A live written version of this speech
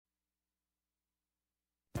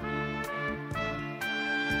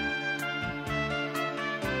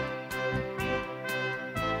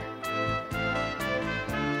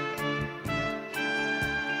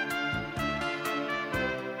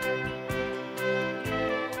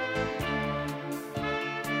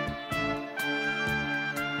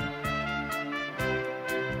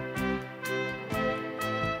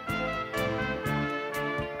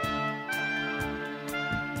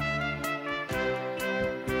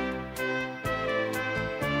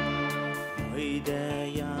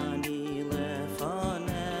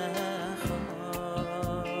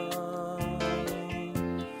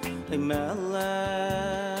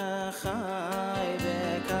melech chai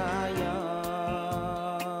v'kayam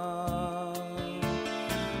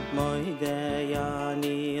moidei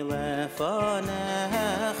ani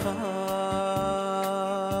lefanecha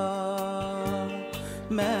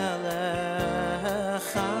melech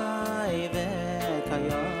chai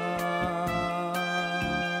v'kayam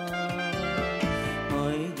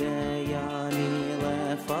moidei ani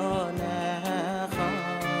lefanecha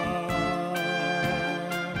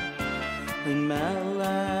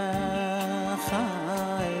melech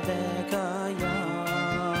chai v'kayam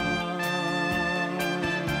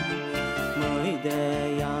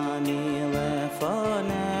moidei ani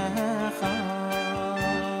lefanecha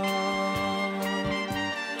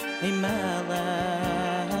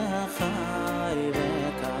melech chai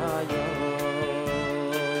v'kayam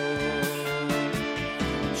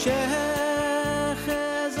shechazart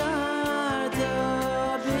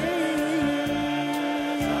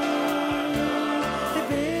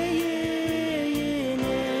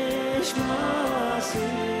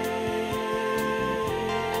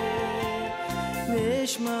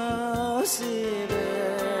Nishmasi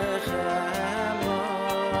b'chema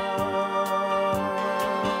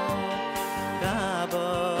Rabbo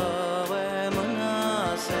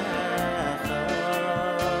emunasecha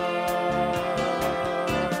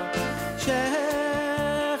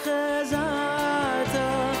shechazarta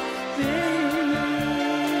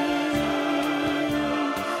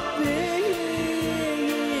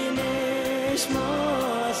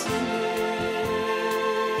nishmasi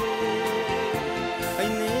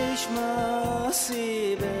Nishmasi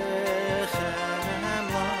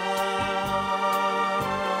b'chema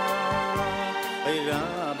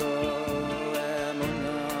Rabbo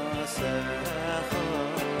emunasecha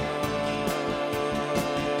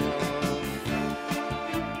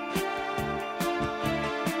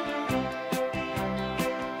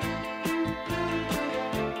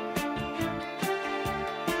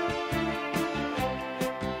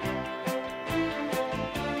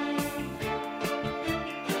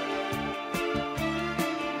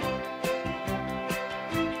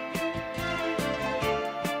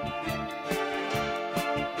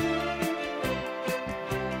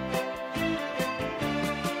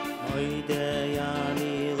moidei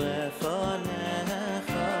ani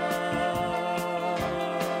lefanecha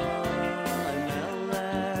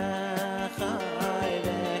melech chai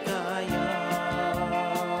v'kayam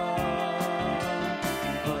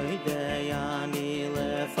moidei ani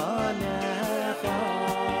lefanecha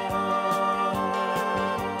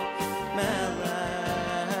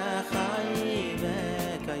melech chai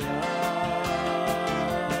v'kayam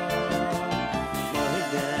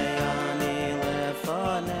moidei ani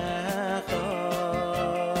lefanecha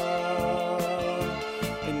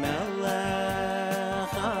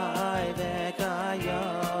melech chai v'kayam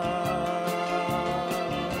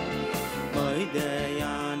moidei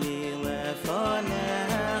ani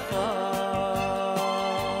lefanecha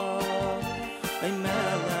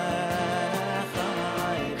melech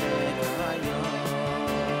chai v'kayam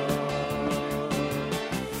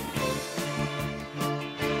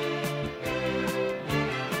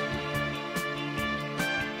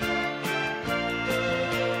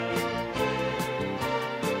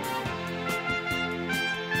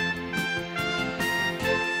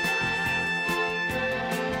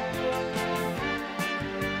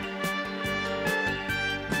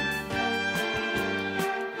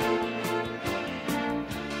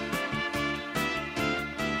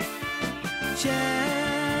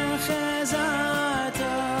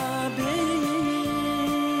shechazarta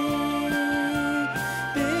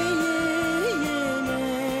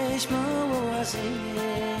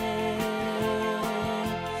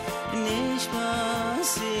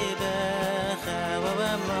nishmasi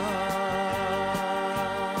b'chema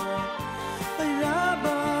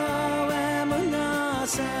Rabbo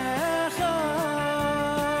emunasecha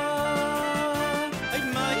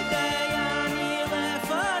moidei ani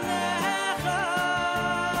lefanecha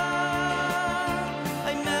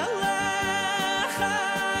melech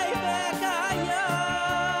chai v'kayam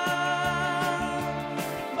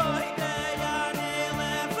moidei ani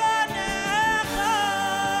lefanecha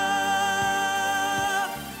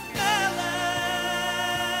melech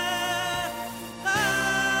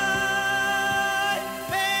chai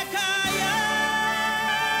v'kayam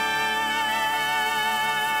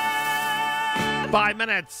 5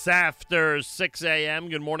 minutes after 6 a.m.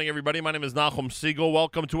 Good morning, everybody. My name is Nachum Siegel.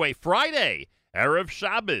 Welcome to a Friday, Erev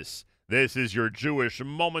Shabbos. This is your Jewish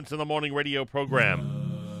Moments in the Morning radio program.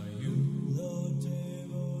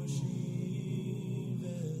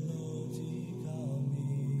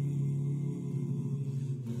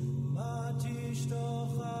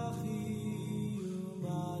 Matishtoch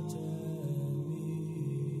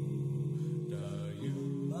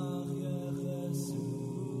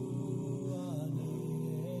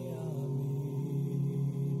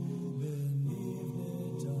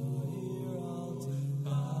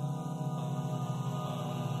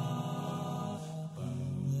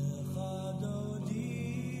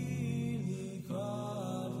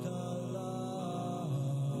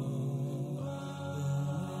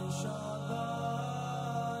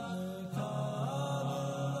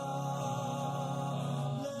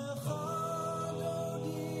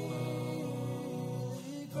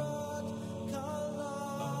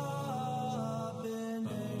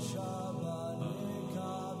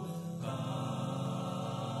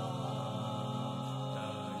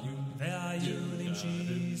Yulim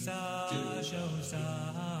Shisa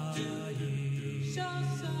Shosai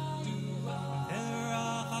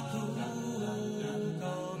Erachaku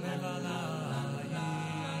Kol Mevalai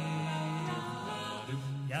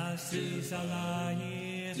Yasi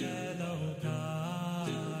Salai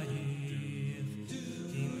Elokai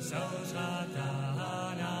Kim Sos Ratan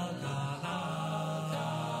Al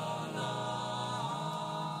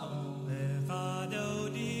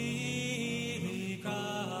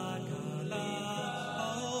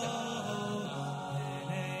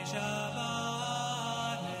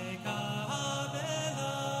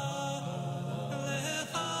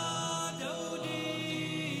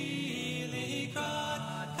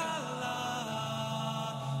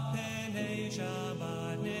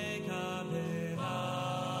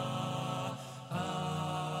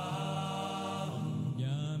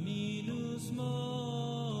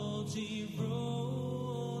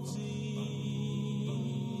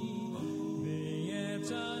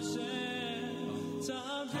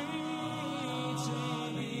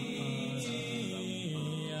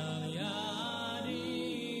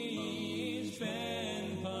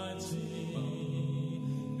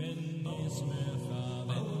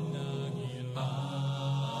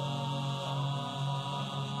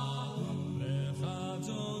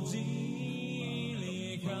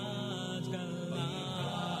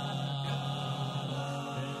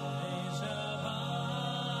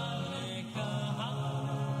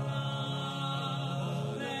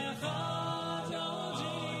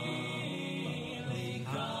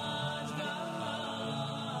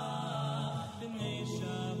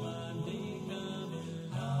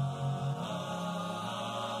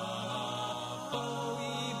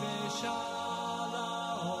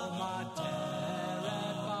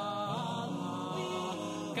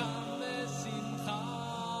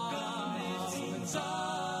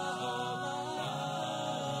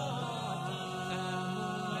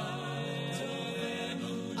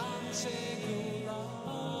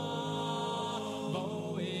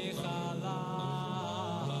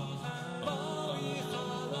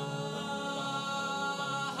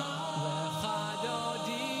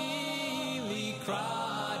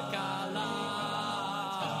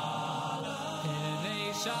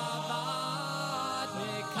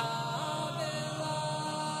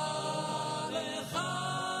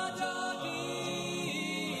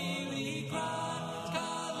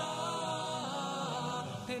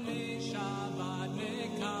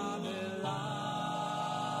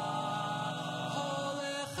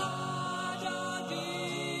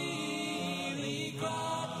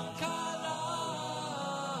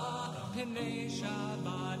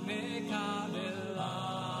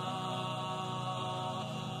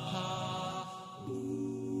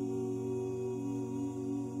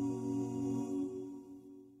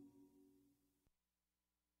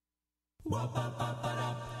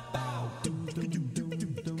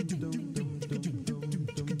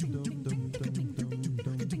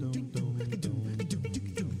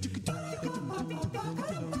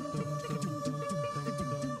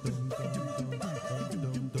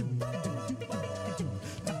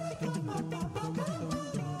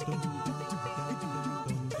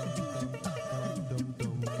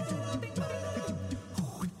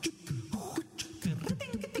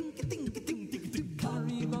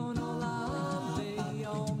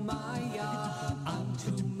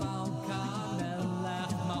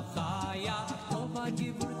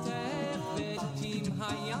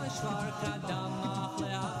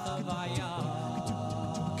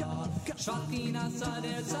Shakina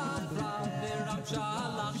Sader Safra, Viram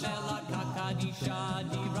Shalach, Shela Kakadisha,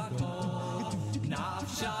 Dirako,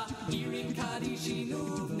 Nafsha, Irim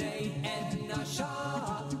Kadishinu, Nei, Ednasha,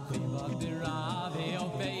 Viva Virave,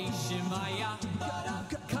 Obey Shemaya,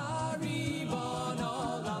 Karibono,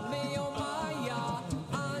 Lameo Maya,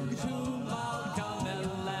 Antu Malkam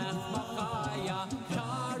Elef Machaya,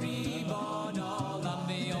 Karibono,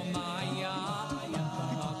 Lameo Maya,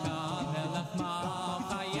 Malkam Elef Machaya.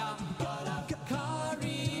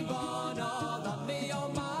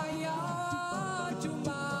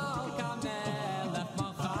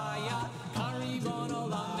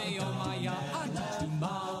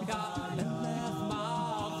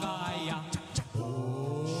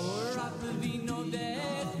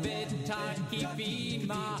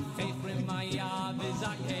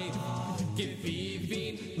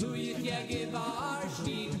 Givin, Louis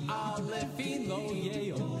Yagivarshin, Alefin, Lo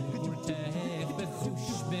Yeo, Urteh,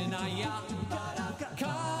 Bechush, Benaya,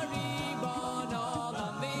 Karibon,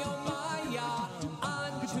 Olameo Maya,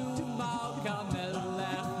 Antu Malka,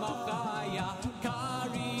 Melech Machaya,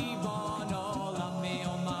 Karibon,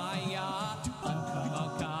 Olameo Maya, Antu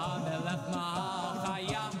Malka, Melech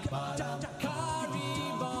Machaya.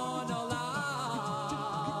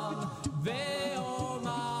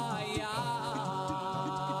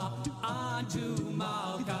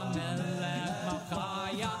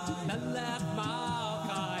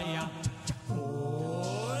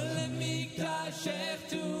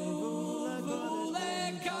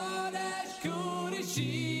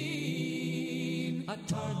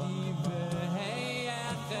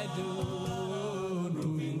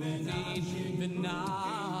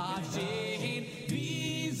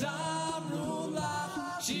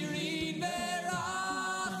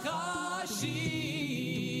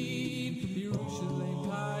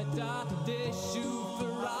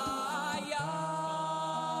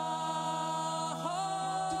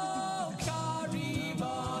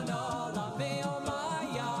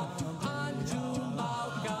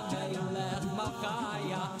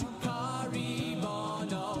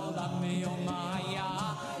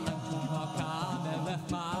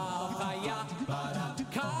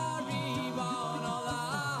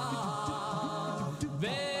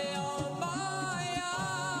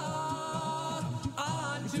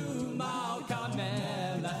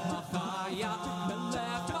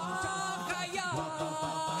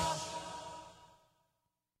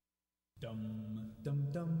 Dum dum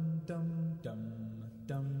dum dum dum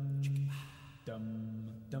dum dum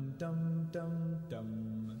dum dum dum dum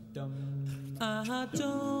dum.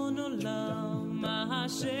 Adon olam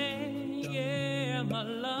Hashem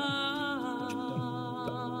malach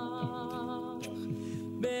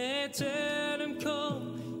B'terem kol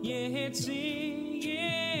yetzir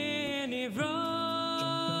nivra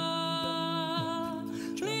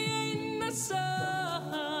Li'ein masah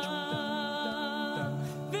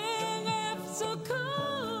v'ref zokah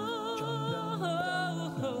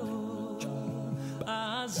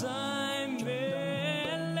B'azay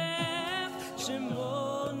melech shemo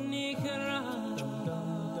nikra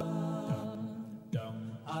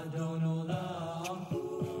Adon olam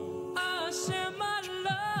Hashem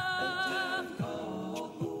malach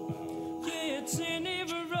yetzir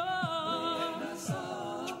nivra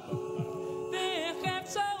v'ref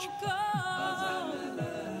zokah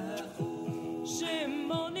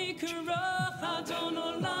shemo nikra Adon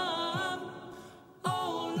olam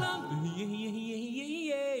Olam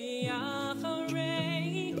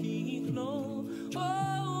Acharei lo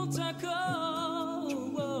otako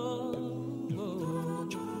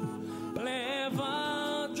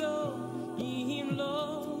Levado im lo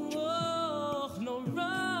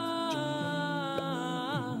nora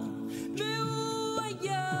V'hu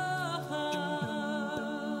hayah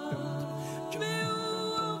V'hu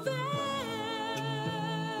oveh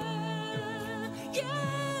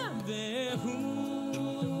V'hu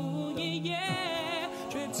yeh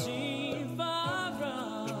b'tzivara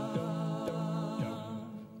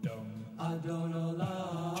Adon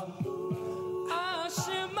olam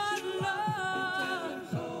Hashem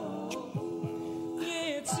malach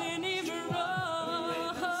yetzir nivra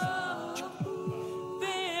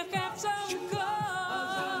v'ref zokah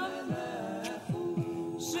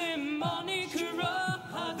shemo nikra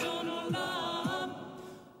Adon olam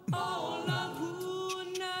Olam hu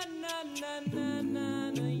na na na na na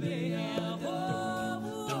na yeah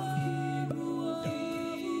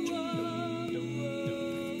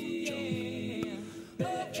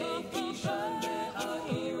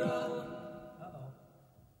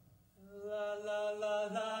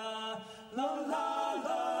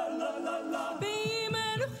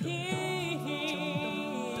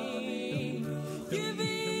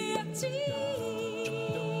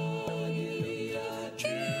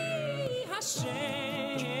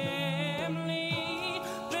Hashem li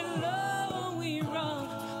below we run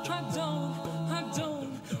Adon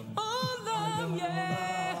olam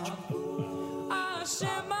yeah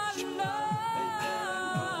Hashem malach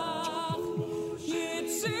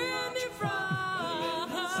yetzir nivra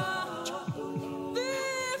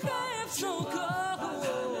v'ref zokah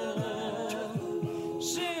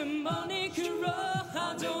shemo nikra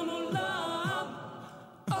Adon olam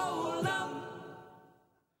Olam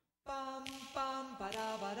Pam pam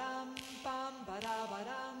parabaram pam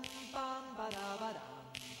parabaram pam parabaram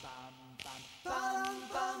pam pam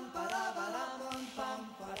pam parabaram pam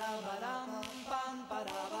parabaram pam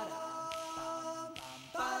parabaram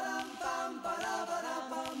pam pam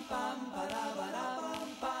parabaram pam parabaram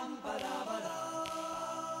pam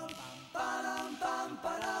parabaram pam pam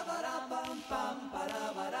parabaram pam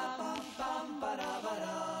parabaram pam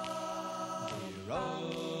parabaram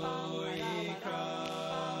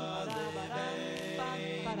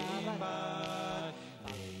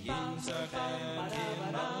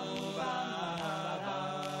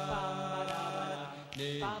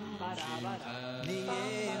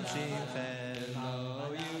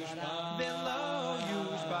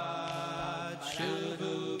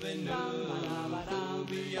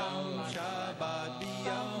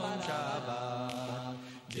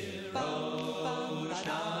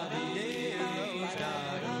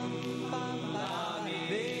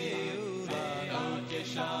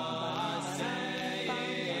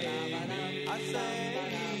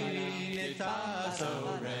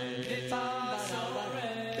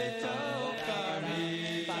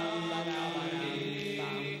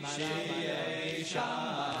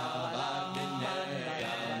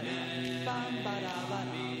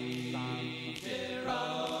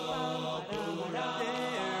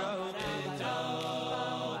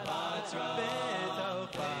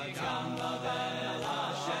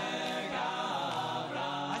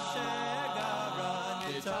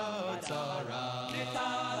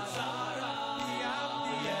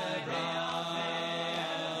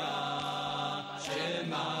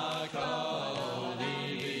Shema kol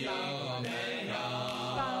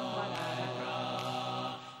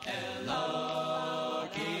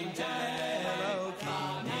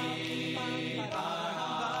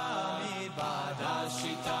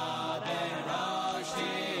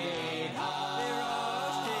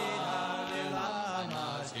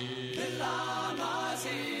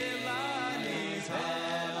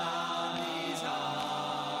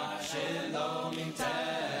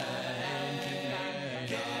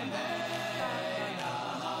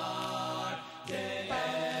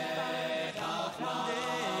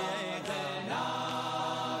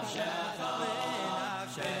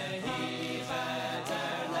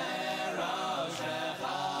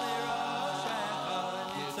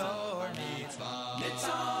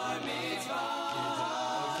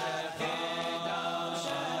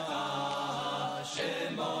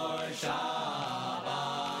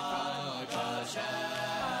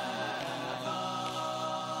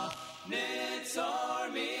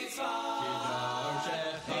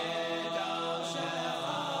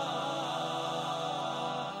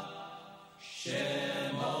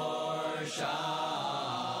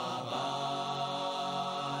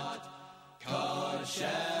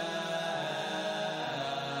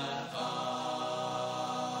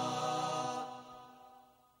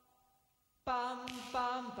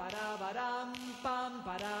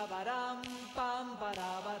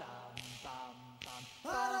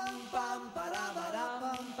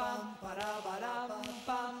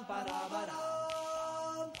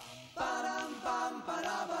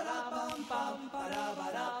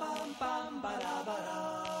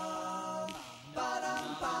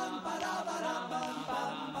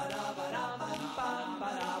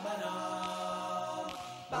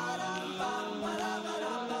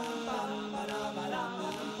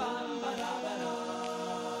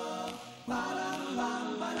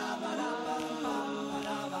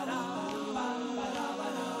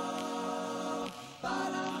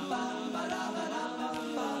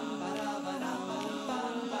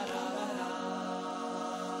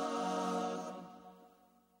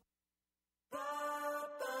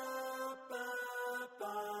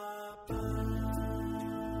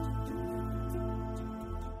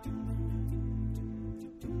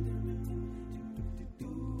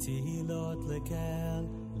Tehilot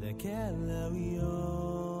lekel Elyon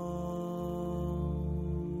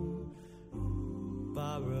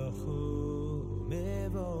Baruch Hu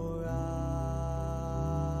Mevorach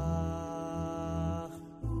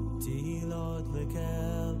Tehilot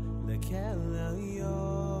lekel Elyon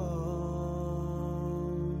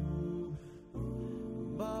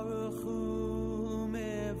Baruch Hu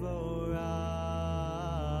Mevorach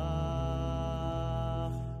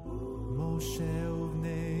Moshe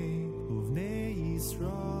uvnei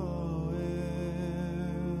Yisrael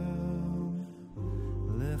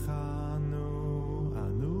lechanu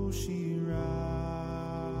anu shira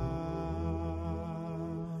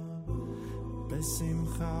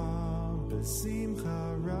besimcha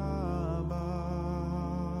rabba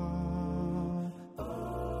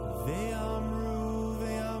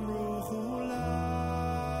ve'amru chula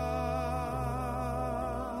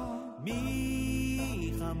mi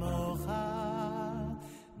chamocha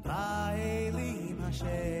Ba'elim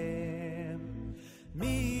Hashem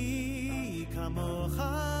Mi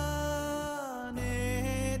kamocha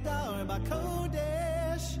Nehedar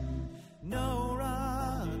b'kodesh Nora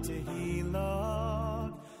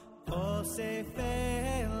tehilot Osef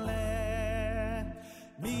eleh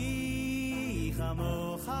Mi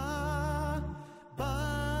kamocha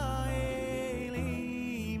Ba'elim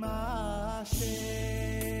Hashem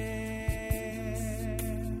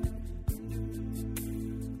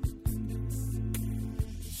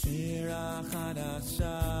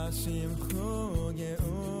Chadasha Simchu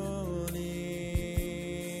Geulim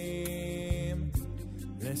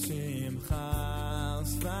Lesimcha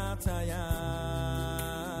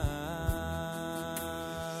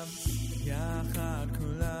Svatayam Yachad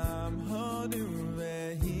Kulam Hodu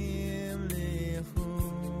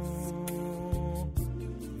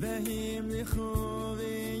Vehimlichu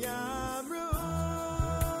V'yamru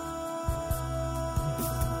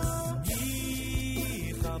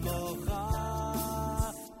Yichamocha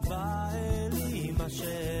Ba'elim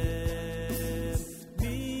Hashem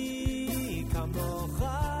Mi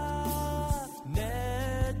kamocha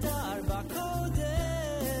Nedar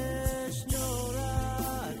b'kodesh Nora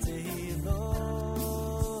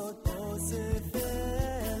tehilot Osef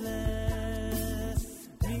eleh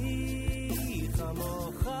Mi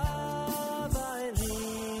kamocha Ba'elim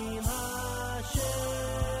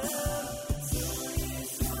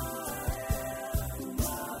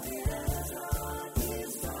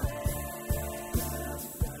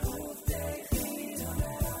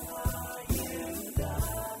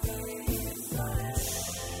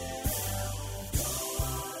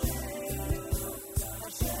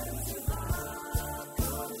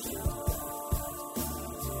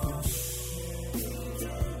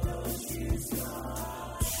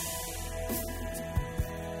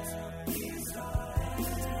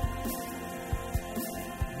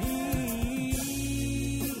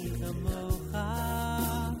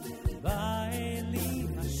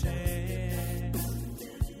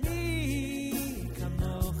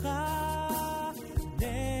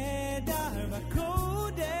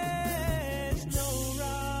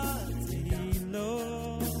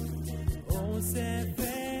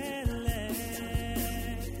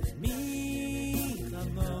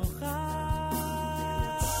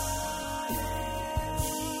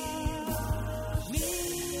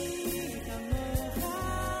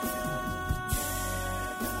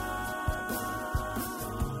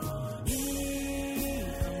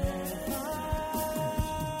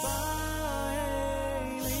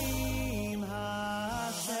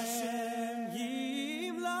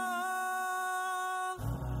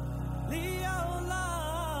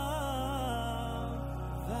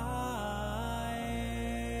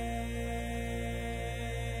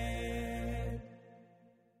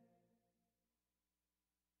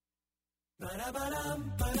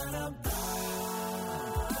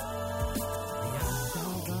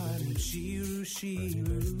Shiru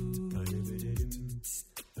shiru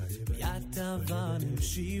Yatavanim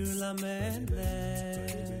shiru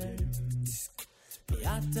lamelech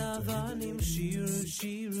Yatavanim shiru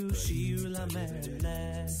shiru shiru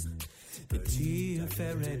lamelech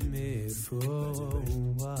B'tiferet mifuad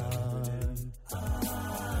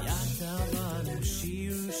Yatavanim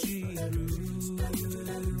shiru shiru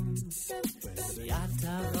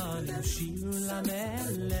Yatavanim shiru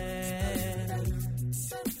lamelech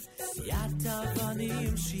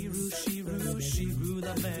Yatavanim shiru shiru shiru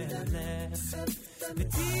lamelech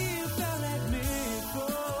V'tiferet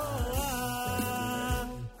mifuad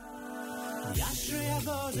Yashrei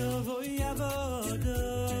avodo voy avodo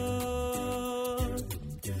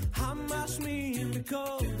Hamashmim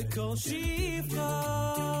b'kol shivcha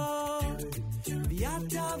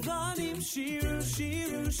V'yatavanim shiru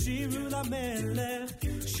shiru shiru lamelech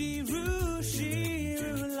Shiru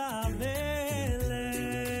shiru lamelech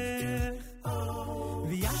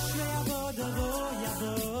V'yashrei avodo voy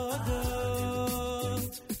avodo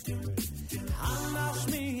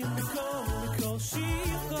Hamashmim b'kol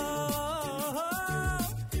shivcha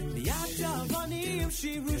V'yatavanim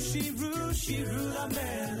shiru shiru shiru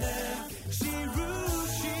lamelech Shiru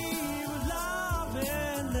shiru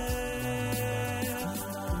lamelech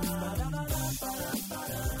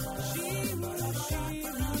Shiru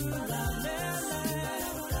shiru lamelech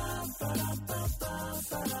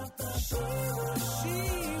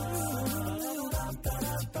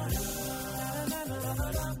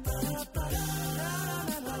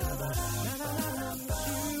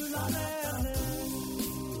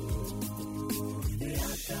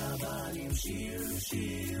Shiru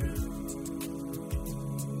shiru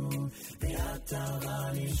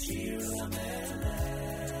V'yatavanim shiru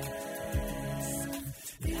lamelech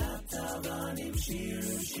V'yatavanim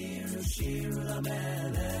shiru shiru shiru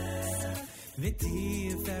lamelech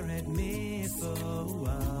V'tiferet mifuad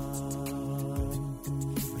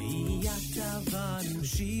V'yatavanim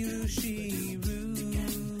shiru shiru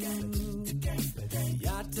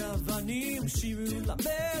V'yatavanim shiru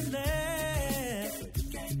lamelech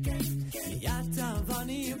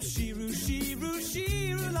Yatavanim shiru shiru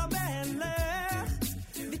shiru lamelech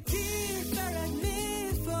V'tiferet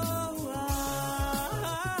mifuad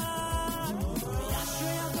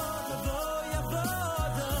Yashrei avodo voy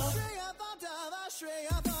avodo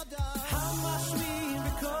Hamashmim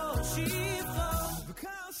b'kol shivcha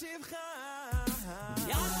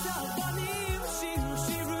Yatavanim shiru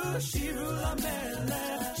shiru shiru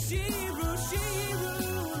lamelech Shiru shiru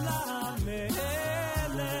lamelech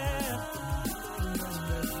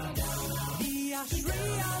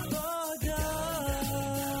Yashrei avodo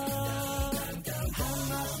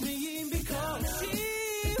Hamashmim b'kol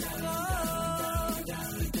shivcha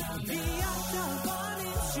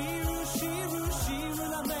V'yatavanim shiru shiru shiru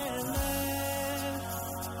lamelech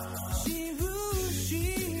Shiru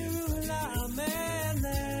shiru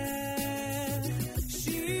lamelech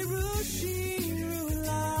Shiru shiru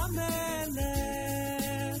lamelech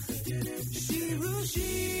Shiru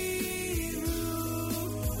shiru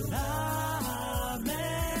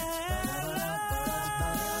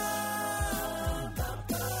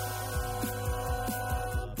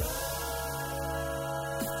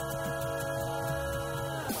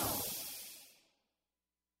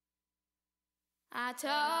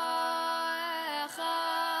Ata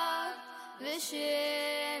echad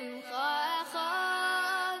v'shimcha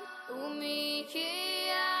echad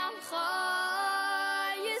u'mikiyamcha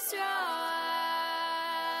Yisrael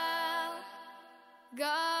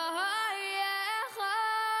Gai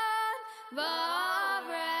echad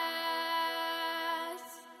v'aretz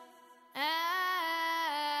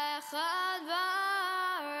Echad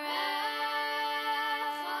v'aretz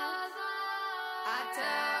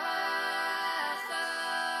Ata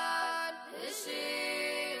echad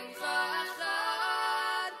v'shimcha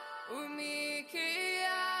echad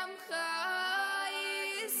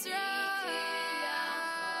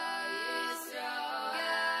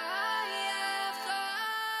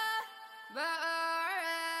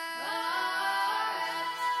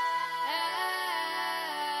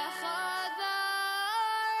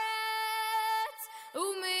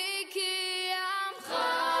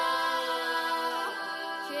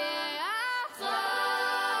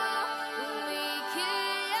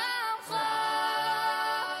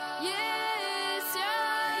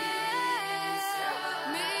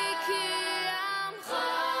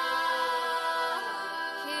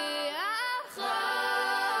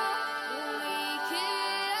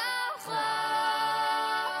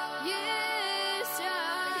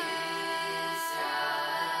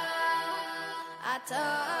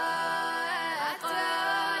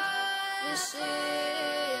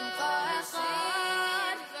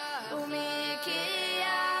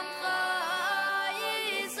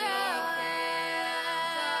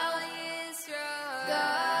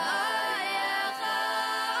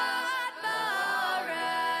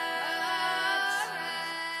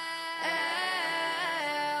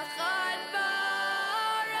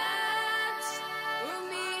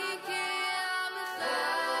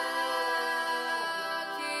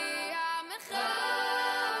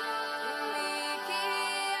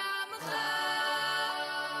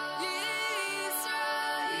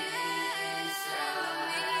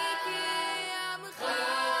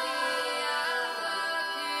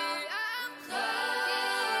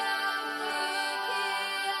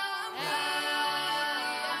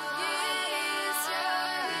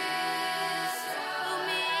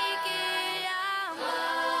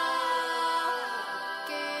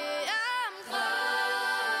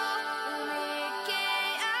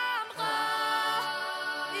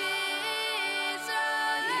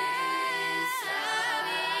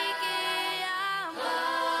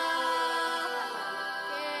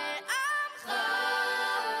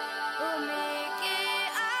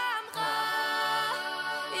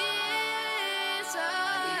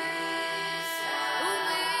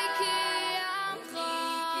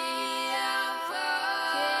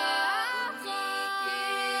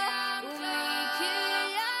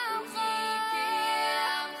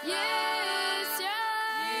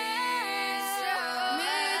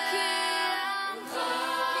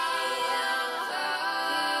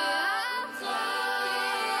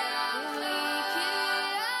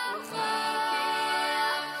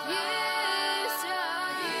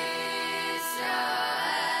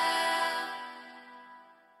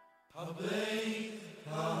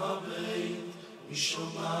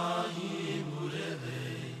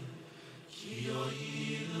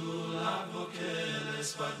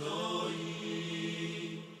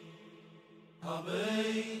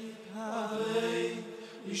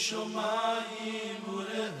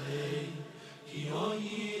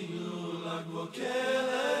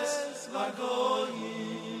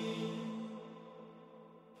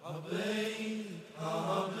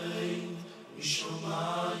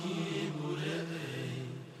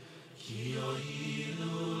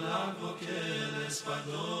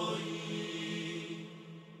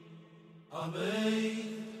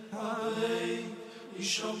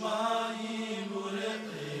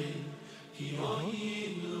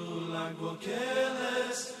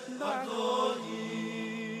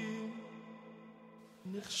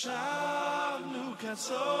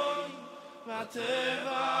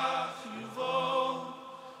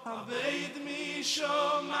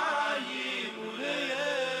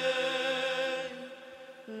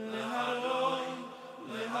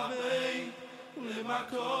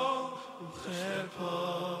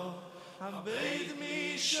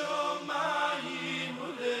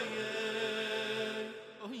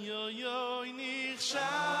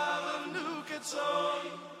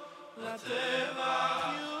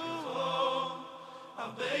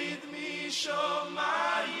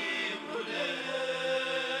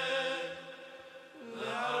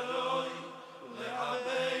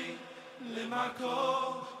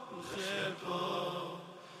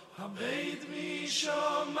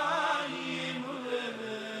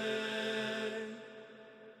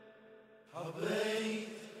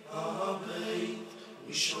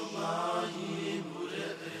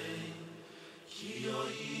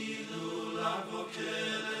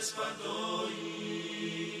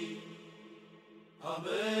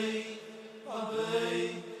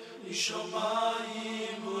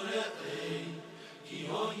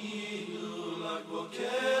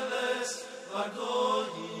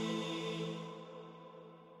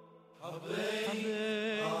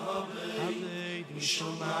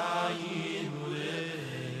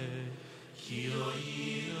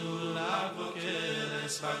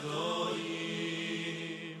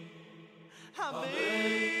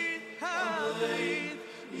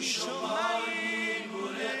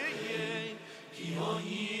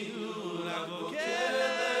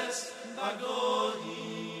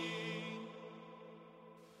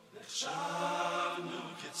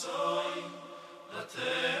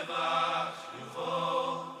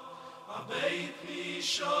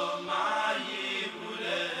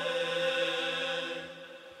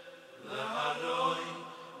Leharoi,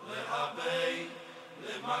 lehabei,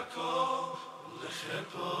 lemako,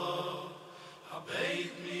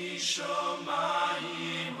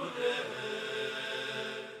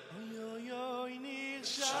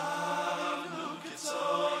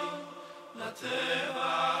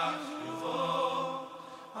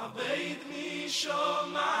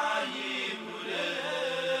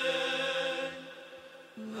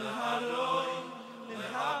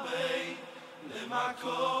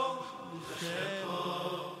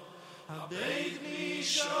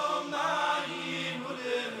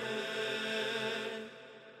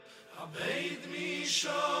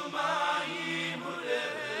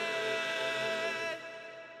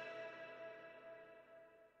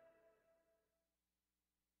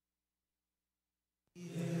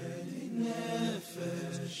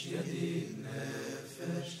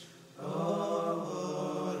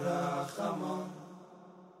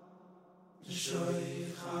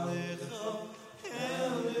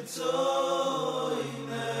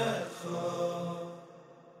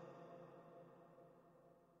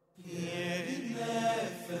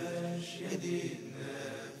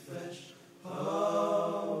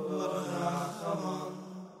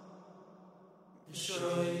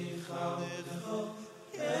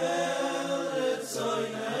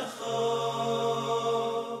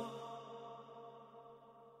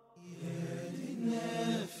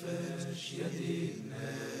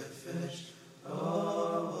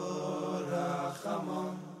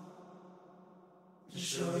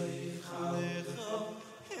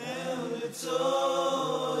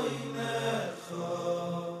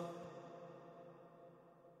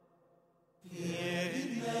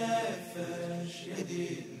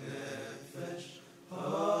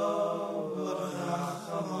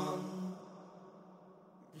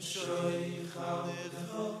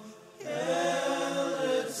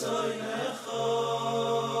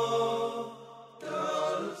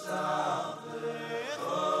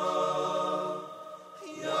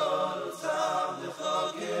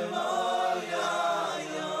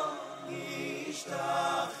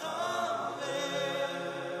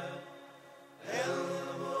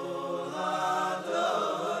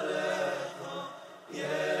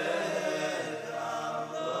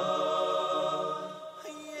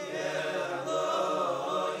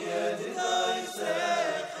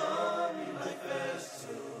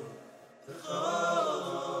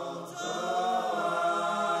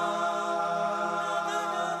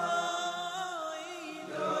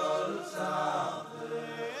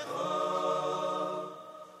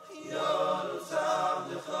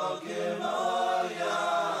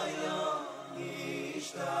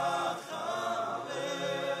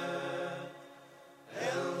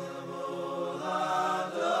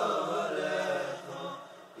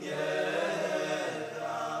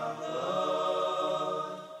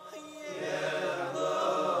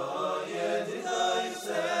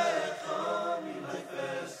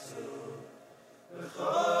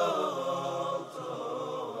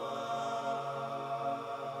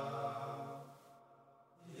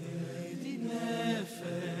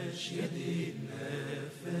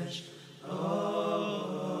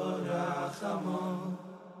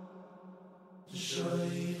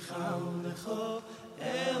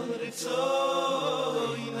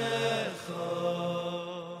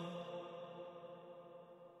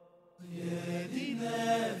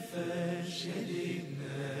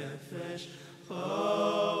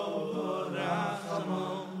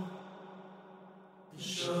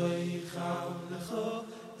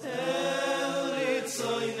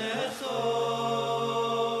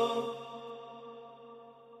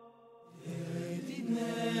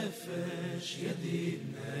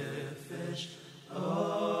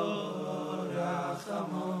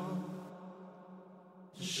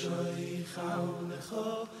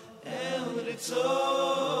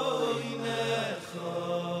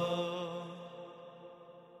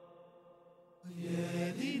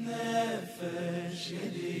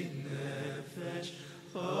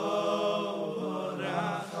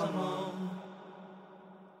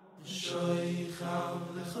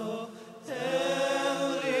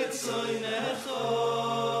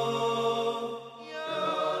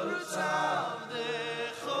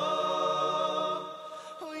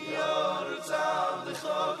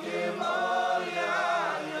 Chokimaya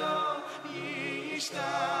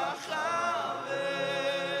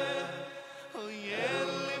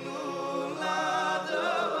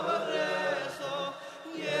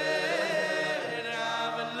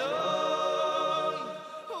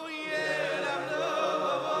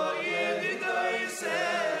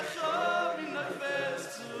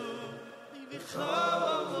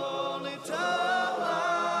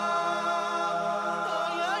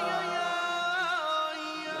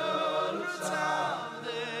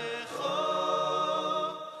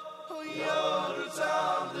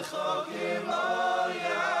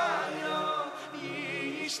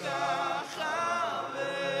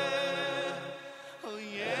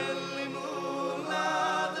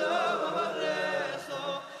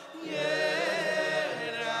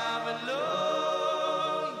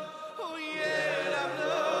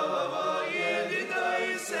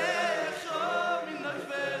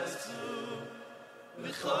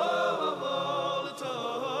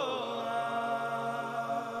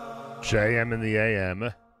JM in the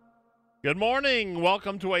AM. Good morning.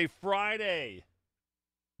 Welcome to a Friday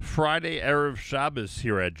Erev Shabbos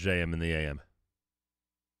here at JM in the AM.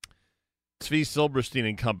 Tzvi Silberstein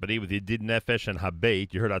and Company with Yedid Nefesh and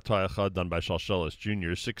Habeit. You heard Atah Echad done by Shalshelis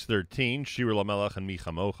Jr. 613, Shir Lamelech and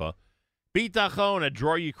Michamocha. Bitachon at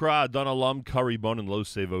Dror Yikra, Don Alam, Karibon, and Lo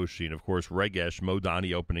Sevoshi. And, of course, Regesh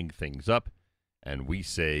Modani opening things up. And we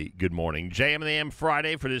say good morning. JM in the AM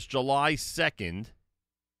Friday for this July 2nd.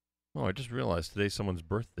 Oh, I just realized today's someone's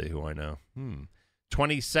birthday who I know.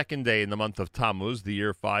 22nd day in the month of Tammuz, the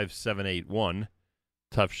year 5781.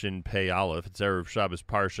 Tufshin Pei Aleph. It's Erev Shabbos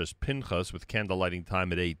Parshas Pinchas with candle lighting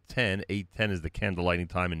time at 8:10. 8:10 is the candle lighting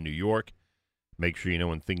time in New York. Make sure you know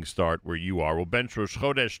when things start where you are. We'll bench Rosh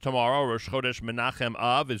Chodesh tomorrow. Rosh Chodesh Menachem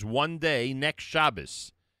Av is one day next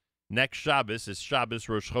Shabbos. Next Shabbos is Shabbos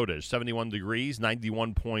Rosh Chodesh. 71 degrees,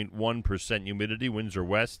 91.1% humidity. Winds are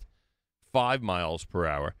west, 5 miles per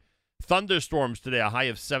hour. Thunderstorms today, a high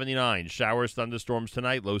of 79. Showers, thunderstorms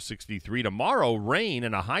tonight, low 63. Tomorrow, rain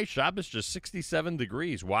and a high Shabbos, just 67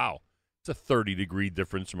 degrees. Wow. It's a 30-degree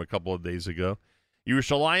difference from a couple of days ago.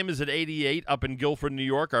 Yerushalayim is at 88. Up in Guilford, New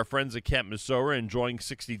York, our friends at Camp Mesorah enjoying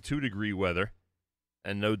 62-degree weather.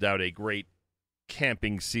 And no doubt a great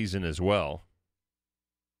camping season as well.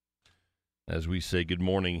 As we say good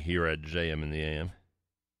morning here at JM in the AM.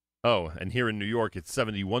 Oh, and here in New York, it's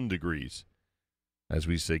 71 degrees. As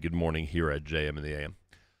we say good morning here at JM in the AM.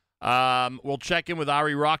 We'll check in with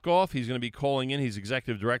Ari Rockoff. He's going to be calling in. He's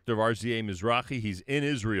executive director of RZA Mizrahi. He's in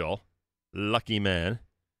Israel. Lucky man.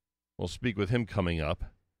 We'll speak with him coming up.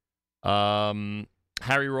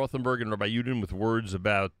 Harry Rothenberg and Rabbi Yudin with words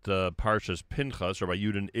about Parshas Pinchas. Rabbi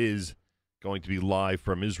Yudin is going to be live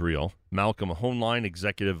from Israel. Malcolm Hoenlein,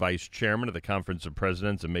 executive vice chairman of the Conference of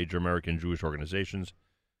Presidents of Major American Jewish Organizations.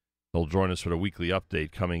 He'll join us for the weekly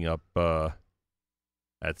update coming up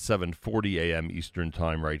at 7:40 a.m. Eastern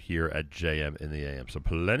Time right here at JM in the AM. So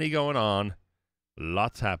plenty going on,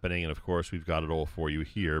 lots happening, and, of course, we've got it all for you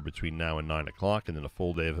here between now and 9 o'clock, and then a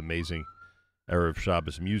full day of amazing Erev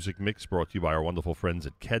Shabbos music mix brought to you by our wonderful friends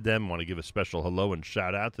at Kedem. Want to give a special hello and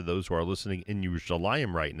shout-out to those who are listening in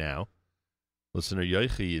Yerushalayim right now. Listener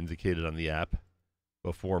Yoichi indicated on the app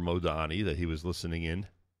before Modani that he was listening in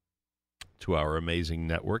to our amazing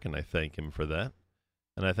network, and I thank him for that.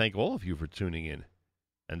 And I thank all of you for tuning in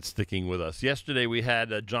and sticking with us. Yesterday we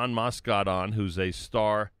had John Moscott on, who's a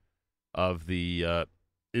star of the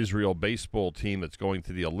Israel baseball team that's going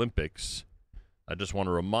to the Olympics. I just want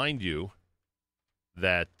to remind you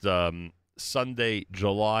that Sunday,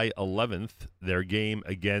 July 11th, their game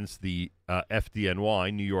against the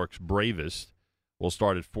FDNY, New York's Bravest, will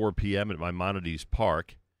start at 4 p.m. at Maimonides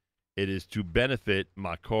Park. It is to benefit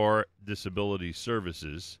Makor Disability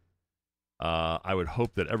Services. I would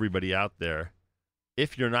hope that everybody out there,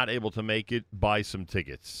 if you're not able to make it, buy some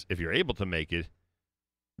tickets. If you're able to make it,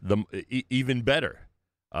 even better.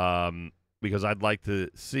 Because I'd like to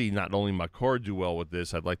see not only Makor do well with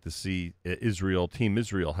this, I'd like to see Team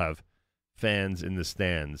Israel have fans in the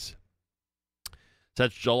stands. So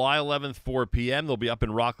that's July 11th, 4 p.m. They'll be up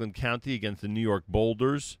in Rockland County against the New York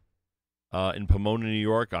Boulders in Pomona, New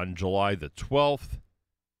York on July the 12th.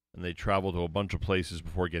 And they travel to a bunch of places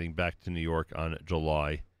before getting back to New York on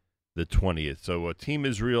July the 20th. So Team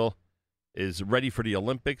Israel is ready for the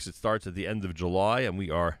Olympics. It starts at the end of July, and we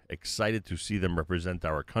are excited to see them represent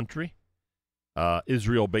our country.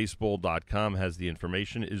 IsraelBaseball.com has the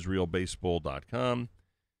information. IsraelBaseball.com.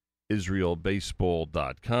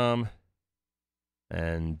 IsraelBaseball.com.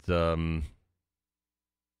 And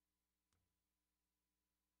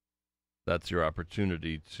that's your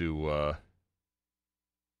opportunity to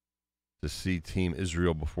see Team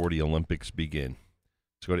Israel before the Olympics begin.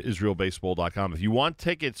 So go to IsraelBaseball.com. If you want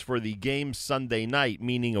tickets for the game Sunday night,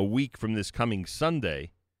 meaning a week from this coming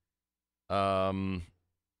Sunday, if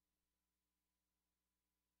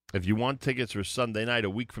you want tickets for Sunday night, a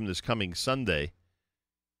week from this coming Sunday,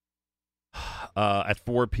 at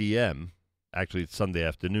 4 p.m., actually it's Sunday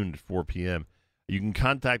afternoon at 4 p.m., you can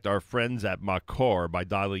contact our friends at Makor by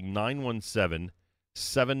dialing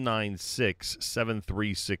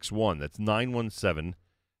 917-796-7361. That's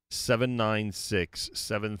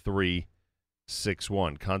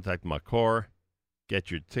 917-796-7361. Contact Makor,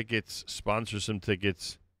 get your tickets, sponsor some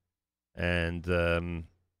tickets, and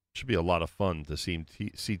should be a lot of fun to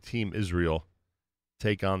see Team Israel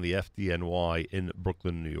take on the FDNY in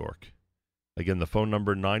Brooklyn, New York. Again, the phone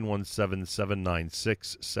number,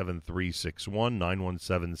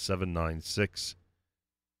 917-796-7361,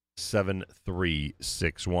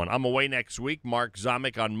 917-796-7361. I'm away next week. Mark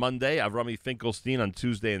Zamek on Monday. Avrami Finkelstein on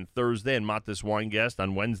Tuesday and Thursday, and Matis Weingast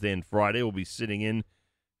on Wednesday and Friday. We'll be sitting in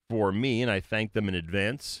for me, and I thank them in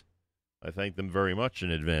advance. I thank them very much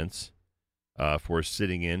in advance for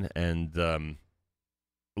sitting in and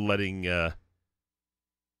letting the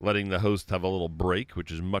host have a little break,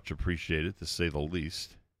 which is much appreciated, to say the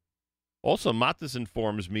least. Also, Matis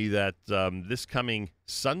informs me that this coming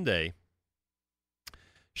Sunday,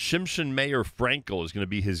 Shimshon Meir Frankel is going to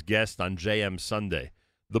be his guest on JM Sunday.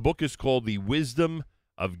 The book is called The Wisdom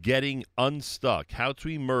of Getting Unstuck, How to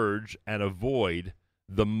Emerge and Avoid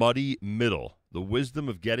the Muddy Middle. The Wisdom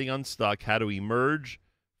of Getting Unstuck, How to Emerge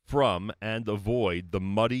from and Avoid the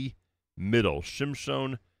Muddy Middle.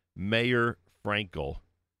 Shimshon Meir Frankel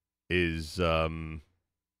is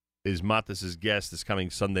Matis's guest this coming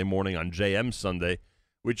Sunday morning on JM Sunday,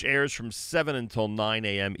 which airs from 7 until 9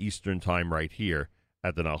 a.m. Eastern Time right here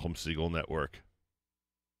at the Nachum Segal Network.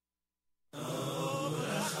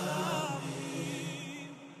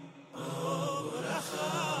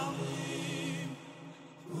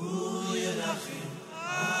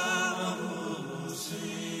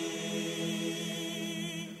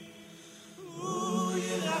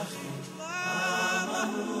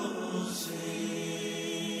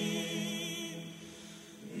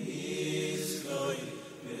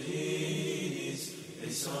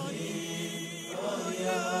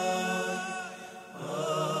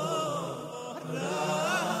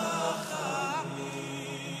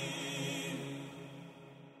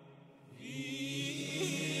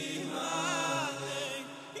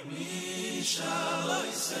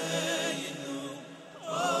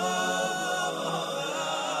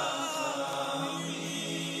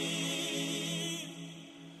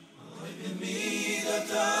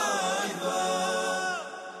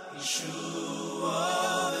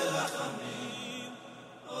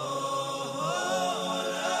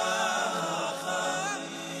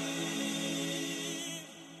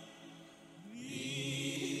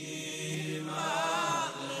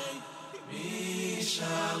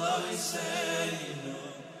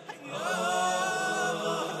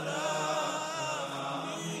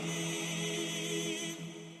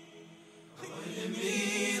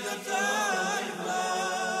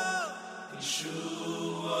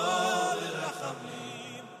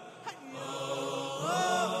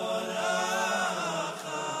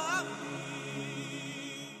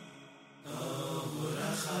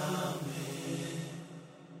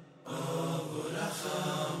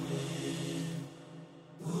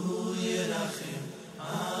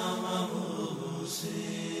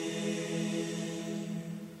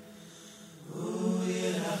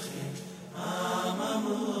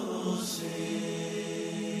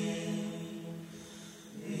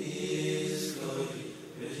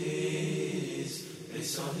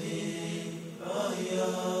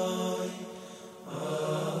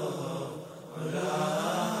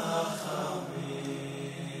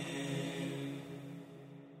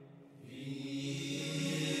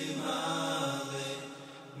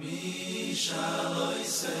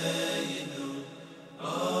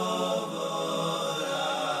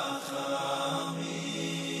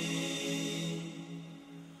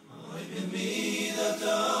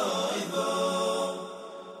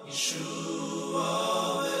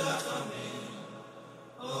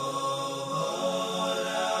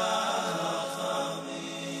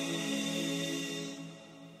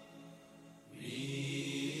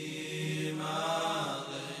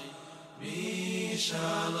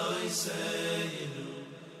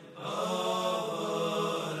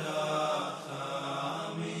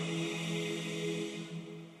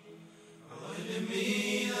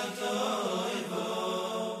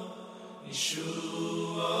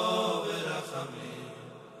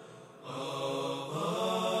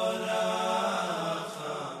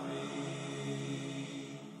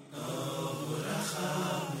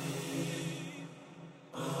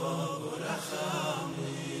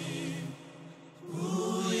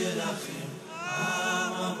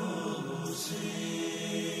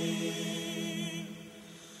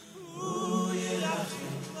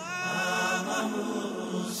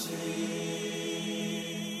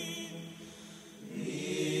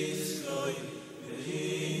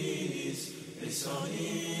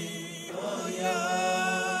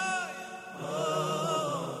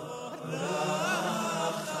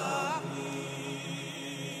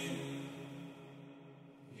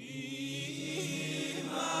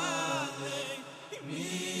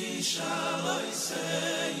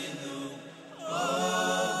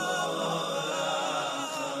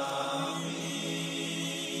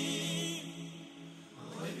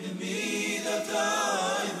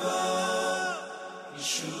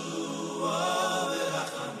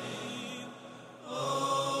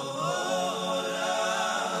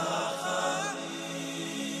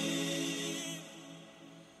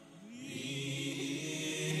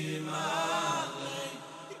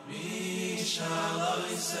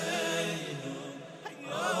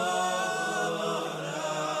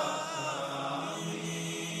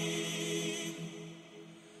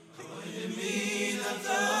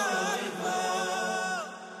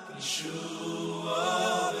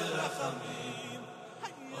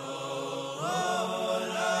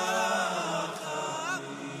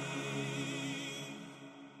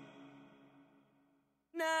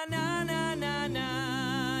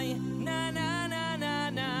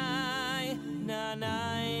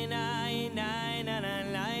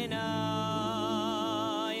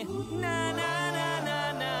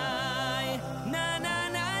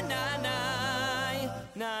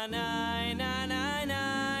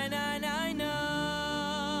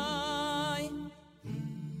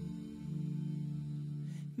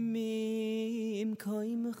 Mim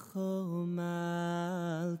koim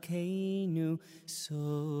chomal keinu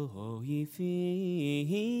so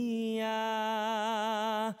yifia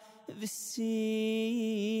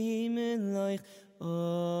v'sim loich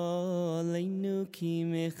oleinu ki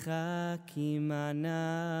mechakim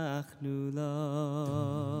anachnu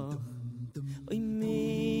loch oy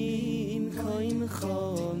mim koim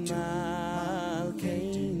chomal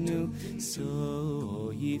keinu so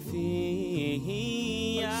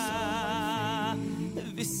yifia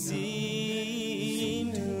v'sim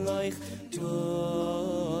loich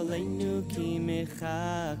oleinu ki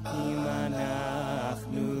mechakim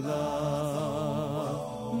anachnu loch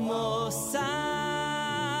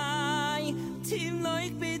Mosai tim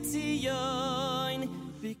loich b'tzion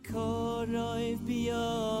b'koroiv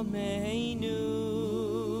b'yomeinu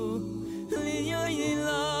liyoy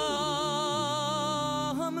ilam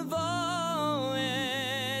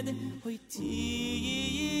voed hoy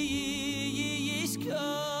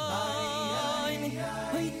tishkoin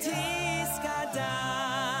hoy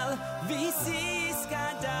tiskadal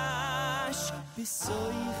v'siskadash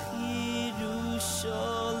b'soich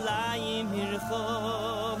Yerushalayim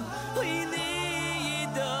hirchom hoy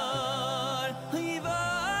lidor hoy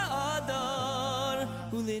v'ador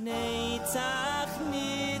u'lenetzach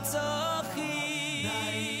nitzochim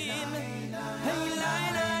hey lay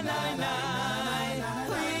lay lay lay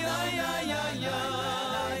hoy oy oy oy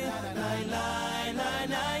oy lay lay lay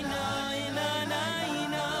lay lay lay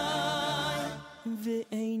lay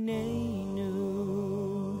ve'einenu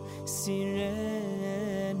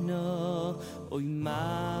sireno oy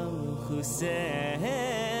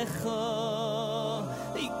malchusecho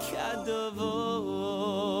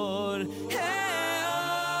ikadovor heor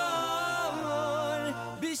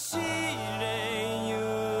b'shirei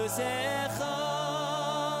yuzecho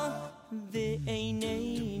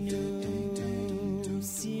ve'einenu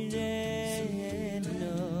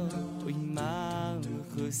sireno oy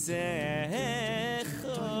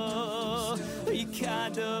malchusecho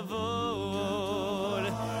ikadovor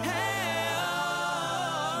heor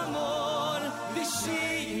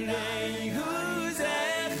b'shirei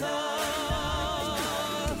yuzecho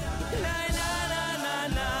lay la la la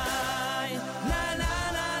lay la la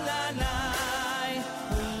la la lay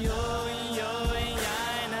yo yo ay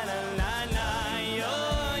la la la lay yo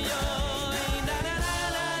yo la la la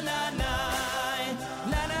la la lay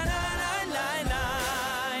la la la la lay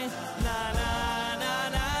lay la la la la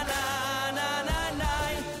la la la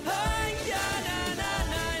lay ay ya la la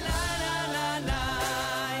la la la la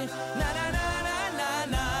lay la la la la la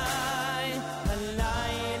lay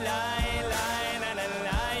lay lay lay la la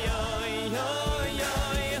lay yo yo yo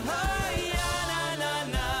ay ya la la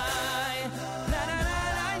lay la la la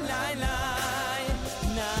la lay lay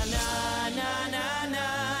na na na na na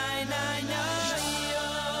na na yo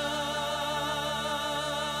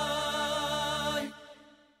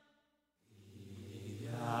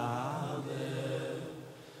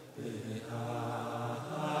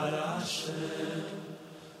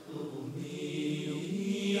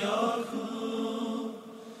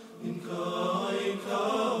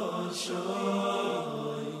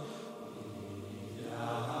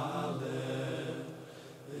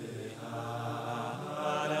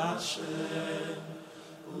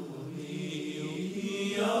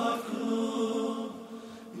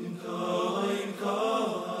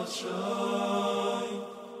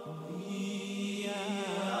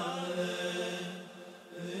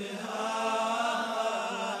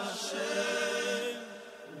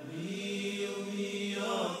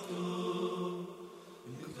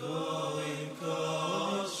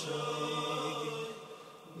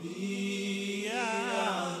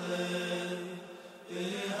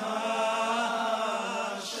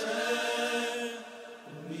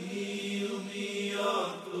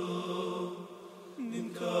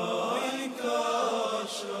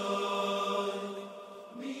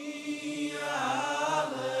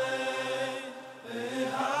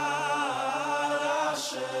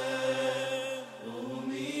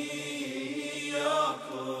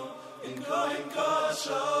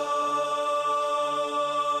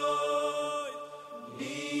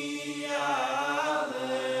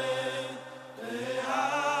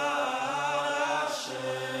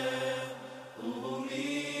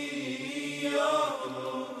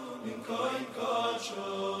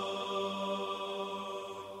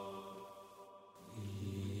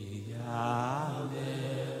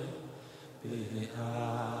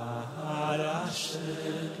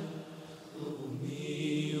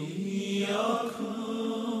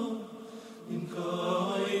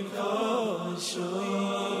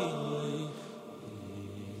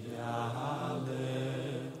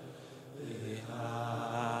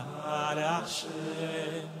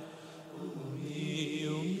Hashem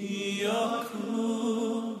Umi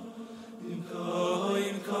Yakum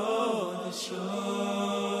Koin Kodeshoy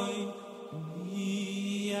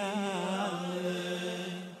Umi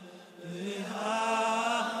Yaleh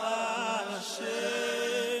Hashem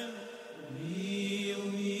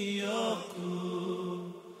Umi Yakum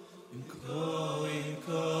Koin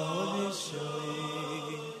Kodeshoy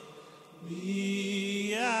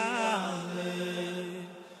Umi Yaleh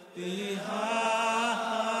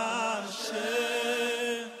Hashem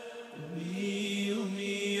Umi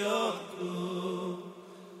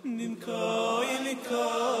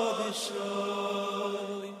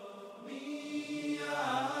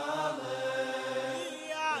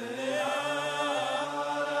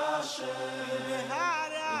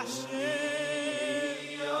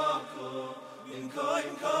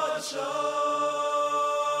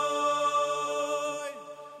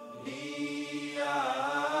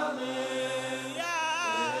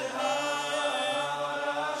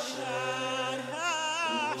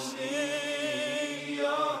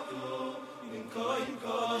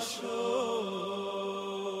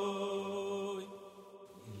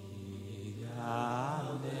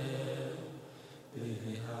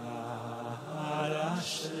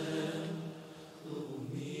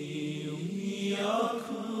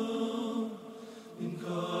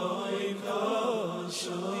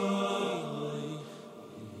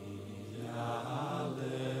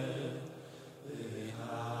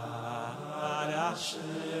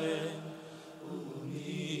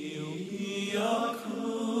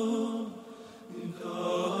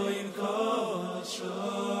Koin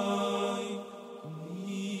Kodeshoy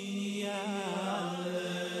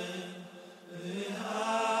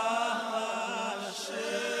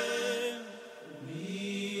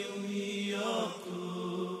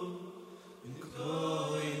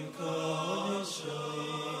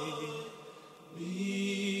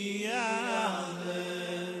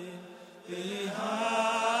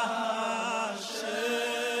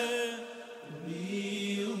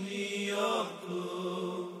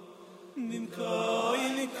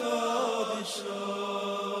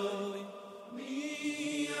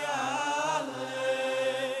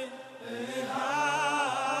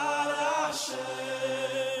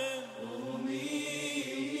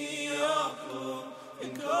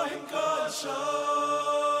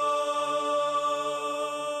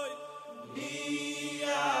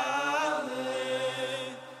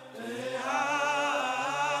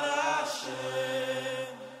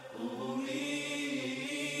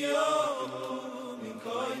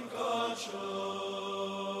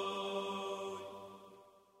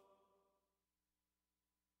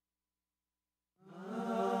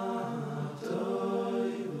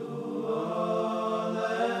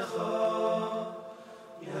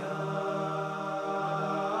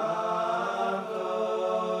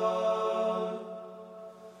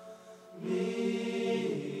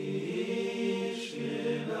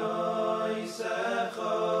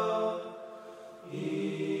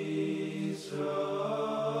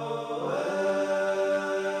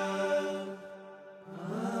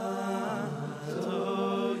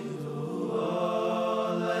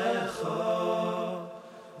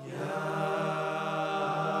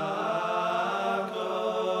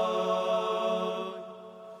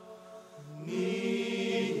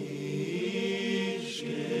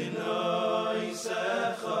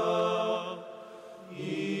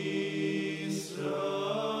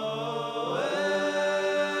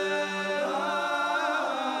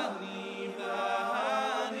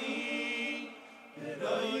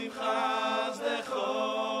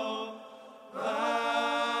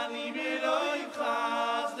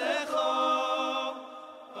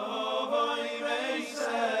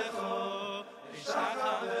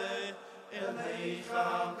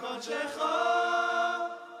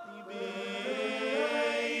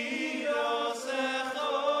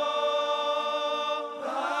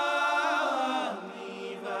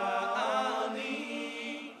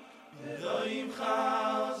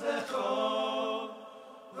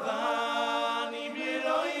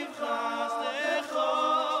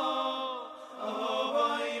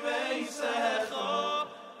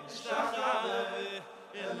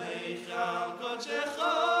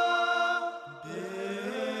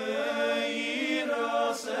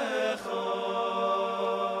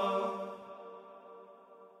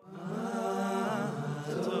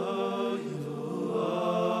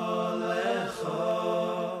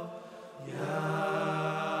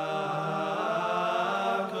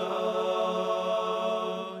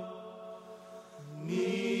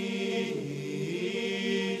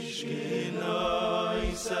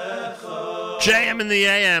JM in the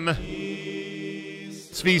AM.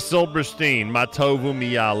 Tzvi Silberstein, Matovu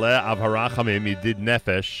Miyale, Avharachamim, Yedid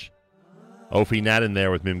Nefesh. Ofi Nadin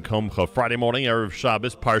there with Mimkomcha. Friday morning, Erev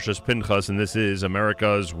Shabbos, Parshas Pinchas, and this is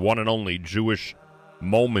America's one and only Jewish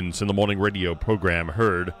Moments in the Morning radio program,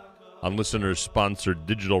 heard on listeners-sponsored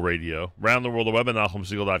digital radio. Around the world, the web at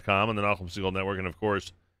NachumSegal.com and the Nachum Segal Network, and of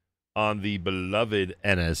course, on the beloved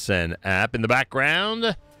NSN app. In the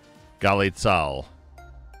background, Galei Tzahal.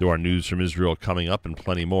 There are news from Israel coming up and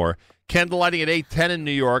plenty more. Candlelighting at 8:10 in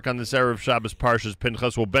New York on this Erev Shabbos Parshas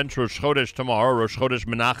Pinchas. We'll bench Rosh Chodesh tomorrow. Rosh Chodesh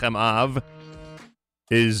Menachem Av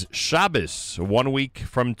is Shabbos, 1 week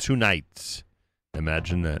from tonight.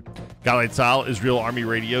 Imagine that. Galei Tzahal, Israel Army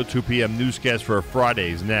Radio, 2 p.m. newscast for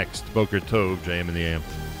Fridays next. Boker Tov, JM in the AM.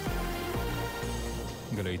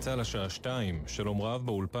 גלי צה"ל השעה 2, שלום רב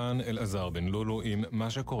באולפן אלעזר בן לולו עם מה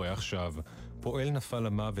שקורה עכשיו. פועל נפל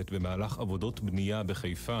למוות במהלך עבודות בנייה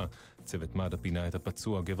בחיפה. צוות מד"א פינה את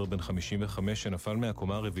הפצוע, גבר בן 55 שנפל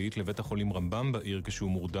מהקומה הרביעית לבית החולים רמב"ם בעיר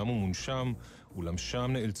כשהוא מורדם ומונשם, אולם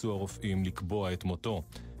שם נאלצו הרופאים לקבוע את מותו.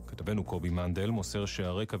 כתבנו קובי מנדל מוסר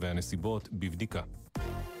שהרקע והנסיבות בבדיקה.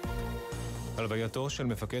 הלווייתו של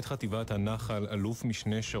מפקד חטיבת הנחל, אלוף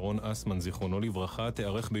משנה שרון אסמן, זיכרונו לברכה,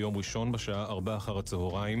 תארך ביום ראשון בשעה 4 אחר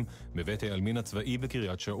הצהריים בבית העלמין הצבאי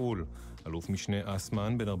בקריית שאול. אלוף משנה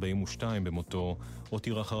אסמן, בן 42 במותו,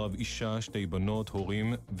 הותיר אחריו אישה, 2 בנות,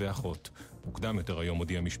 הורים ואחות. מוקדם יותר היום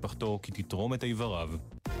הודיע משפחתו כי תתרום את איבריו.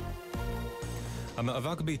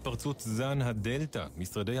 המאבק בהתפרצות זן הדלטה,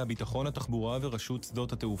 משרדי הביטחון, התחבורה ורשות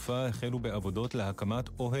שדות התעופה החלו בעבודות להקמת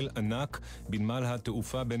אוהל ענק בנמל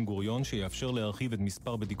התעופה בן גוריון שיאפשר להרחיב את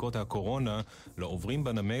מספר בדיקות הקורונה לעוברים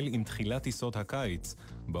בנמל עם תחילת טיסות הקיץ.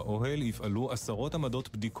 באוהל יפעלו 10 עמדות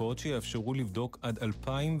בדיקות שיאפשרו לבדוק עד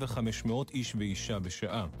 2,500 איש ואישה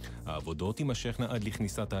בשעה. העבודות יימשכנה עד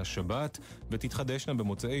לכניסת השבת ותתחדשנה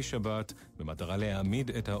במוצאי שבת במטרה להעמיד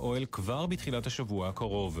את האוהל כבר בתחילת השבוע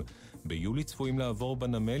הקרוב. ביולי צפויים לעבור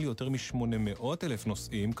בנמל יותר מ-800,000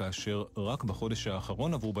 נוסעים, כאשר רק בחודש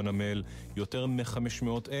האחרון עברו בנמל יותר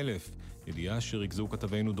מ-500,000. ידיעה שריכזו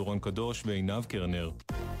כתבינו דורון קדוש ועינב קרנר.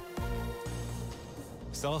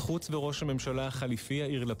 שר החוץ וראש הממשלה החליפי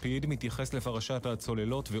יאיר לפיד מתייחס לפרשת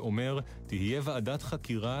הצוללות ואומר, תהיה ועדת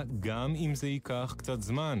חקירה גם אם זה ייקח קצת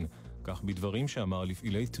זמן. כך בדברים שאמר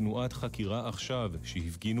לפעילי תנועת חקירה עכשיו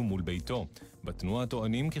שהפגינו מול ביתו. בתנועה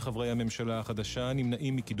טוענים כי חברי הממשלה החדשה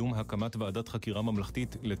נמנעים מקידום הקמת ועדת חקירה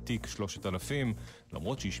ממלכתית לתיק 3000,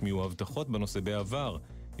 למרות שהשמיעו הבטחות בנושא בעבר.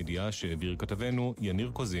 ידיעה שהעביר כתבנו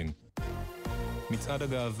יניר קוזין. מצעד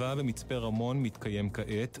הגאווה במצפה רמון מתקיים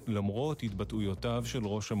כעת, למרות התבטאויותיו של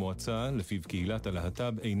ראש המועצה, לפיו קהילת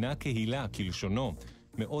הלהט"ב אינה קהילה כלשונו.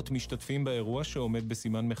 מאות משתתפים באירוע שעומד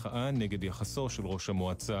בסימן מחאה נגד יחסו של ראש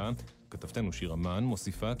המועצה. כתבתנו שיר אמן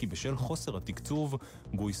מוסיפה כי בשל חוסר התקצוב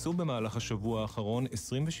גויסו במהלך השבוע האחרון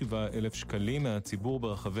 27,000 שקלים מהציבור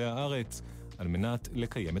ברחבי הארץ על מנת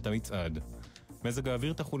לקיים את המצעד. מזג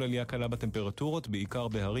האוויר תחול עלייה קלה בטמפרטורות, בעיקר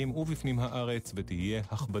בהרים ובפנים הארץ, ותהיה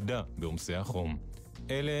הכבדה בעומסי החום.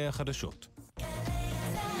 אלה החדשות.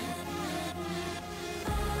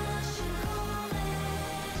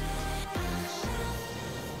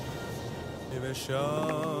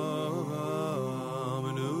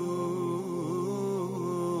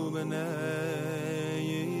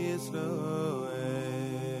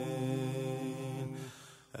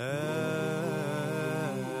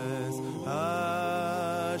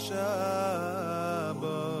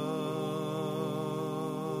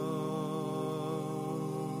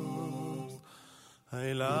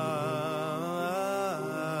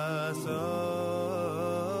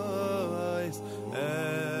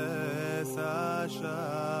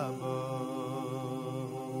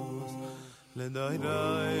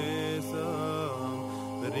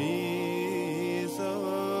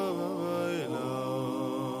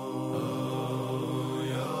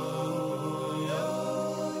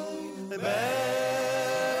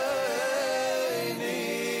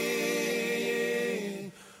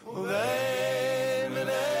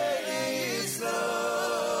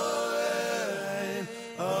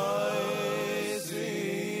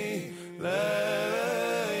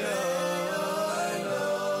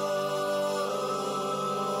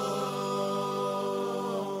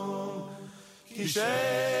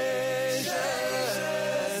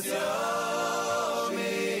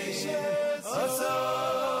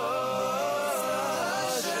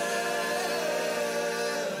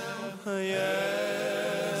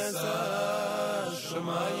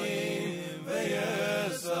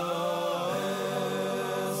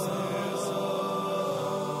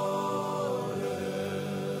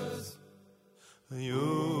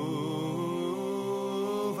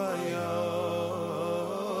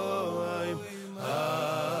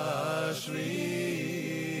 Ashri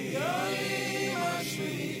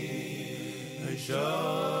Shavas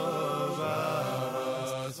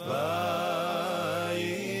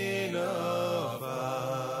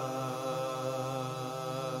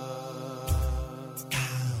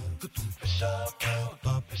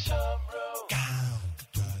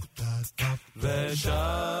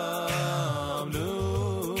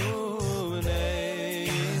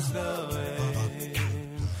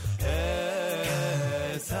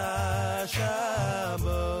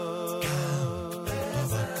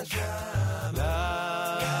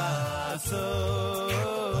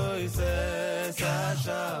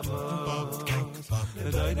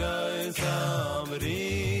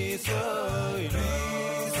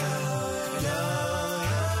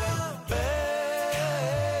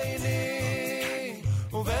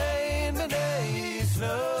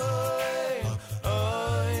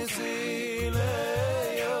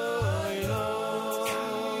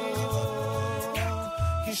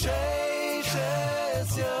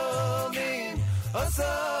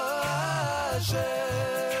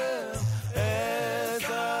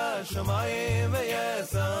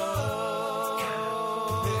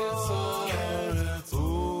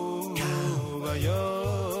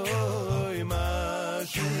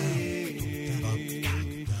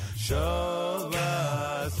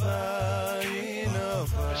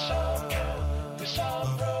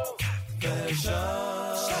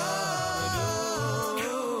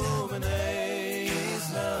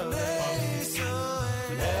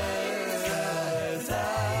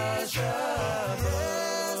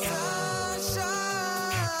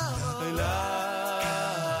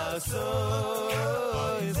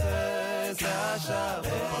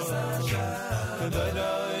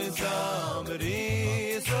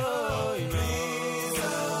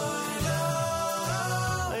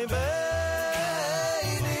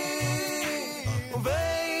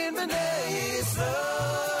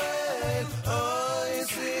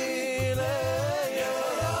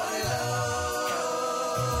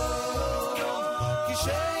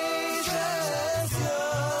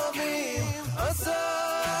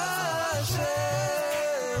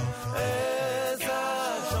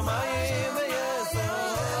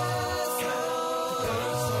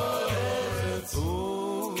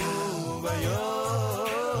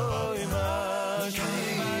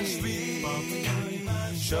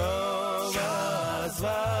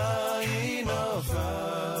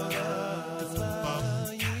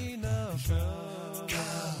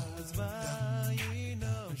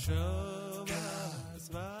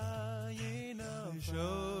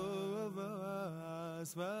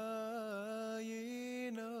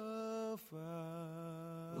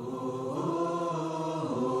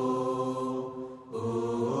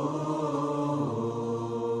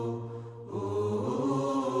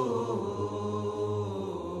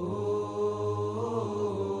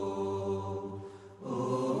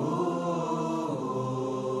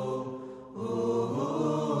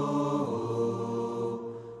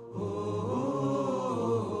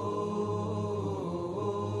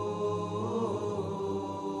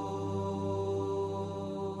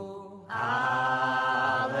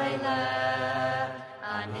Ave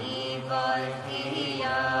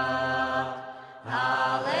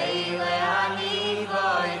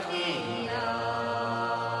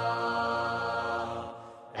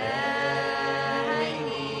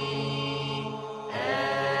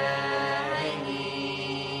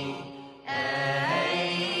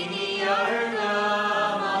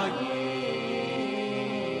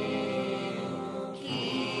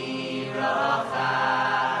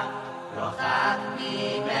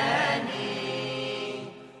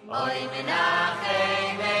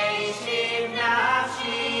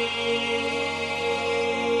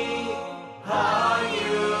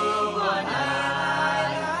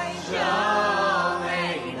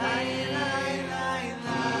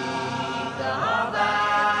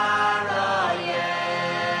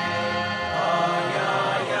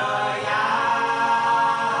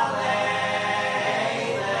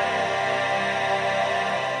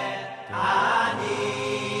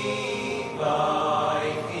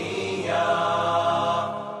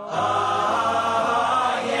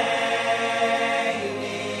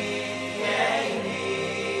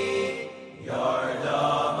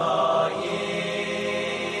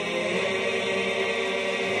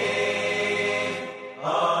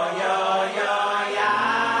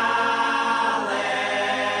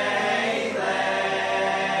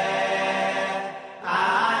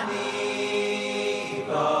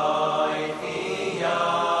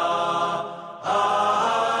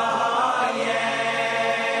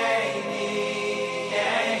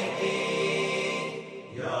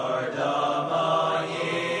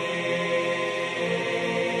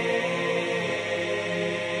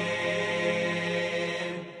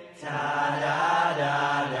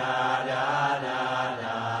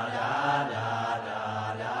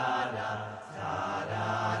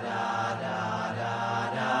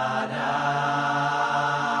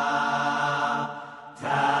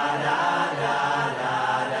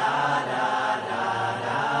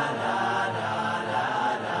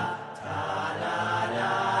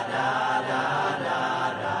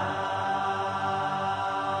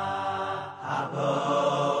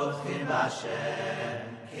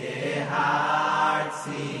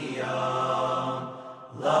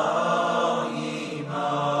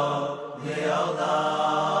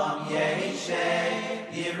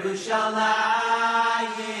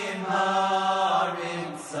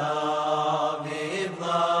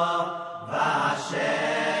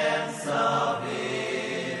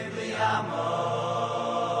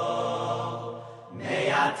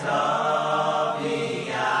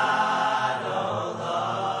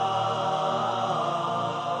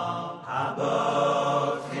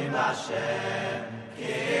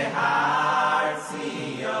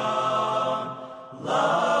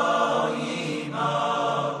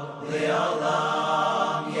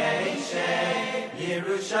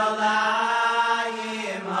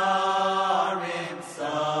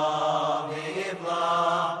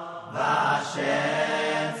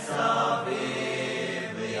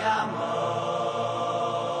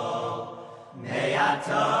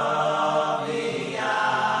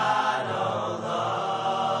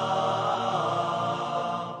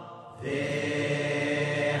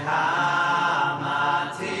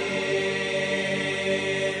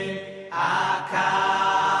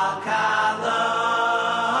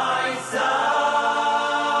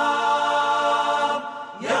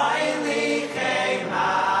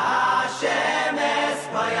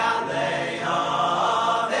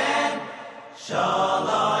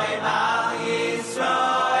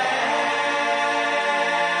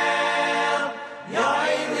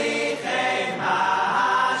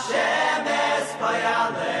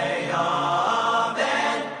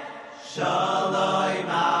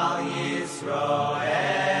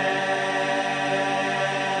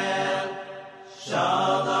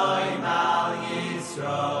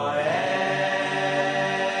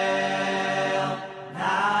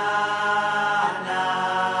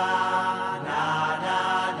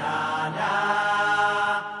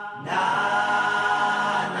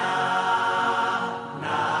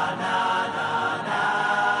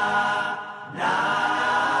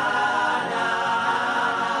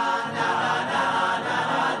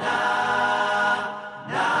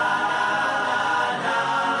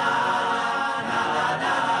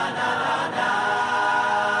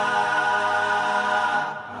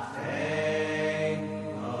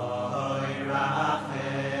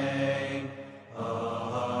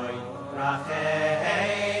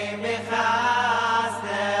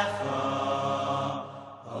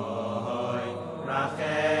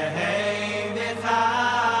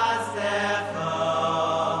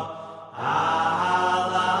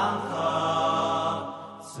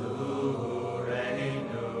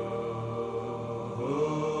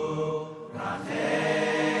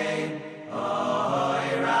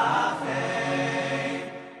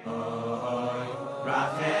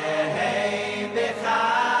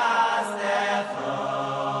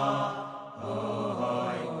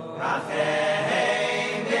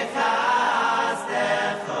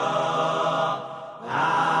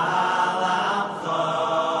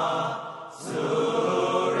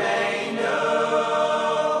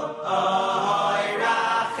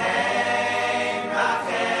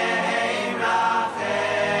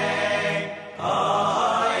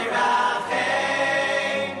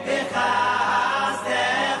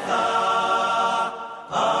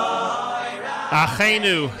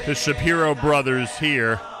Achenu, the Shapiro brothers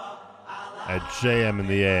here at JM in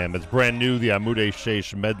the AM. It's brand new, the Amudei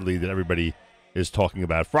Sheish medley that everybody is talking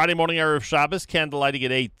about. Friday morning, Erev Shabbos, candlelighting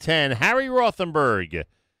at 8:10. Harry Rothenberg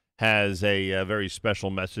has a very special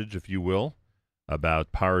message, if you will,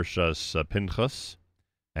 about Parshas Pinchas.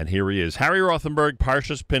 And here he is. Harry Rothenberg,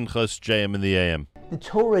 Parshas Pinchas, JM in the AM. The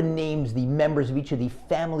Torah names the members of each of the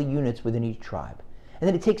family units within each tribe. And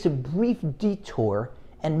then it takes a brief detour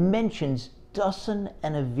and mentions Dasan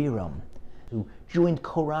and Aviram, who joined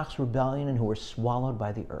Korach's rebellion and who were swallowed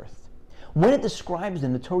by the earth. When it describes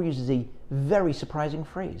them, the Torah uses a very surprising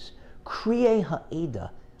phrase, Kriei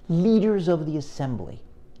Ha'eda, leaders of the assembly.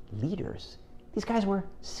 Leaders? These guys were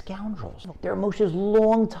scoundrels. They're Moshe's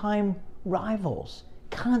longtime rivals,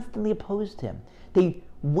 constantly opposed him. They,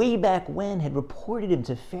 way back when, had reported him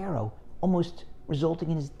to Pharaoh, almost resulting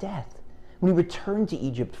in his death. When he returned to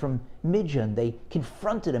Egypt from Midian, they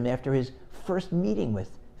confronted him after his first meeting with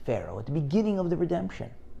Pharaoh at the beginning of the redemption.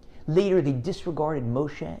 Later, they disregarded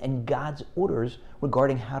Moshe and God's orders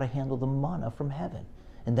regarding how to handle the manna from heaven.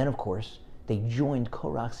 And then, of course, they joined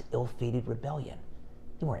Korach's ill-fated rebellion.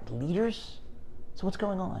 They weren't leaders? So what's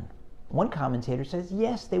going on? One commentator says,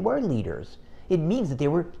 yes, they were leaders. It means that they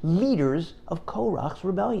were leaders of Korach's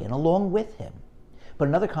rebellion along with him. But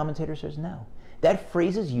another commentator says no. That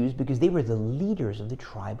phrase is used because they were the leaders of the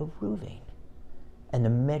tribe of Reuven. And the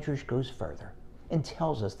Medrash goes further. and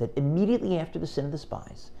tells us that immediately after the sin of the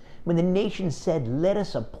spies, when the nation said, "Let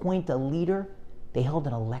us appoint a leader," they held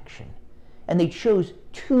an election. And they chose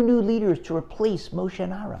 2 new leaders to replace Moshe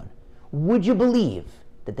and Aaron. Would you believe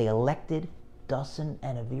that they elected Dasan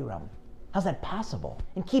and Aviram? How's that possible?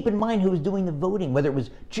 And keep in mind who was doing the voting, whether it was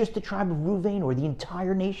just the tribe of Reuven or the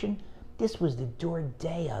entire nation. This was the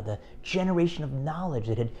Dordeia, the generation of knowledge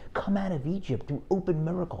that had come out of Egypt through open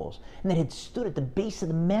miracles and that had stood at the base of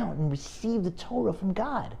the mountain and received the Torah from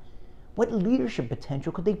God. What leadership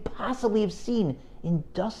potential could they possibly have seen in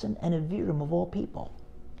Dasan and Aviram of all people?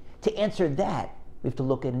 To answer that, we have to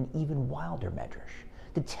look at an even wilder medrash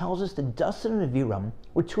that tells us that Dasan and Aviram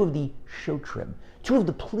were 2 of the shotrim, 2 of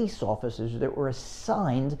the police officers that were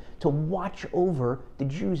assigned to watch over the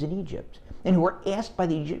Jews in Egypt, and who were asked by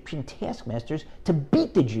the Egyptian taskmasters to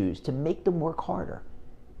beat the Jews to make them work harder,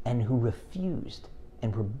 and who refused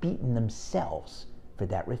and were beaten themselves for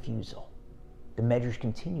that refusal. The Medrash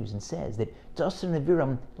continues and says that Dasan and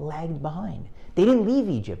Aviram lagged behind. They didn't leave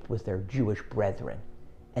Egypt with their Jewish brethren.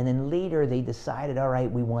 And then later they decided, all right,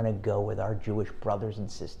 we want to go with our Jewish brothers and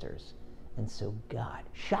sisters. And so God,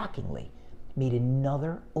 shockingly, made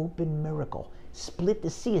another open miracle, split the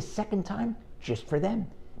sea a second time just for them,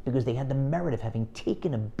 because they had the merit of having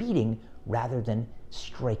taken a beating rather than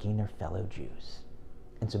striking their fellow Jews.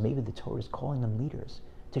 And so maybe the Torah is calling them leaders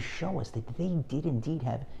to show us that they did indeed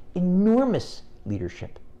have enormous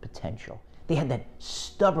leadership potential. They had that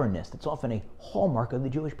stubbornness that's often a hallmark of the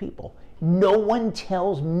Jewish people. No one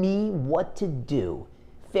tells me what to do.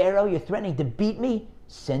 Pharaoh, you're threatening to beat me?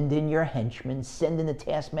 Send in your henchmen, send in the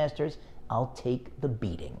taskmasters. I'll take the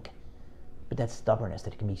beating. But that stubbornness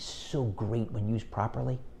that can be so great when used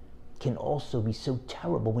properly can also be so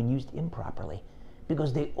terrible when used improperly,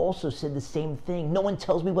 because they also said the same thing. No one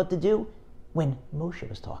tells me what to do when Moshe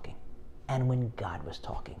was talking and when God was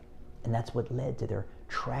talking. And that's what led to their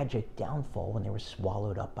tragic downfall when they were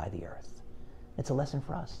swallowed up by the earth. It's a lesson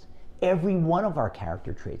for us. Every one of our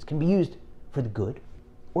character traits can be used for the good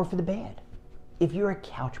or for the bad. If you're a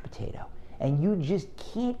couch potato and you just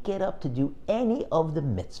can't get up to do any of the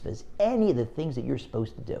mitzvahs, any of the things that you're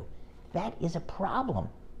supposed to do, that is a problem.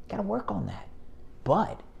 Got to work on that.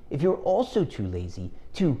 But if you're also too lazy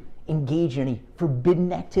to engage in any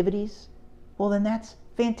forbidden activities, well, then that's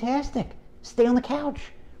fantastic. Stay on the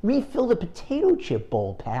couch. Refill the potato chip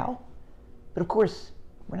bowl, pal. But of course,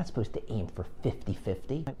 we're not supposed to aim for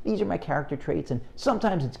 50-50. These are my character traits, and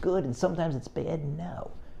sometimes it's good and sometimes it's bad. No.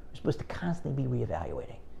 We're supposed to constantly be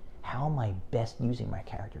reevaluating. How am I best using my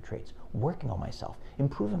character traits? Working on myself,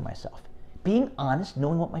 improving myself, being honest,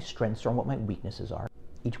 knowing what my strengths are and what my weaknesses are.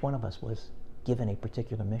 Each one of us was given a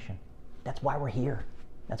particular mission. That's why we're here.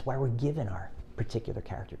 That's why we're given our particular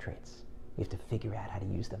character traits. We have to figure out how to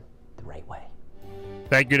use them the right way.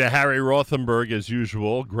 Thank you to Harry Rothenberg, as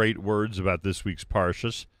usual. Great words about this week's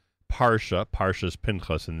Parshas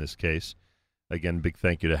Pinchas in this case. Again, big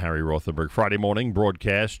thank you to Harry Rothenberg. Friday morning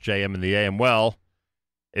broadcast, JM in the AM. Well,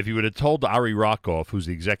 if you would have told Ari Rakov, who's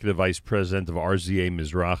the executive vice president of RZA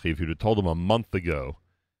Mizrahi, if you would have told him a month ago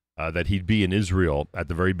that he'd be in Israel at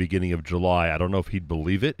the very beginning of July, I don't know if he'd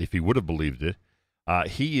believe it, if he would have believed it.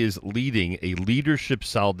 He is leading a leadership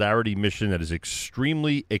solidarity mission that is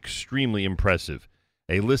extremely, extremely impressive.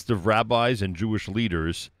 A list of rabbis and Jewish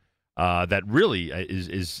leaders that really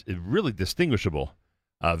is really distinguishable.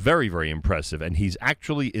 Very, very impressive. And he's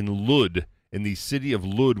actually in Lud, in the city of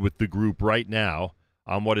Lud, with the group right now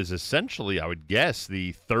on what is essentially, I would guess,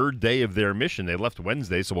 the 3rd day of their mission. They left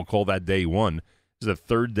Wednesday, so we'll call that day 1. This is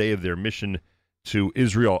the 3rd day of their mission to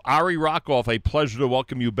Israel. Ari Rakov, a pleasure to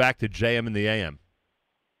welcome you back to JM in the AM.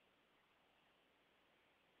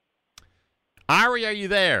 Ari, are you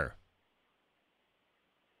there?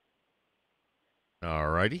 All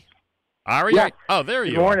righty. Ari? Yes. Oh, there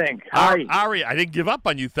you Good morning. are. Hi. Ari, I didn't give up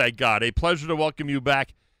on you, thank God. A pleasure to welcome you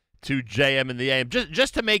back to JM in the AM.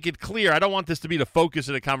 Just to make it clear, I don't want this to be the focus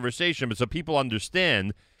of the conversation, but so people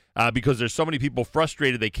understand, because there's so many people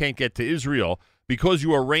frustrated they can't get to Israel, because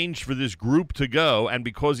you arranged for this group to go, and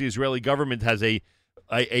because the Israeli government has a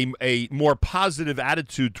more positive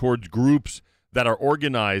attitude towards groups that are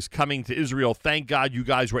organized coming to Israel. Thank God you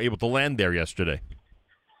guys were able to land there yesterday.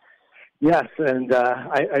 Yes, and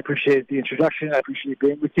I appreciate the introduction. I appreciate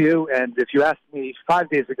being with you. And if you asked me 5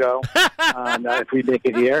 days ago if we make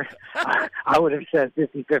it here, I would have said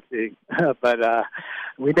 50-50. But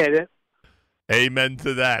we made it. Amen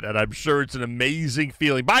to that. And I'm sure it's an amazing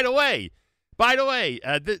feeling. By the way,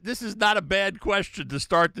 this is not a bad question to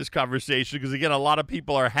start this conversation because, again, a lot of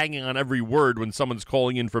people are hanging on every word when someone's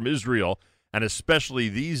calling in from Israel, and especially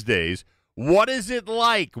these days. What is it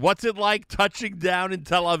like? What's it like touching down in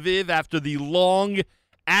Tel Aviv after the long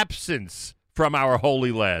absence from our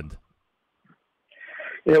Holy Land?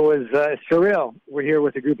 It was surreal. We're here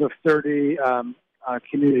with a group of 30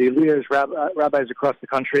 community leaders, rabbis across the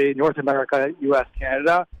country, North America, U.S.,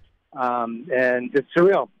 Canada, and it's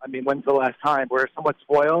surreal. I mean, when's the last time? We're somewhat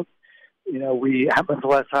spoiled. When's the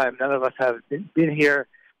last time? None of us have been here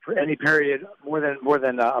for any period more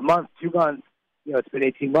than a month, 2 months. It's been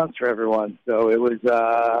 18 months for everyone. So it was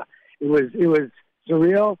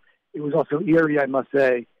surreal. It was also eerie, I must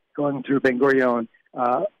say, going through Ben Gurion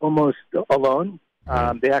almost alone.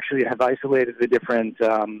 They actually have isolated the different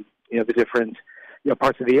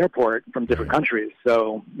parts of the airport from different countries.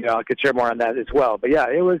 So I could share more on that as well. But yeah,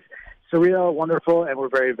 it was surreal, wonderful, and we're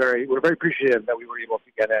very appreciative that we were able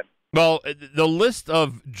to get in. Well, the list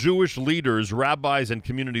of Jewish leaders, rabbis, and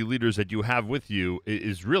community leaders that you have with you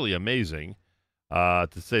is really amazing, to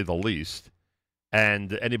say the least.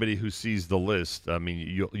 And anybody who sees the list, I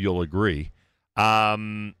mean, you'll agree.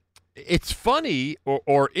 It's funny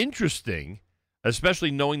or interesting,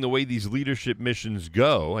 especially knowing the way these leadership missions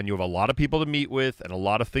go, and you have a lot of people to meet with and a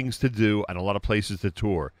lot of things to do and a lot of places to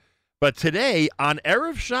tour. But today, on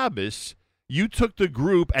Erev Shabbos, you took the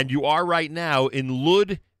group, and you are right now in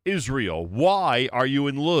Lud, Israel. Why are you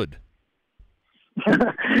in Lud?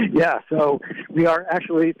 Yeah, so we are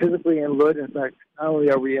actually physically in Lud. In fact, not only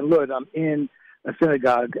are we in Lud, I'm in a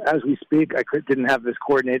synagogue as we speak. I didn't have this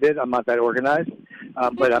coordinated. I'm not that organized.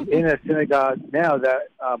 But I'm in a synagogue now that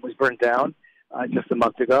was burnt down just a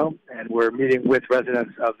month ago, and we're meeting with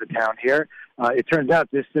residents of the town here. It turns out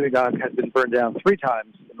this synagogue has been burned down 3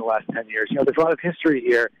 times in the last 10 years. There's a lot of history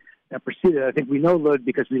here that preceded. I think we know Lud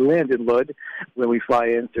because we land in Lud when we fly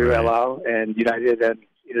in through El Al and United and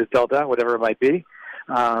Delta, whatever it might be.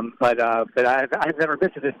 But I've never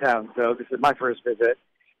been to this town, so this is my first visit.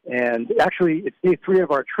 And actually, it's day 3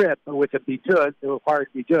 of our trip with the Bidud, the required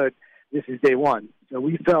Bidud. This is day 1. So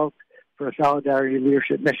we felt for a solidarity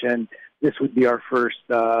leadership mission, this would be our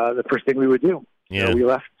the first thing we would do. Yeah. So we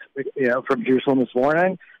left, from Jerusalem this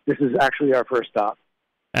morning. This is actually our first stop.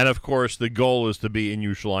 And, of course, the goal is to be in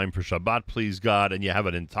Yerushalayim for Shabbat, please God, and you have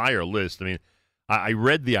an entire list. I mean, I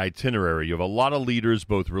read the itinerary. You have a lot of leaders,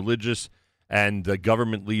 both religious and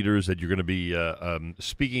government leaders that you're going to be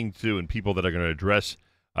speaking to, and people that are going to address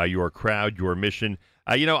your crowd, your mission.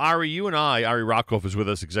 Ari, Ari Rockoff is with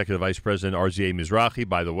us, Executive Vice President, RZA Mizrahi,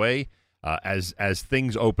 by the way. As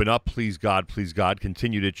things open up, please God,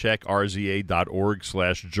 continue to check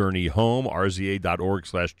rza.org/journey-home,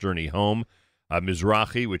 rza.org/journey-home.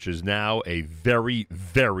 Mizrahi, which is now a very,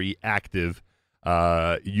 very active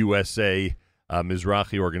USA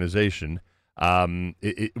Mizrahi organization,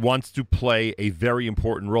 it wants to play a very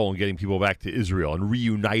important role in getting people back to Israel and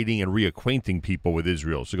reuniting and reacquainting people with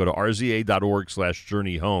Israel. So go to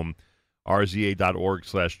rza.org/journey-home,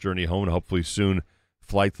 rza.org/journey-home, and hopefully soon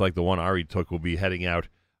flights like the one Ari took will be heading out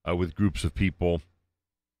with groups of people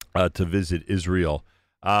to visit Israel.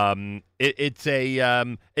 I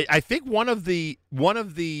think one of the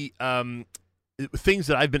things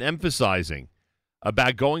that I've been emphasizing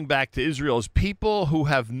about going back to Israel is people who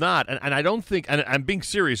have not, and I don't think, and I'm being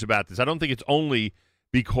serious about this, I don't think it's only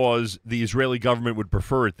because the Israeli government would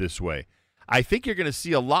prefer it this way. I think you're going to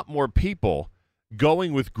see a lot more people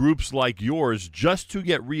going with groups like yours just to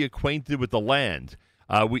get reacquainted with the land.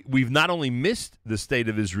 We've not only missed the state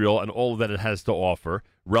of Israel and all that it has to offer,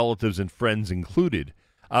 relatives and friends included,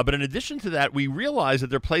 but in addition to that, we realize that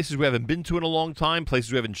there are places we haven't been to in a long time,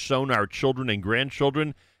 places we haven't shown our children and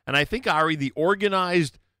grandchildren. And I think, Ari, the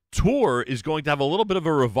organized tour is going to have a little bit of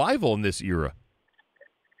a revival in this era.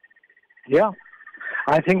 Yeah,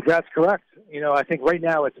 I think that's correct. I think right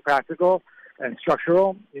now it's practical and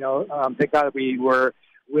structural. Thank God we were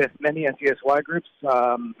with many NCSY groups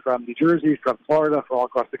from New Jersey, from Florida, from all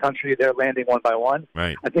across the country. They're landing one by one.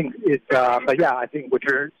 Right. I think it's, but yeah, I think what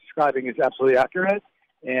you're describing is absolutely accurate.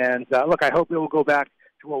 And look, I hope it will go back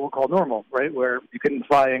to what we'll call normal, right, where you can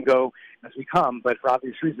fly and go as we come. But for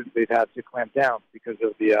obvious reasons, they've had to clamp down because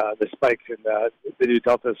of the spikes in the new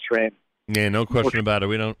Delta strain. Yeah, no question about it.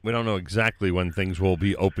 We don't know exactly when things will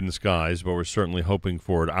be open skies, but we're certainly hoping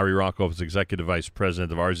for it. Ari Rockoff is Executive Vice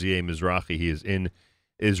President of RZA Mizrahi. He is in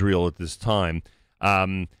Israel at this time.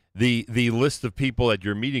 The list of people that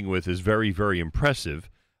you're meeting with is very, very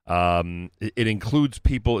impressive. It includes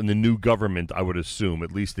people in the new government, I would assume.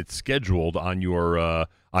 At least it's scheduled on your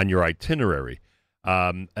itinerary.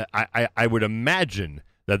 I would imagine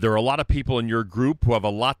that there are a lot of people in your group who have a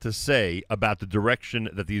lot to say about the direction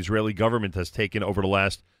that the Israeli government has taken over the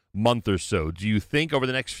last month or so. Do you think over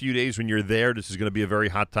the next few days when you're there, this is going to be a very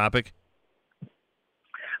hot topic?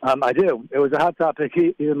 I do. It was a hot topic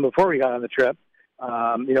even before we got on the trip.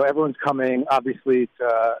 Everyone's coming, obviously,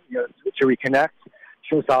 to reconnect,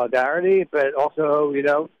 show solidarity, but also,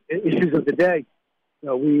 issues of the day.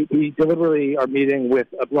 We deliberately are meeting with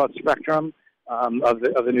a broad spectrum of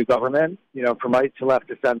the new government, from right to left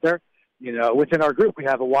to center. Within our group, we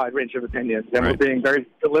have a wide range of opinions, and we're being very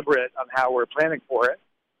deliberate on how we're planning for it.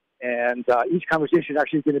 And each conversation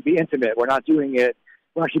actually is going to be intimate. We're not doing it.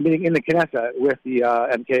 We're actually meeting in the Knesset with the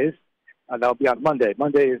MKs. That'll be on Monday.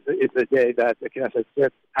 Monday is the day that the Knesset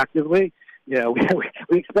sits actively. We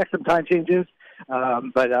expect some time changes,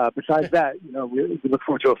 but besides that, we look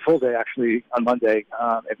forward to a full day actually on Monday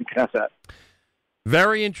at the Knesset.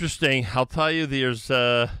 Very interesting. I'll tell you, there's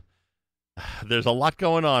a lot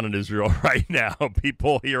going on in Israel right now.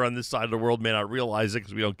 People here on this side of the world may not realize it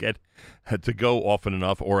because we don't get to go often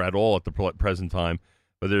enough or at all at the present time.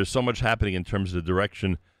 But there's so much happening in terms of the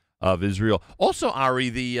direction of Israel. Also,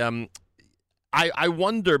 Ari, I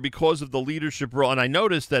wonder, because of the leadership role, and I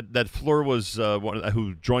noticed that Fleur was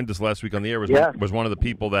who joined us last week on the air was one of the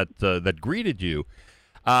people that greeted you.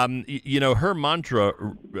 Her mantra,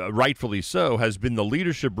 rightfully so, has been the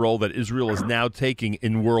leadership role that Israel is now taking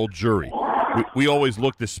in world Jewry. We always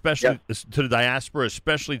looked especially to the diaspora,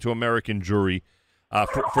 especially to American Jewry,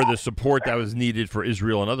 for the support that was needed for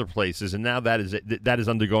Israel and other places, and now that is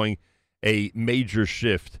undergoing a major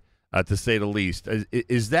shift, to say the least.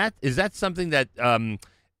 Is that something that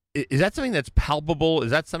is that something that's palpable?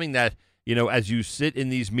 Is that something that, as you sit in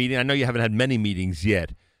these meetings? I know you haven't had many meetings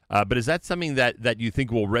yet, but is that something that you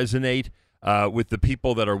think will resonate with the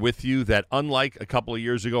people that are with you? That unlike a couple of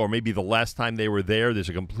years ago, or maybe the last time they were there's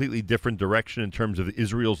a completely different direction in terms of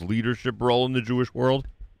Israel's leadership role in the Jewish world.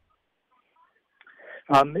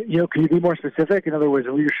 Can you be more specific? In other words,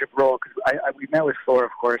 a leadership role, because we met with Fleur,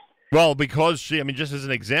 of course. Well, because just as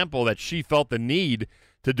an example, that she felt the need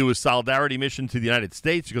to do a solidarity mission to the United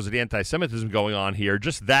States because of the anti-Semitism going on here.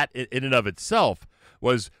 Just that in and of itself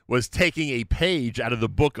was taking a page out of the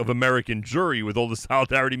book of American Jewry with all the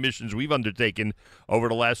solidarity missions we've undertaken over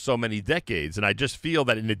the last so many decades. And I just feel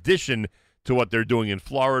that in addition to what they're doing in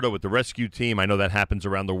Florida with the rescue team, I know that happens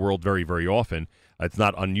around the world very, very often. It's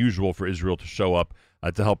not unusual for Israel to show up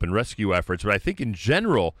to help in rescue efforts. But I think in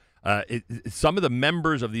general, some of the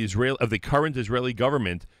members of the current Israeli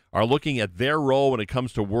government are looking at their role when it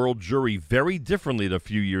comes to world Jewry very differently than a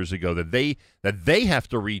few years ago. That they have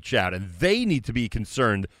to reach out and they need to be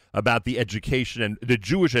concerned about the education and the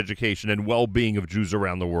Jewish education and well-being of Jews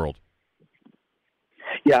around the world.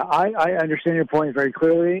 Yeah, I understand your point very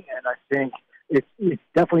clearly, and I think it's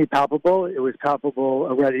definitely palpable. It was palpable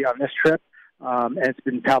already on this trip. And it's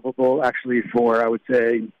been palpable, actually, for, I would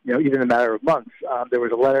say, even a matter of months. There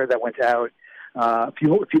was a letter that went out a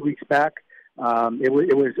few weeks back. It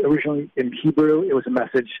was originally in Hebrew. It was a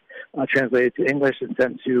message translated to English and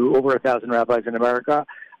sent to over 1,000 rabbis in America.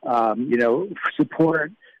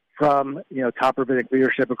 Support from, top rabbinic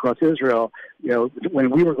leadership across Israel,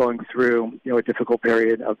 when we were going through, a difficult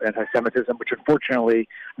period of anti-Semitism, which unfortunately,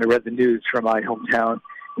 I read the news from my hometown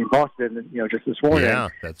in Boston, just this morning. Yeah,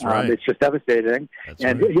 that's right. It's just devastating.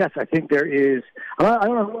 Right. Yes, I think there is, I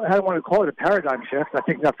don't know how I want to call it a paradigm shift. I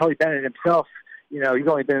think Naftali Bennett himself, he's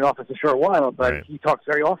only been in office a short while, but he talks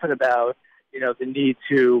very often about, the need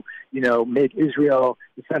to, make Israel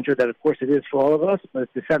the center that, of course, it is for all of us, but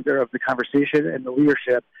it's the center of the conversation and the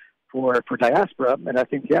leadership for diaspora. And I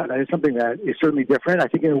think, that is something that is certainly different. I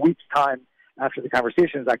think in a week's time after the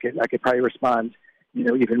conversations, I could probably respond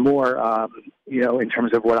even more, in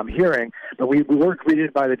terms of what I'm hearing. But we were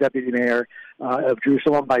greeted by the deputy mayor of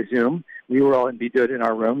Jerusalem by Zoom. We were all in Bidud in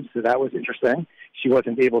our rooms, so that was interesting. She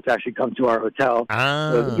wasn't able to actually come to our hotel.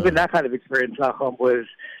 So even that kind of experience, Nachum, was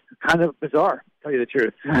kind of bizarre, to tell you the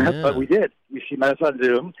truth. Yeah. But we did. She met us on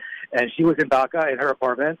Zoom, and she was in Dhaka in her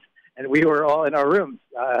apartment, and we were all in our rooms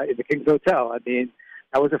in the King's Hotel. I mean,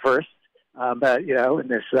 that was a first. But, in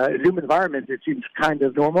this Zoom environment, it seems kind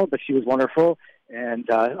of normal, but she was wonderful. And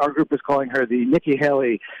our group is calling her the Nikki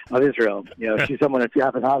Haley of Israel. She's someone, if you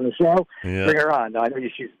haven't on the show, bring her on. I know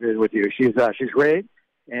she's been with you. She's great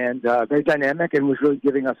and very dynamic, and was really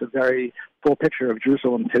giving us a very full picture of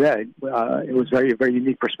Jerusalem today. It was very, very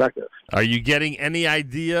unique perspective. Are you getting any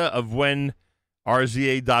idea of when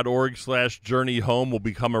RZA.org/Journey Home will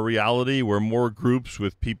become a reality, where more groups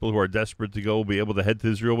with people who are desperate to go will be able to head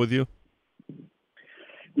to Israel with you?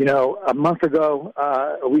 A month ago,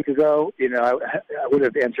 a week ago, I would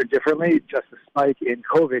have answered differently. Just the spike in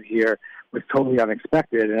COVID here was totally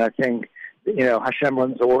unexpected. And I think, Hashem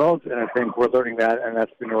runs the world, and I think we're learning that, and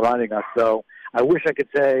that's been reminding us. So I wish I could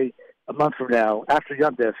say a month from now, after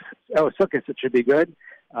Yom Tov, Sukkot, it should be good.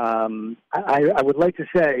 I would like to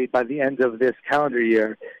say by the end of this calendar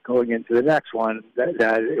year, going into the next one,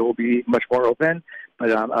 that it will be much more open.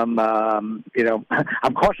 But I'm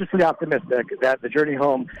cautiously optimistic that the journey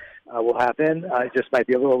home will happen. It just might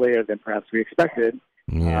be a little later than perhaps we expected.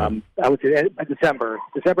 Yeah. I would say by December,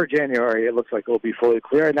 January, it looks like it will be fully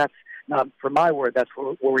clear, and that's not, for my word, that's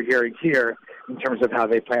what we're hearing here in terms of how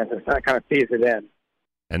they plan to kind of phase it in.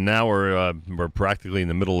 And now we're practically in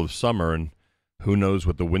the middle of summer, and who knows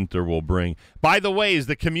what the winter will bring. By the way, is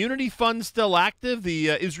the community fund still active? The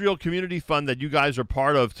Israel Community Fund that you guys are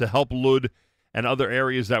part of to help Lud and other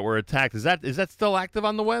areas that were attacked, is that still active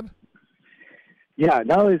on the web? Yeah,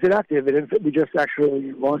 not only is it active, we just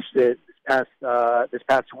actually launched it this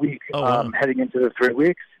past week, heading into the 3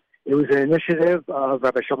 weeks. It was an initiative of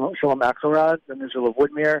Rabbi Shalom Axelrod, the Israel of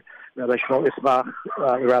Woodmere, Rabbi Shmuel Ismach,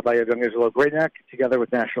 the Rabbi of Young Israel of Great Neck, together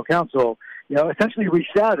with National Council, essentially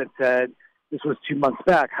reached out and said, this was 2 months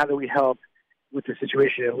back, how do we help with the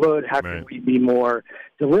situation in Lud? How can we be more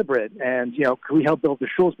deliberate? And, can we help build the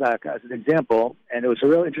shuls back as an example? And it was a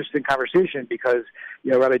real interesting conversation because,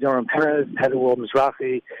 Rabbi Doron Perez, head of World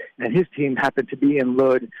Mizrahi, and his team happened to be in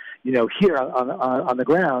Lud, here on the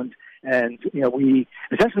ground. And, we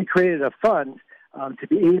essentially created a fund to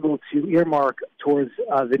be able to earmark towards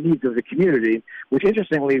the needs of the community, which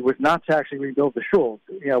interestingly was not to actually rebuild the shuls.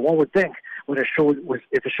 One would think when if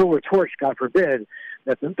a shul were torched, God forbid,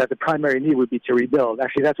 that the primary need would be to rebuild.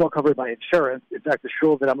 Actually, that's all covered by insurance. In fact, the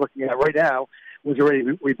shul that I'm looking at right now was already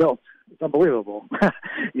rebuilt. It's unbelievable.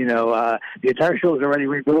 The entire shul is already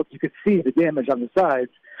rebuilt. You could see the damage on the sides,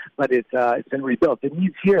 but it's been rebuilt. The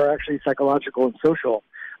needs here are actually psychological and social.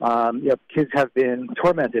 Kids have been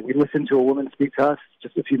tormented. We listened to a woman speak to us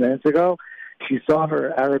just a few minutes ago. She saw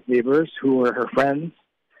her Arab neighbors, who were her friends,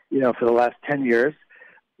 for the last 10 years,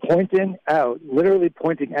 literally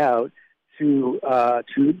pointing out to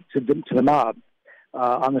the mob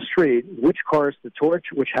on the street which cars to torch,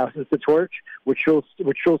 which houses to torch, which shuls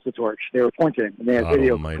to torch. They were pointing, and they had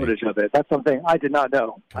video footage of it. That's something I did not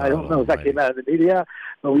know. I don't know if that came out of the media,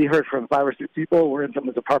 but we heard from 5 or 6 people. We're in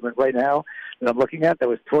someone's apartment right now that I'm looking at that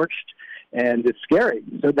was torched, and it's scary.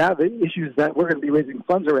 So now the issues that we're going to be raising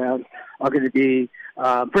funds around are going to be,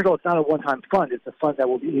 first of all, it's not a one-time fund. It's a fund that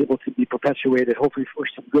will be able to be perpetuated, hopefully for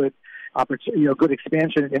some good opportunity, good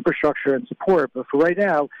expansion and infrastructure and support. But for right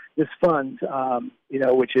now, this fund,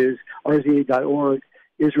 which is RZA.org,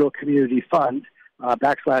 Israel Community Fund, /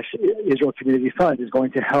 Israel Community Fund, is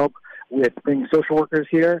going to help with bringing social workers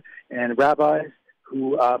here and rabbis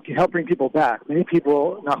who can help bring people back. Many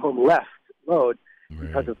people, Nahum, left Lod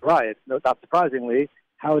because of riots. Not surprisingly,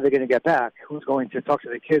 how are they going to get back? Who's going to talk to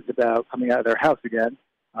the kids about coming out of their house again?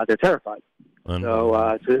 They're terrified.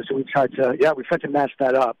 So we tried to match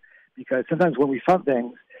that up. Because sometimes when we fund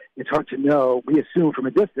things, it's hard to know. We assume from a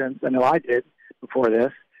distance, I know I did before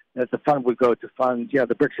this, that the fund would go to fund,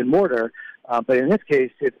 the bricks and mortar. But in this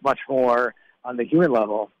case, it's much more on the human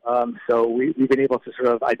level. So we've been able to sort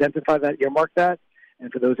of identify that, earmark that, and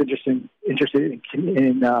for those interested in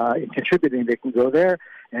contributing, they can go there.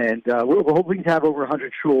 And we're hoping to have over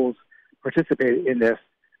 100 shuls participate in this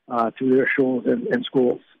through their shuls and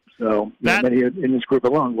schools. So many in this group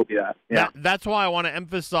alone will be that. Yeah, that's why I want to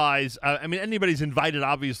emphasize. Anybody's invited,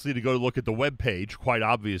 obviously, to go look at the webpage, quite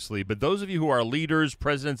obviously. But those of you who are leaders,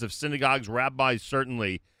 presidents of synagogues, rabbis,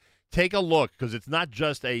 certainly take a look, because it's not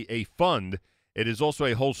just a fund; it is also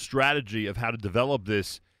a whole strategy of how to develop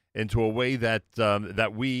this into a way that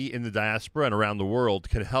that we in the diaspora and around the world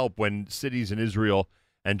can help when cities in Israel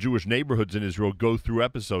and Jewish neighborhoods in Israel go through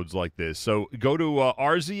episodes like this. So go to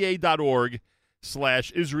rza.org.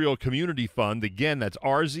 /Israel Community Fund. Again, that's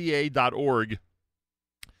rza.org/Israel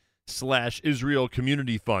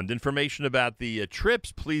Community Fund. Information about the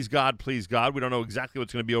trips, please God. We don't know exactly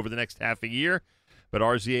what's going to be over the next half a year, but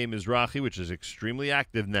RZA Mizrahi, which is extremely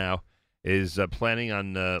active now, is planning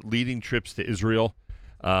on leading trips to Israel.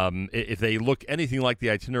 If they look anything like the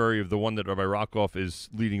itinerary of the one that Rabbi Rockoff is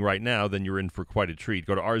leading right now, then you're in for quite a treat.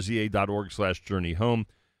 Go to rza.org/journey home.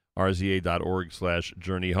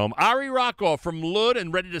 rza.org/journey home. Ari Rockoff from Lud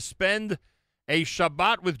and ready to spend a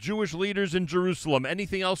Shabbat with Jewish leaders in Jerusalem.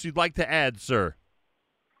 Anything else you'd like to add, sir?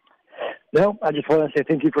 No, I just want to say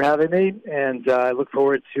thank you for having me, and I look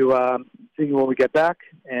forward to seeing you when we get back.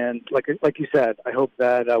 And like you said, I hope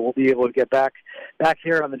that we'll be able to get back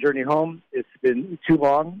here on the journey home. It's been too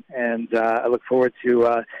long, and I look forward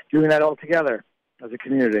to doing that all together as a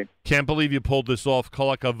community. Can't believe you pulled this off.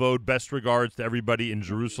 Kol hakavod. Best regards to everybody in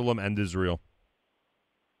Jerusalem and Israel.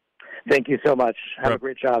 Thank you so much. Have a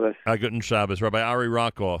great Shabbos. Guten Shabbos. Rabbi Ari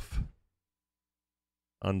Rockoff.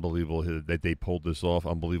 Unbelievable that they pulled this off.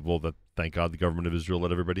 Unbelievable that, thank God, the government of Israel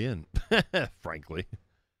let everybody in, frankly.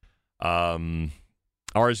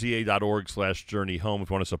 RZA.org/journey home if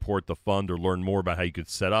you want to support the fund or learn more about how you could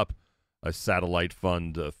set up a satellite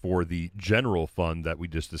fund for the general fund that we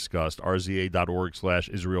just discussed.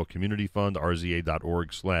 RZA.org/Israel Community Fund,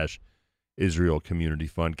 RZA.org/Israel Community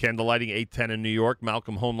Fund. Candlelighting 810 in New York.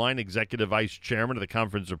 Malcolm Hoenlein, Executive Vice Chairman of the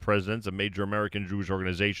Conference of Presidents of Major American Jewish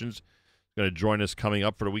Organizations, going to join us coming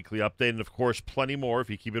up for the weekly update. And, of course, plenty more if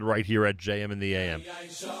you keep it right here at JM in the AM.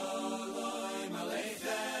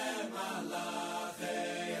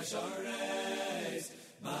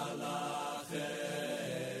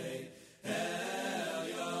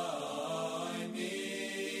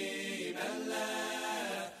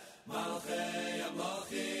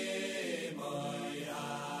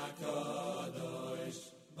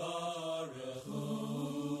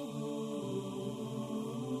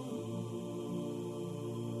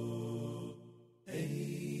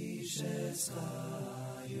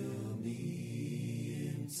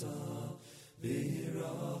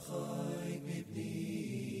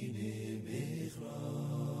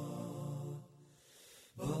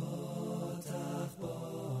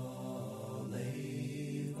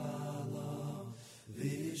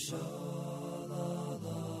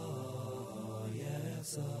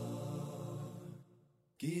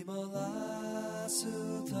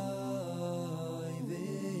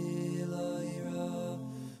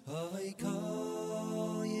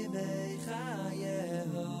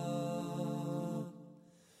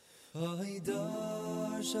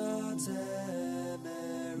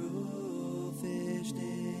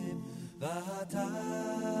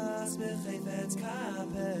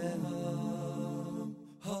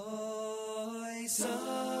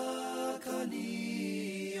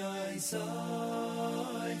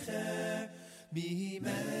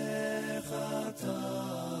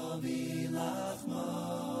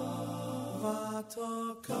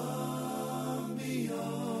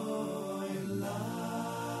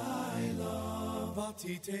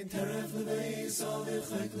 Titain teref lebeis al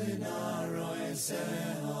v'chek l'naro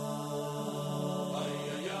eseho. Ay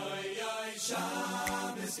ay ay ay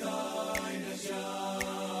Shabbos goyin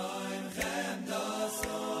eshoyim chem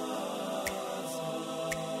dasoy.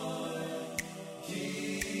 Ki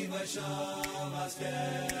v'shavas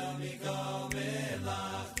kel mikol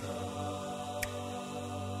melachto.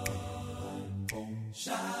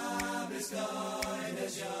 Shabbos goyin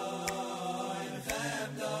eshoyim chem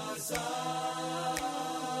dasoy.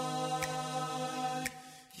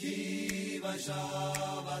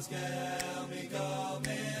 Shabbos kel mikol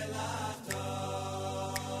melachto.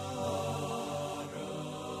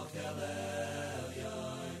 Baruch el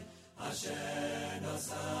Elyon Asher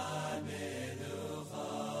nosai melucha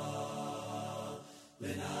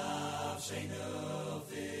l'nafsheinu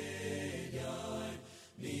fidyon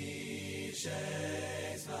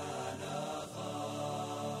mishes v'anacha.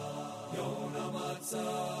 Yona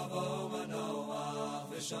matzavo manoach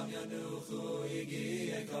v'sham yanuchu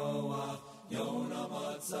yigiye koach. Yona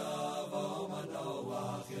matzavo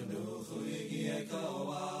manoach yanuchu yigiye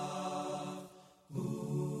koach.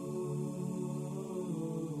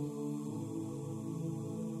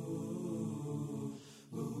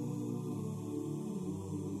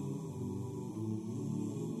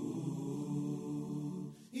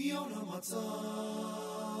 Yona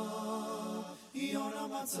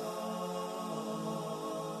matzah,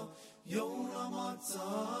 Yona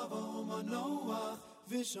matzavo manoach.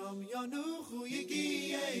 Visham yanuchu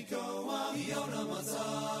yigiye koach. Yona matzah,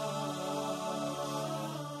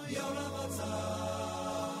 Yona matzah,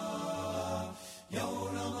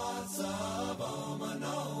 Yona matzah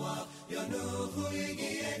v'manoach yanuchu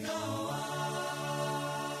yigiye koach.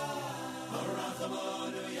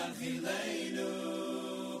 Harachamanu yanchileinu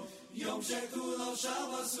Yom shekulo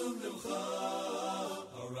Shabbos u'mnucha.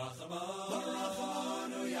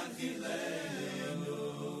 Harachamanu yanchileinu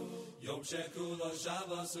Yom shekulo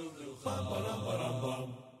Shabbos u'mnucha.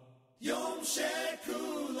 Yom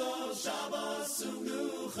shekulo Shabbos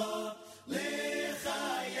u'mnucha.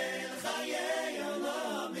 L'chayei l'chayei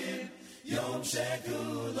olamim. Yom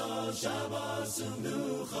shekulo Shabbos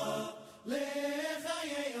u'mnucha.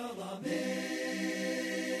 L'chayei olamim.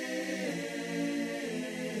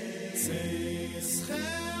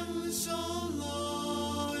 Tzeischem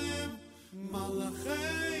l'shalayim.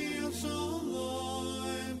 Malachei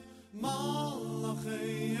l'shalayim.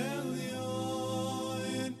 Malachei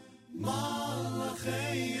Elyon,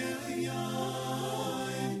 Malachei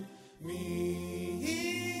Elyon, Mi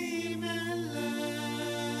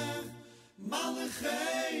Melech,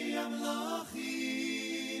 Malachei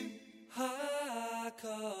Amlachim,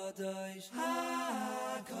 HaKadosh,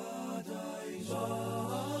 HaKadosh.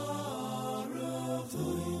 Baruch to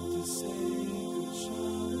say good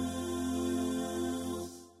Shabbos.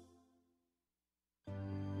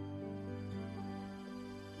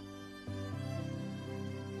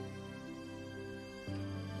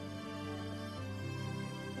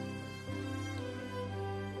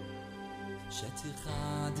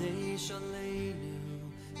 שתחדש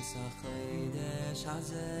עלינו es החודש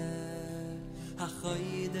הזה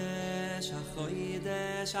החודש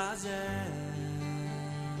הזה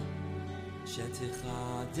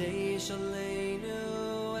שתחדש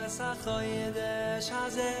עלינו es החודש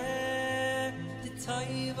הזה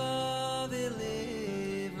לטובה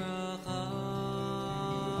ולברכה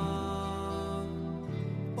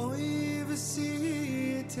Oy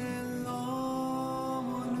v'sit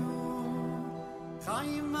elonu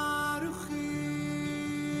Chaim aruchim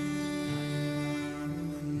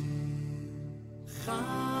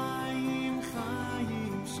Chaim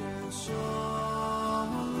shel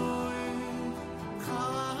shalom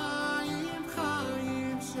Chaim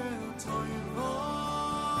shel toivo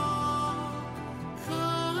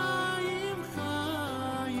Chaim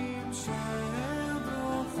shel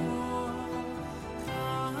brocho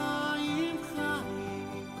Chaim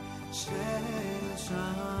shel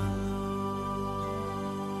shalom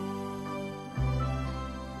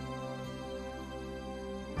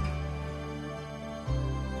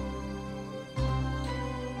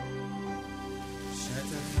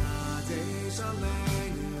שתחדש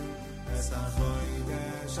עלינו את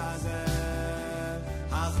החודש הזה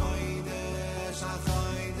החודש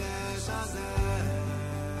הזה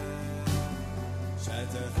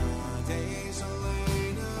שתחדש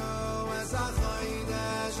עלינו את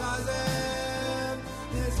החודש הזה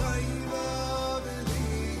לטובה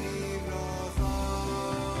ולברכה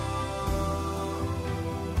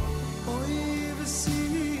אוי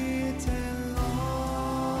ושית אלוהינו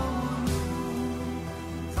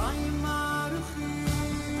חיים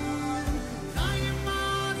ארוכים חיים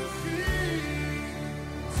של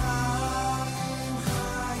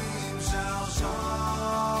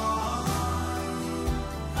שלום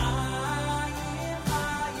חיים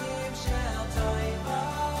של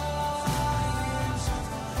טובה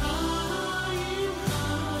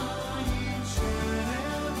חיים של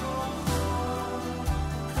ברכה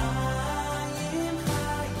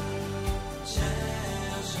חיים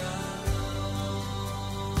של שלום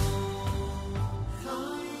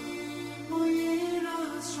חיים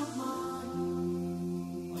ויראת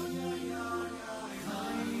שמיים חיים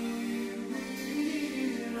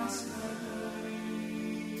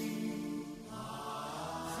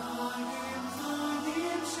ויראת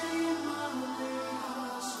חיים שימלא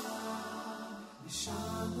השם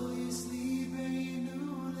ושלו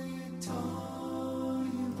יסליבנו לטויבו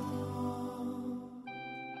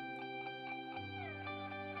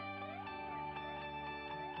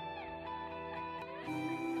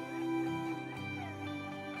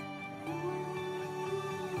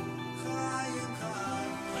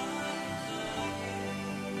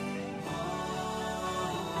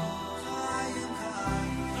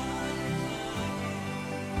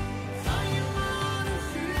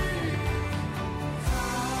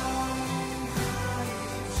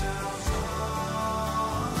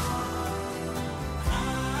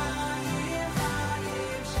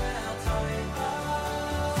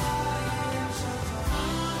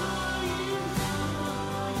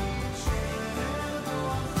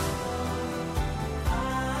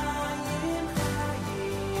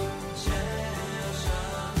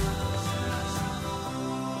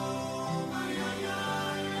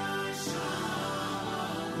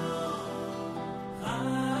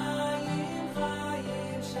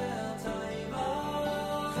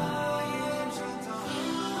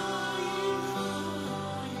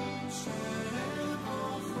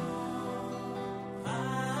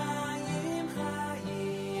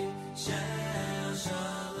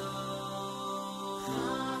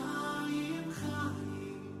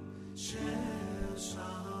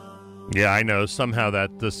Yeah, I know. Somehow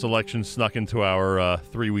that the selection snuck into our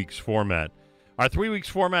 3 weeks format. Our 3 weeks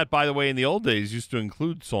format, by the way, in the old days used to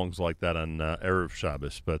include songs like that on Erev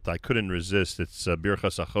Shabbos, but I couldn't resist. It's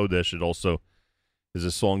Birchas HaChodesh. It also is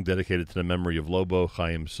a song dedicated to the memory of Lobo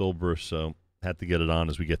Chaim Silber, so had to get it on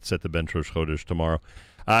as we get set to Ben Rosh Chodesh tomorrow.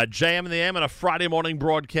 JM and the AM on a Friday morning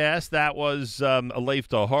broadcast. That was Aleif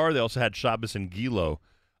Dahar. They also had Shabbos and Gilo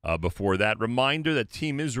before that. Reminder that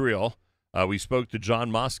Team Israel, we spoke to John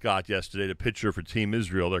Moscott yesterday, the pitcher for Team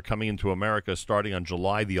Israel. They're coming into America starting on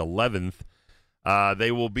July the 11th.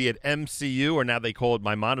 They will be at MCU, or now they call it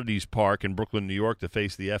Maimonides Park in Brooklyn, New York, to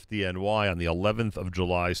face the FDNY on the 11th of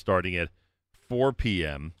July starting at 4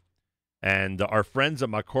 p.m. And our friends at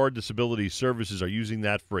Makor Disability Services are using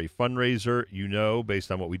that for a fundraiser. You know,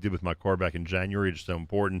 based on what we did with Makor back in January, just how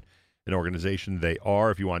important an organization they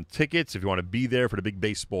are. If you want tickets, if you want to be there for the big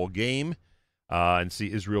baseball game and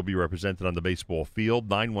see Israel be represented on the baseball field,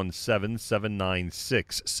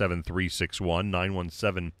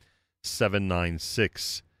 917-796-7361,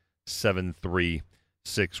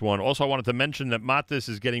 917-796-7361. Also, I wanted to mention that Matis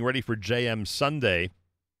is getting ready for JM Sunday.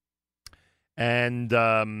 And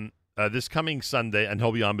this coming Sunday, and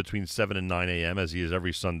he'll be on between 7 and 9 a.m., as he is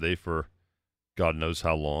every Sunday for God knows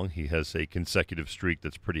how long. He has a consecutive streak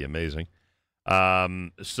that's pretty amazing.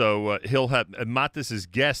 So he'll have Matis's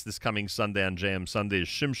guest this coming Sunday on JM Sunday is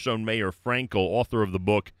Shimshon Meir Frankel, author of the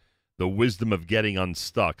book The Wisdom of Getting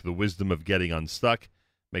Unstuck. The Wisdom of Getting Unstuck.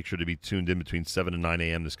 Make sure to be tuned in between 7 and 9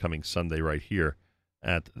 a.m. this coming Sunday right here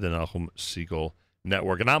at the Nachum Segal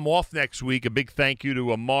Network. And I'm off next week. A big thank you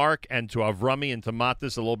to Mark and to Avrami and to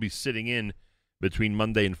Matis. They'll all be sitting in between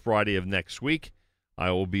Monday and Friday of next week.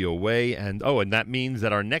 I will be away. And that means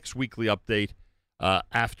that our next weekly update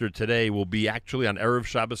after today will be actually on Erev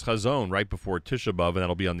Shabbos Chazon, right before Tisha B'Av, and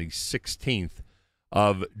that'll be on the 16th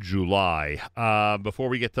of July. Before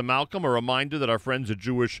we get to Malcolm, a reminder that our friends at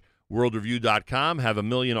JewishWorldReview.com have a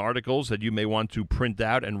million articles that you may want to print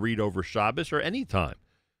out and read over Shabbos or anytime.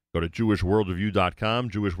 Go to JewishWorldReview.com,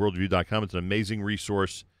 JewishWorldReview.com. It's an amazing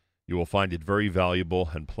resource. You will find it very valuable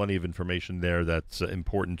and plenty of information there that's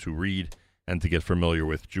important to read and to get familiar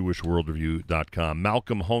with. JewishWorldReview.com.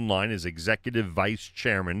 Malcolm Hoenlein is Executive Vice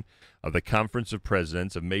Chairman of the Conference of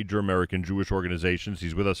Presidents of Major American Jewish Organizations.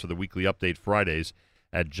 He's with us for the weekly update Fridays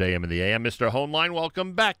at JM in the AM. Mr. Hoenlein,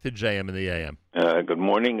 welcome back to JM in the AM. Good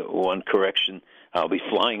morning. One correction. I'll be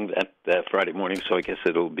flying that Friday morning, so I guess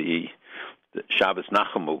it'll be Shabbos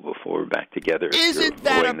Nachamu before we're back together. Isn't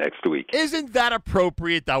that next week? Isn't that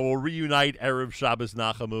appropriate that we'll reunite Erev Shabbos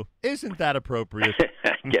Nachamu? Isn't that appropriate?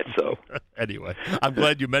 I guess so. Anyway, I'm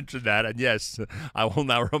glad you mentioned that. And yes, I will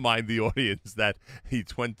now remind the audience that the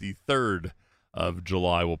 23rd of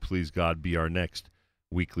July will, please God, be our next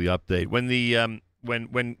weekly update. When the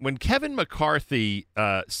when Kevin McCarthy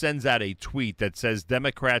sends out a tweet that says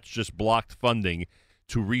Democrats just blocked funding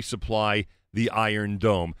to resupply the Iron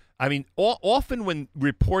Dome, I mean, often when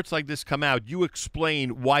reports like this come out, you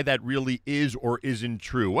explain why that really is or isn't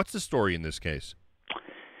true. What's the story in this case?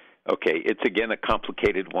 Okay, it's again a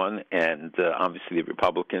complicated one, and obviously the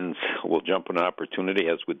Republicans will jump on an opportunity,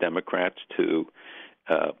 as with Democrats, to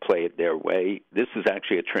play it their way. This is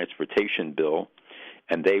actually a transportation bill,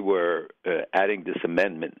 and they were adding this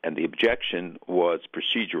amendment, and the objection was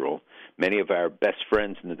procedural. Many of our best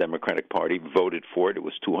friends in the Democratic Party voted for it. It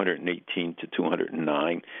was 218 to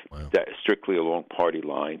 209, wow. Strictly along party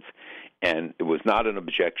lines, and it was not an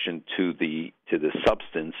objection to the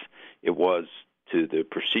substance. It was to the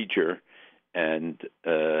procedure, and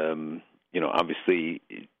obviously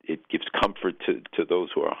it gives comfort to those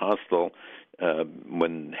who are hostile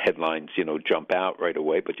when headlines jump out right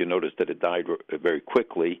away. But you notice that it died very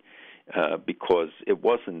quickly because it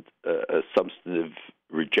wasn't a substantive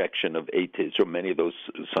rejection of ATIS, or many of those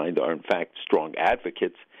who signed are in fact strong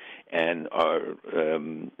advocates and are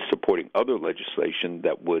supporting other legislation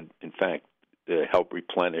that would in fact help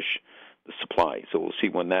replenish the supply. So we'll see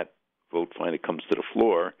when that vote finally comes to the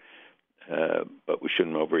floor, but we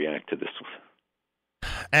shouldn't overreact to this.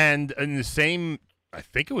 And in the same, I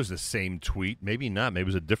think it was the same tweet, maybe not, maybe it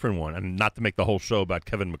was a different one, and not to make the whole show about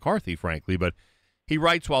Kevin McCarthy, frankly, but he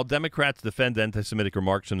writes, while Democrats defend anti-Semitic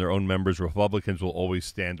remarks from their own members, Republicans will always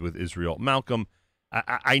stand with Israel. Malcolm,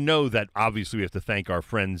 I know that obviously we have to thank our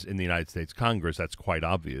friends in the United States Congress. That's quite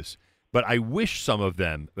obvious. But I wish some of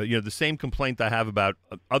them, the same complaint I have about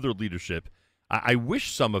other leadership, I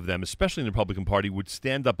wish some of them, especially in the Republican Party, would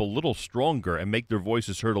stand up a little stronger and make their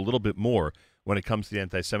voices heard a little bit more when it comes to the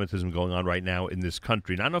anti-Semitism going on right now in this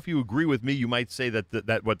country. And I don't know if you agree with me. You might say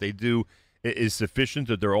that what they do is sufficient,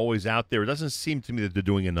 that they're always out there. It doesn't seem to me that they're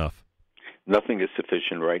doing enough. Nothing is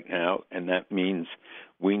sufficient right now, and that means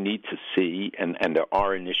we need to see, and there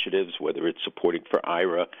are initiatives, whether it's supporting for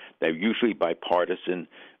IRA, they're usually bipartisan.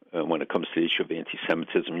 When it comes to the issue of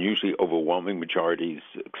anti-Semitism, usually overwhelming majorities,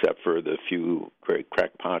 except for the few great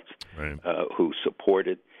crackpots who support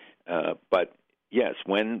it. But yes,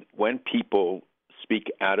 when people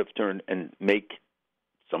speak out of turn and make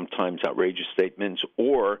sometimes outrageous statements,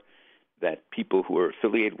 or that people who are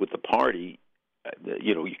affiliated with the party,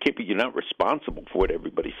 you're not responsible for what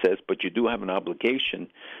everybody says, but you do have an obligation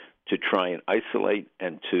to try and isolate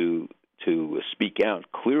and to to speak out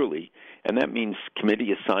clearly, and that means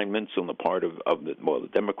committee assignments on the part of the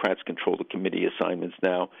Democrats control the committee assignments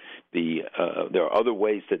now. There are other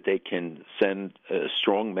ways that they can send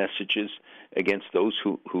strong messages against those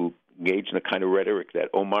who engage in the kind of rhetoric that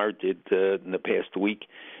Omar did in the past week.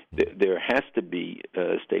 There has to be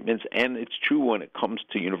statements, and it's true when it comes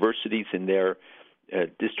to universities in their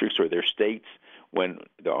districts or their states, when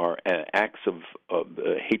there are acts of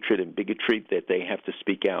hatred and bigotry, that they have to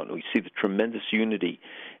speak out. And we see the tremendous unity,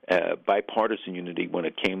 bipartisan unity, when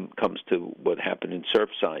it comes to what happened in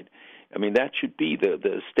Surfside. I mean, that should be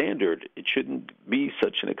the standard. It shouldn't be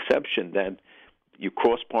such an exception that you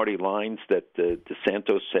cross party lines, that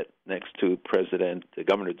DeSantis sat next to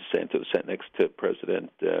Governor DeSantis sat next to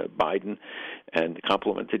President Biden and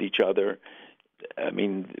complimented each other. I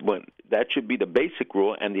mean, that should be the basic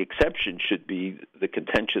rule, and the exception should be the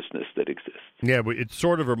contentiousness that exists. Yeah, but it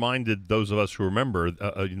sort of reminded those of us who remember,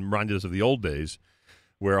 reminded us of the old days,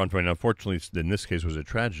 where, unfortunately, in this case, was a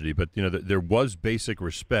tragedy. But there was basic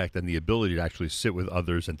respect and the ability to actually sit with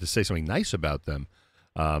others and to say something nice about them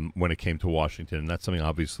when it came to Washington, and that's something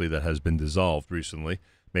obviously that has been dissolved recently.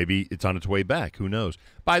 Maybe it's on its way back. Who knows?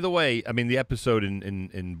 By the way, I mean, the episode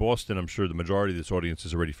in Boston, I'm sure the majority of this audience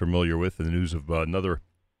is already familiar with, the news of another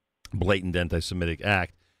blatant anti-Semitic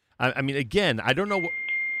act. I mean, again, I don't know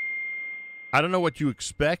what you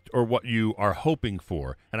expect or what you are hoping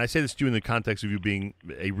for. And I say this to you in the context of you being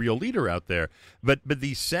a real leader out there. But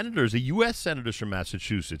these senators, the U.S. senators from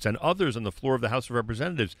Massachusetts and others on the floor of the House of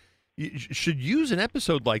Representatives, should use an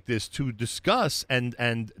episode like this to discuss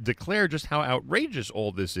and declare just how outrageous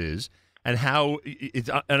all this is and how it's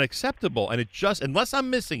unacceptable. And it just, unless I'm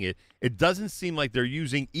missing it, it doesn't seem like they're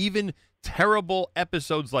using even terrible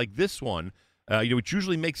episodes like this one, which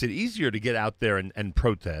usually makes it easier to get out there and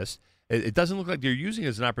protest. It doesn't look like they're using it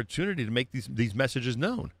as an opportunity to make these messages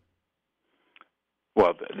known.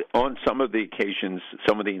 Well, on some of the occasions,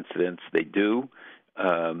 some of the incidents, they do.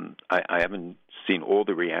 I haven't seen all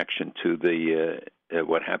the reaction to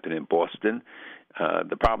what happened in Boston.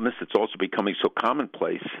 The problem is it's also becoming so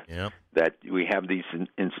commonplace that we have these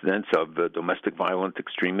incidents of domestic violent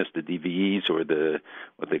extremists, the DVEs, or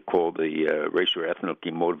what they call the racial or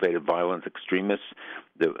ethnically motivated violent extremists.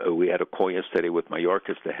 We had a call yesterday with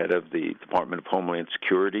Mayorkas, the head of the Department of Homeland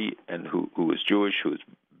Security, and who is Jewish, who is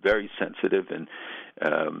very sensitive and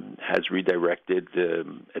has redirected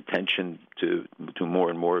attention to more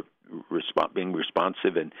and more being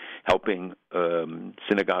responsive and helping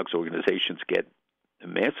synagogues, organizations get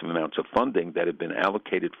massive amounts of funding that have been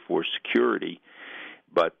allocated for security.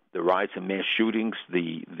 But the rise in mass shootings,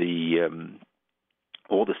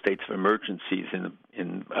 all the states of emergencies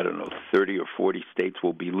in 30 or 40 states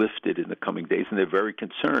will be lifted in the coming days, and they're very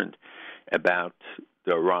concerned about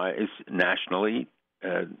the rise nationally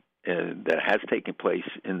that has taken place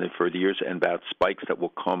in the further years, and about spikes that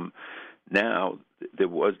will come now.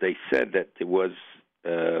 They said that there was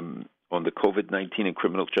on the COVID-19 and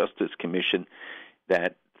Criminal Justice Commission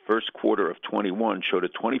that first quarter of 21 showed a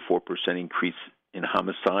 24% increase in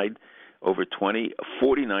homicide over 20, a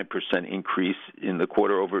 49% increase in the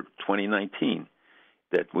quarter over 2019.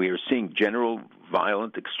 That we are seeing general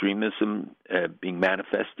violent extremism being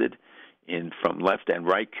manifested from left and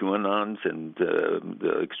right, QAnons and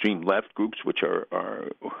the extreme left groups, which are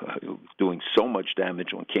doing so much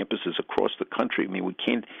damage on campuses across the country. I mean,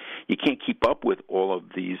 you can't keep up with all of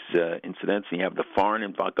these incidents. And you have the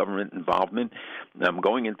foreign government involvement. And I'm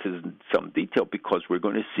going into some detail because we're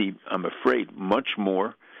going to see, I'm afraid, much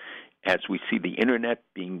more as we see the internet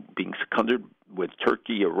being seconded with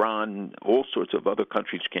Turkey, Iran, all sorts of other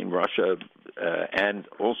countries, Russia, and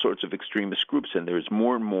all sorts of extremist groups. And there's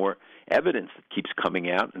more and more evidence that keeps coming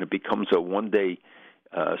out, and it becomes a one-day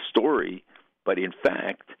story. But in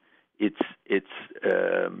fact, it is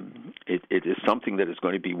something that is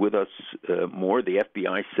going to be with us more. The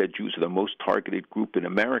FBI said Jews are the most targeted group in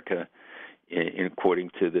America, according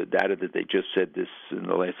to the data that they just said this in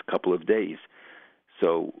the last couple of days.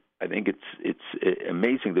 So I think it's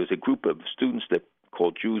amazing. There's a group of students that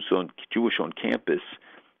called Jewish on Campus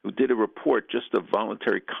who did a report just of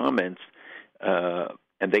voluntary comments,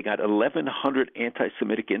 and they got 1,100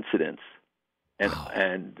 anti-Semitic incidents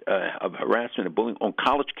and of harassment and bullying on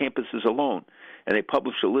college campuses alone. And they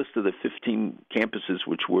published a list of the 15 campuses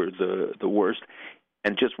which were the worst.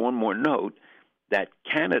 And just one more note, that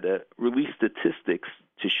Canada released statistics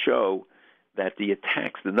to show that the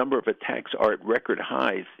number of attacks are at record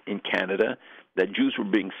highs in Canada, that Jews were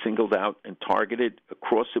being singled out and targeted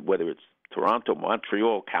across it, whether it's Toronto,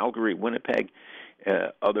 Montreal, Calgary, Winnipeg,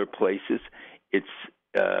 other places. It's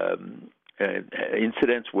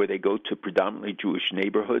incidents where they go to predominantly Jewish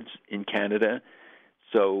neighborhoods in Canada.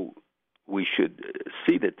 So we should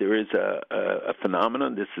see that there is a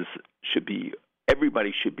phenomenon.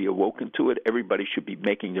 Everybody should be awoken to it. Everybody should be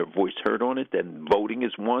making their voice heard on it. Then voting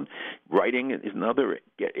is one, writing is another,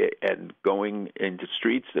 and going into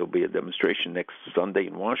streets. There'll be a demonstration next Sunday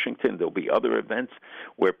in Washington. There'll be other events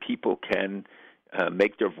where people can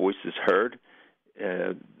make their voices heard.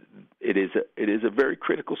 It is a very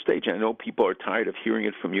critical stage. I know people are tired of hearing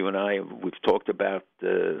it from you and I. We've talked about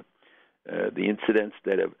the incidents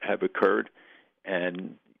that have occurred,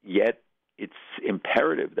 and yet it's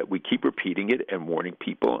imperative that we keep repeating it and warning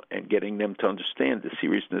people and getting them to understand the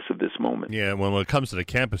seriousness of this moment. Yeah, when it comes to the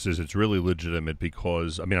campuses, it's really legitimate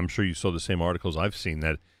because, I'm sure you saw the same articles I've seen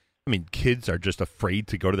that, kids are just afraid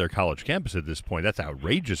to go to their college campus at this point. That's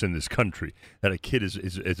outrageous in this country, that a kid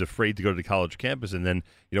is afraid to go to the college campus. And then,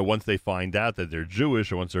 once they find out that they're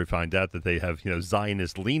Jewish or once they find out that they have,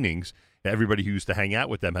 Zionist leanings, everybody who used to hang out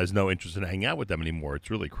with them has no interest in hanging out with them anymore. It's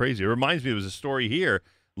really crazy. It reminds me, there was a story here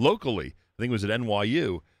locally, I think it was at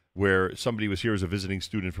NYU, where somebody was here as a visiting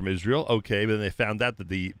student from Israel. Okay, but then they found out that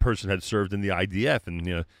the person had served in the IDF,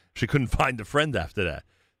 and she couldn't find a friend after that.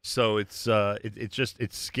 So it's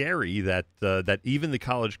scary that that even the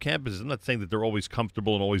college campuses. I'm not saying that they're always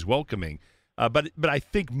comfortable and always welcoming, but I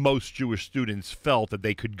think most Jewish students felt that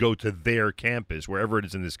they could go to their campus, wherever it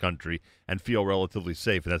is in this country, and feel relatively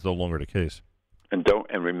safe, and that's no longer the case. And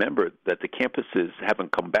remember that the campuses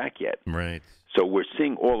haven't come back yet. Right. So we're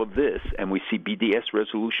seeing all of this, and we see BDS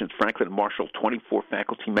resolutions, Franklin Marshall, 24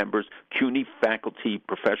 faculty members, CUNY Faculty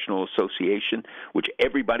Professional Association, which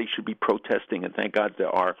everybody should be protesting, and thank God there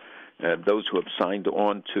are those who have signed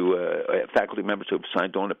on to faculty members who have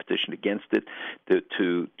signed on a petition against it,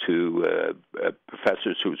 to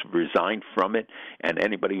professors who've resigned from it, and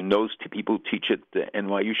anybody who knows to people who teach at the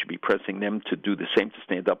NYU should be pressing them to do the same, to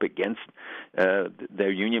stand up against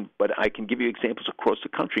their union. But I can give you examples across the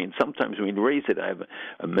country, and sometimes when we raise it, I have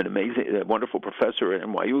an amazing, wonderful professor at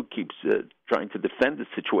NYU who keeps trying to defend the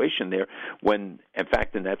situation there, when, in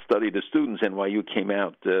fact, in that study, the students, NYU came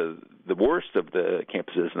out the worst of the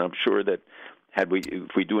campuses, and I'm sure that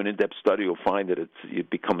if we do an in-depth study, you'll find that it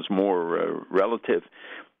becomes more relative.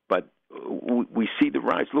 But we see the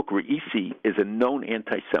rise. Look, Raisi is a known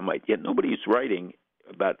anti-Semite, yet nobody is writing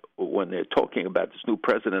about, when they're talking about this new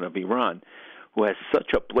president of Iran, who has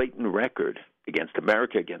such a blatant record against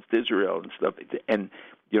America, against Israel and stuff, and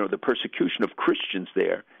the persecution of Christians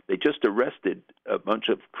there. They just arrested a bunch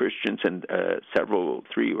of Christians and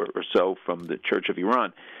three or so from the Church of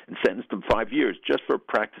Iran, and sentenced them 5 years just for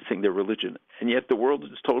practicing their religion. And yet the world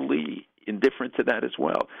is totally indifferent to that as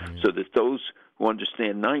well. Mm-hmm. So that those who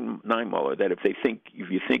understand Nine Muller, that if you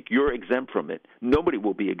think you're exempt from it, nobody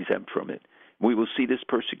will be exempt from it. We will see this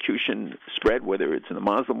persecution spread, whether it's in the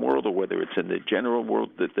Muslim world or whether it's in the general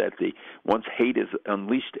world, that once hate is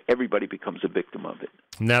unleashed, everybody becomes a victim of it.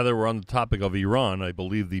 Now that we're on the topic of Iran, I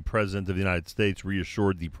believe the President of the United States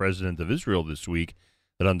reassured the President of Israel this week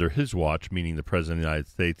that under his watch, meaning the President of the United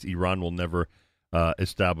States, Iran will never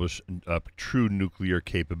establish a true nuclear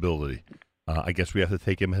capability. I guess we have to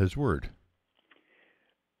take him at his word.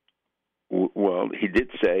 Well, he did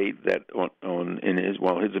say that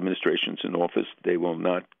while his administration's in office, they will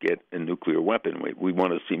not get a nuclear weapon. We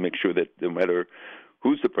want to make sure that no matter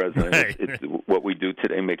who's the president, right. it's what we do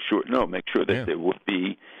today. Make sure that there would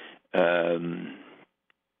be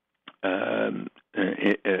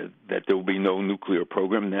that there will be no nuclear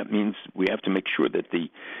program. And that means we have to make sure that the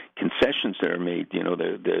concessions that are made,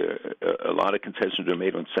 a lot of concessions are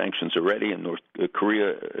made on sanctions already, and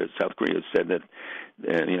South Korea said that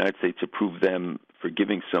the United States approved them for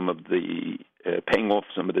giving paying off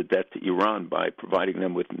some of the debt to Iran by providing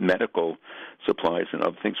them with medical supplies and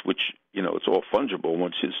other things, which, it's all fungible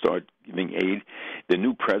once you start giving aid. The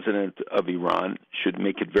new president of Iran should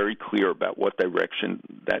make it very clear about what direction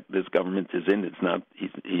that this government is in. It's not,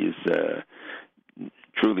 he's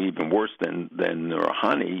truly even worse than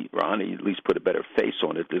Rouhani. Rouhani at least put a better face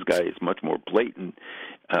on it. This guy is much more blatant,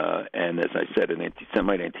 and as I said, an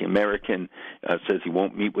anti-Semite, anti-American, says he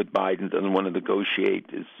won't meet with Biden, doesn't want to negotiate,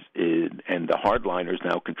 and the hardliners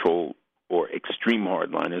now control, or extreme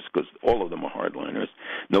hardliners, because all of them are hardliners.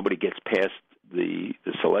 Nobody gets past the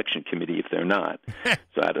selection committee if they're not.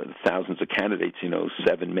 So out of the thousands of candidates,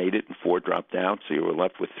 7 made it and 4 dropped out, so you were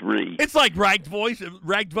left with 3. It's like ranked voting,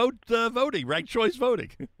 ranked choice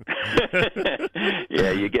voting.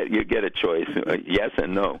 Yeah, you get a choice, yes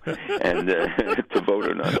and no, and to vote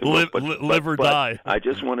or not. Live or die. I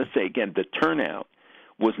just want to say again, the turnout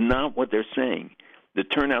was not what they're saying. The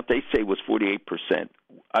turnout they say was 48%.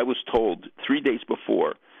 I was told 3 days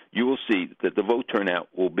before you will see that the vote turnout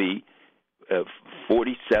will be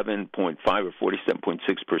 47.5 or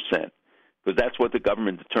 47.6%, because that's what the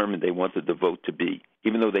government determined they wanted the vote to be,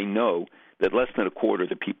 even though they know that less than a quarter of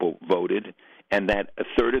the people voted and that a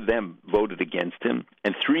third of them voted against him,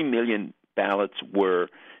 and 3 million ballots were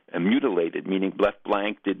mutilated, meaning left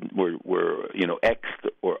blank, were X'd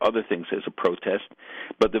or other things as a protest.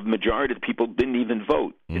 But the majority of the people didn't even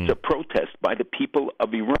vote. It's a protest by the people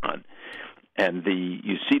of Iran. And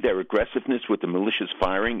you see their aggressiveness with the malicious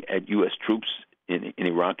firing at U.S. troops in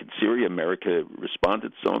Iraq and Syria. America responded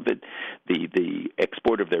to some of it. The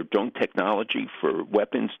export of their drone technology for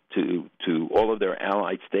weapons to all of their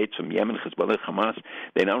allied states from Yemen, Hezbollah, Hamas.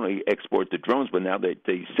 They not only export the drones, but now they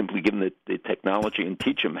simply give them the technology and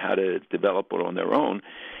teach them how to develop it on their own.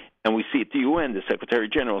 And we see at the UN, the Secretary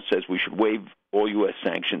General says we should waive all U.S.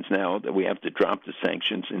 sanctions now, that we have to drop the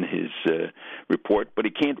sanctions in his report. But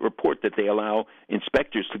he can't report that they allow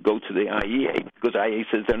inspectors to go to the IEA, because IEA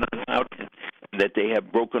says they're not allowed, that they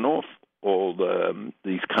have broken off all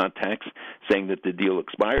these contacts, saying that the deal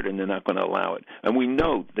expired and they're not going to allow it. And we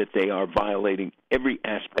know that they are violating every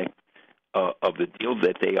aspect of the deal,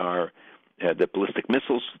 that they are the ballistic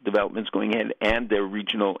missiles developments going ahead and their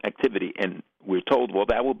regional activity. And we're told, well,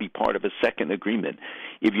 that will be part of a second agreement.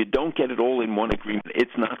 If you don't get it all in one agreement,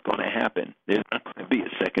 it's not going to happen. There's not going to be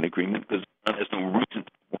a second agreement, because there's no reason.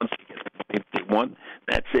 Once they get it, if they want,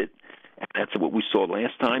 that's it. And that's what we saw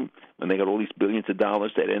last time when they got all these billions of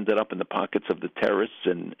dollars that ended up in the pockets of the terrorists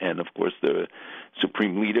and of course, the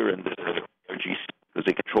supreme leader and the RGC, because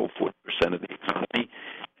they control 40% of the economy.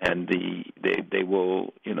 And they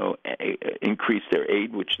will, increase their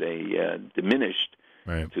aid, which they diminished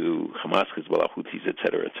to Hamas, Hezbollah, Houthis, et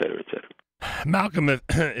cetera, et cetera, et cetera. Malcolm,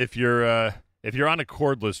 if you're on a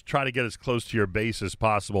cordless, try to get as close to your base as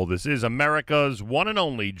possible. This is America's one and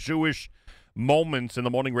only Jewish Moments in the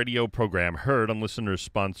Morning radio program, heard on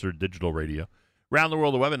listener-sponsored digital radio. Around the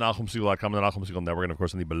world, the web at NachumSegal.com, the Nachum Segal Network, and, of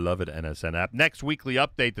course, on the beloved NSN app. Next weekly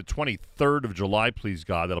update, the 23rd of July, please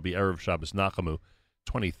God. That'll be Erev Shabbos Nachamu.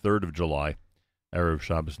 23rd of July, Erev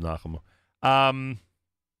Shabbos Nachamu.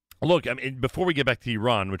 Look, I mean, before we get back to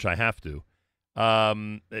Iran, which I have to,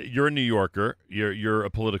 you're a New Yorker. You're a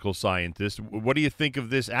political scientist. What do you think of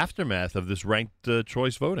this aftermath of this ranked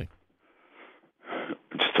choice voting?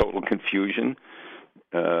 It's total confusion.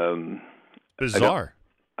 Bizarre.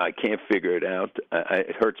 I can't figure it out.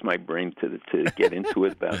 It hurts my brain to get into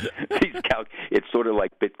it. About these it's sort of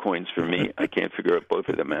like Bitcoins for me. I can't figure both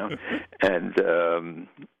of them out. And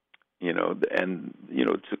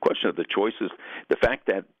it's a question of the choices. The fact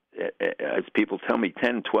that, as people tell me,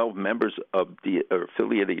 10, 12 members are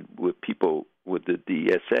affiliated with people with the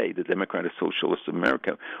DSA, the Democratic Socialists of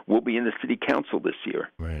America, will be in the city council this year.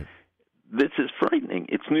 Right. This is frightening.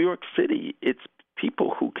 It's New York City. It's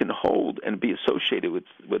people who can hold and be associated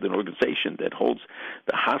with an organization that holds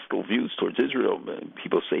the hostile views towards Israel.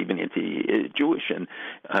 People say even anti-Jewish and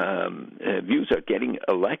views are getting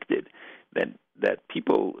elected. That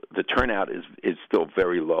people, the turnout is still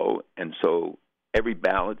very low, and so every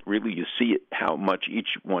ballot, really, you see it, how much each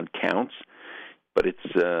one counts. But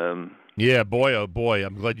it's yeah, boy, oh boy,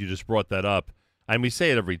 I'm glad you just brought that up. And we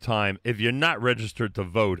say it every time. If you're not registered to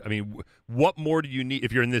vote, I mean, what more do you need,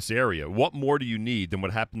 if you're in this area, what more do you need than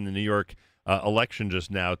what happened in the New York election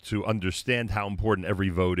just now to understand how important every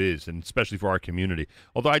vote is, and especially for our community?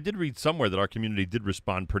 Although I did read somewhere that our community did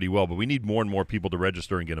respond pretty well, but we need more and more people to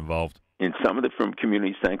register and get involved. In some of the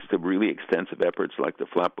communities, thanks to really extensive efforts like the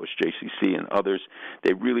Flatbush JCC and others,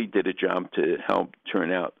 they really did a job to help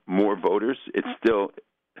turn out more voters. It's still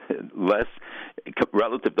less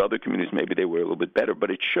relative to other communities. Maybe they were a little bit better, but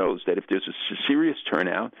it shows that if there's a serious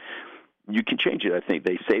turnout, you can change it. I think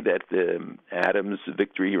they say that Adams'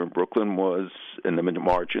 victory here in Brooklyn was, in the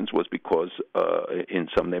margins, was because in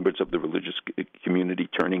some neighborhoods of the religious community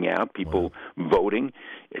turning out, people voting.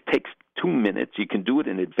 It takes 2 minutes. You can do it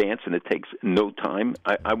in advance, and it takes no time.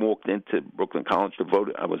 I walked into Brooklyn College to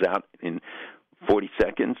vote. I was out in 40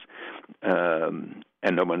 seconds,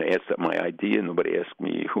 and no one asked my ID, and nobody asked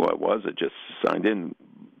me who I was. I just signed in,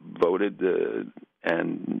 voted,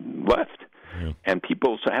 and left. Yeah. And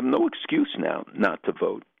people have no excuse now not to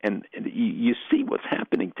vote. And you see what's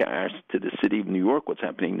happening to the city of New York, what's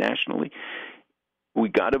happening nationally. We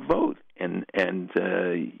got to vote. And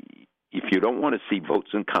if you don't want to see votes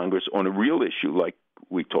in Congress on a real issue like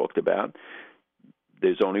we talked about,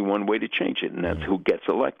 there's only one way to change it, and that's who gets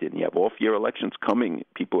elected. And you have off-year elections coming.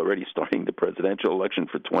 People are already starting the presidential election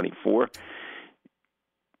for 24.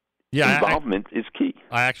 Yeah, involvement is key.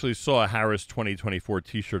 I actually saw a Harris 2024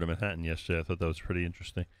 T-shirt in Manhattan yesterday. I thought that was pretty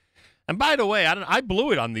interesting. And by the way, I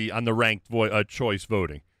blew it on the ranked choice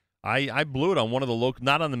voting. I blew it on one of the local,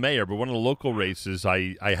 not on the mayor, but one of the local races.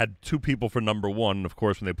 I had 2 people for number 1. Of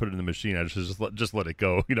course, when they put it in the machine, I just let it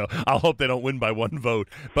go. I'll hope they don't win by 1 vote.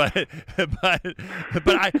 But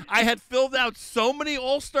I had filled out so many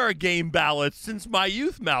All-Star Game ballots since my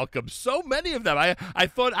youth, Malcolm. So many of them. I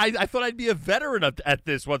thought I'd be a veteran at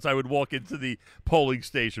this once I would walk into the polling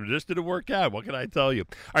station. It just didn't work out. What can I tell you?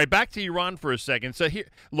 All right, back to Iran for a second. So here,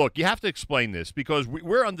 look, you have to explain this because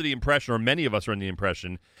we're under the impression, or many of us are under the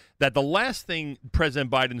impression, that the last thing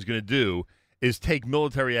President Biden's going to do is take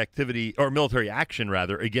military activity, or military action,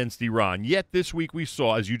 rather, against Iran. Yet this week we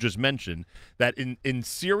saw, as you just mentioned, that in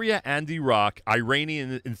Syria and Iraq,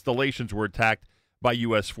 Iranian installations were attacked by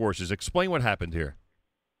U.S. forces. Explain what happened here.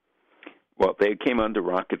 Well, they came under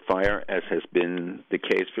rocket fire, as has been the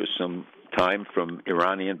case for some time, from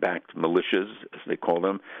Iranian-backed militias, as they call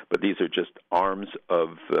them. But these are just arms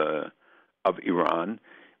of Iran.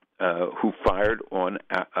 Who fired on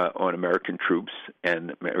American troops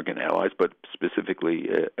and American allies, but specifically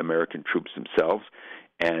American troops themselves.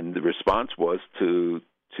 And the response was to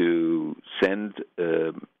send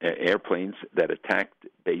airplanes that attacked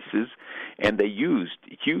bases, and they used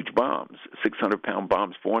huge bombs, 600-pound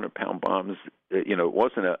bombs, 400-pound bombs. It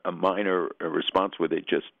wasn't a minor response where they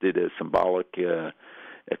just did a symbolic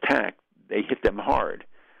attack. They hit them hard.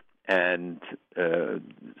 And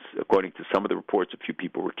according to some of the reports, a few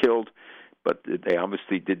people were killed, but they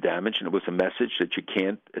obviously did damage, and it was a message that you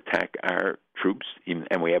can't attack our troops,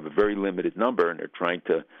 and we have a very limited number, and they're trying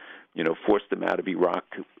to, force them out of Iraq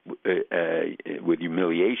with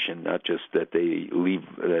humiliation, not just that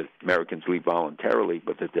that Americans leave voluntarily,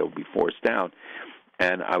 but that they'll be forced out.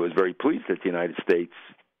 And I was very pleased that the United States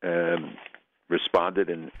responded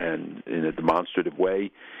and in a demonstrative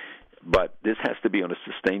way. But this has to be on a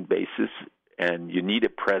sustained basis, and you need a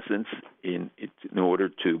presence in order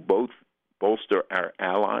to both bolster our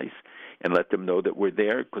allies and let them know that we're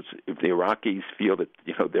there. Because if the Iraqis feel that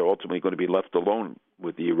they're ultimately going to be left alone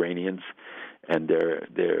with the Iranians and their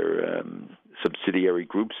subsidiary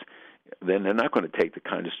groups, then they're not going to take the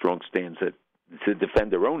kind of strong stands to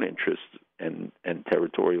defend their own interests and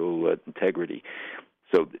territorial integrity.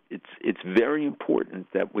 So it's very important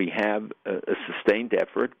that we have a sustained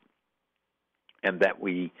effort. And that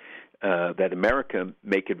that America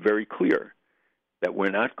make it very clear that we're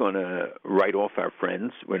not going to write off our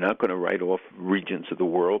friends. We're not going to write off regions of the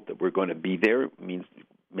world. That we're going to be there. It means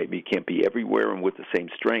maybe it can't be everywhere and with the same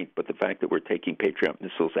strength. But the fact that we're taking Patriot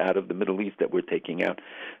missiles out of the Middle East, that we're taking out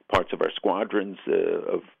parts of our squadrons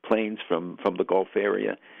of planes from the Gulf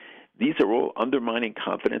area, these are all undermining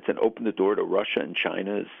confidence and open the door to Russia and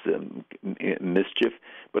China's mischief,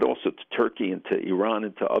 but also to Turkey and to Iran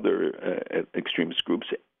and to other extremist groups.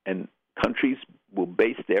 And countries will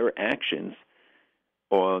base their actions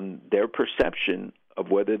on their perception of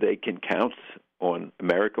whether they can count on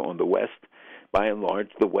America, on the West. By and large,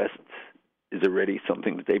 the West is already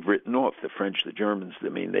something that they've written off. The French, the Germans,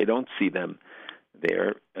 they don't see them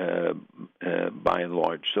there by and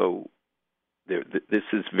large. So this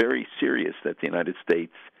is very serious that the United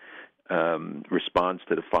States responds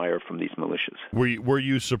to the fire from these militias. Were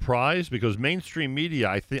you surprised? Because mainstream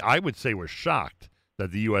media, I would say, was shocked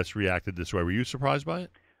that the U.S. reacted this way. Were you surprised by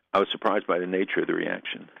it? I was surprised by the nature of the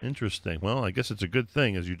reaction. Interesting. Well, I guess it's a good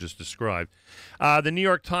thing, as you just described. The New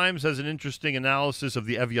York Times has an interesting analysis of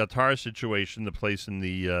the Eviatar situation, the place in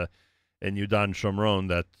the in Yudan Shomron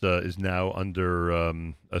that is now under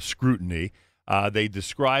a scrutiny. They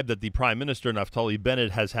describe that the Prime Minister, Naftali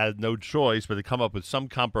Bennett, has had no choice but to come up with some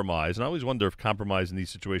compromise. And I always wonder if compromise in these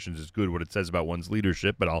situations is good, what it says about one's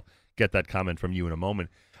leadership, but I'll get that comment from you in a moment.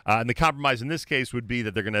 And the compromise in this case would be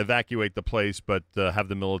that they're going to evacuate the place, but have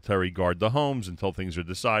the military guard the homes until things are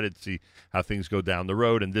decided, see how things go down the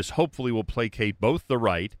road. And this hopefully will placate both the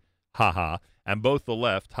right, and both the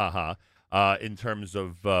left, in terms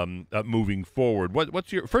of moving forward.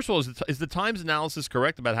 What's your first of all? Is the Times analysis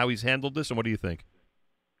correct about how he's handled this, and what do you think?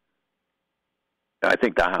 I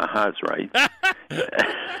think the is right.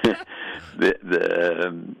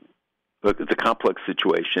 Look, it's a complex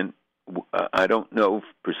situation. I don't know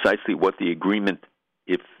precisely what the agreement,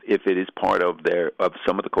 if it is part of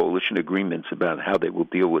some of the coalition agreements about how they will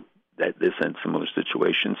deal with this and similar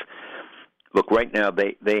situations. Look, right now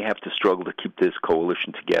they have to struggle to keep this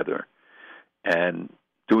coalition together, and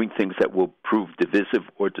doing things that will prove divisive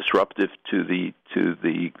or disruptive to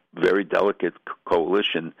the very delicate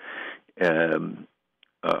coalition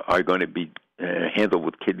are going to be handled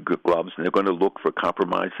with kid gloves, and they're going to look for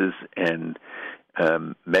compromises and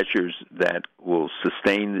measures that will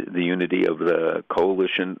sustain the unity of the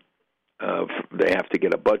coalition. They have to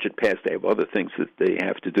get a budget passed. They have other things that they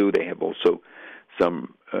have to do. They have also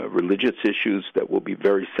some religious issues that will be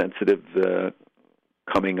very sensitive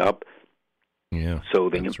coming up. Yeah, so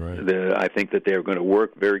that's right. I think that they're going to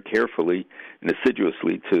work very carefully and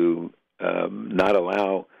assiduously to not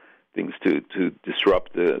allow things to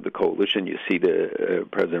disrupt the coalition. You see the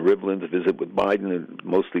President Rivlin's visit with Biden and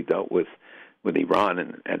mostly dealt with Iran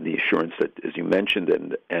and the assurance that, as you mentioned,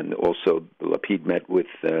 and also Lapid met with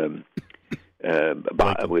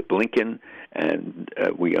Blinken, and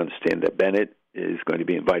we understand that Bennett is going to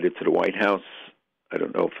be invited to the White House. I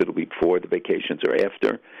don't know if it'll be before the vacations or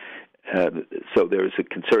after. So there is a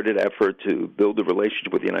concerted effort to build a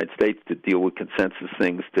relationship with the United States, to deal with consensus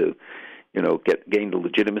things, to gain the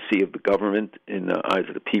legitimacy of the government in the eyes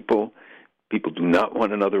of the people. People do not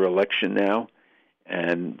want another election now.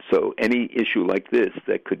 And so any issue like this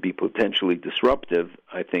that could be potentially disruptive,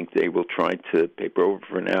 I think they will try to paper over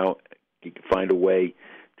for now, find a way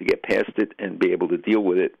to get past it and be able to deal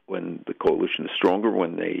with it when the coalition is stronger,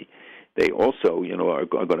 when they also, are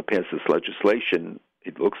going to pass this legislation,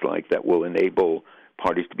 it looks like, that will enable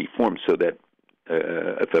parties to be formed so that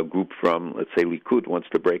if a group from, let's say, Likud wants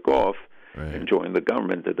to break off and join the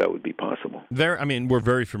government, that would be possible. We're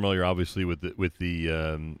very familiar, obviously, with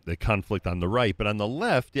the conflict on the right, but on the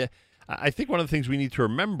left, I think one of the things we need to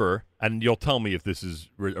remember, and you'll tell me if this is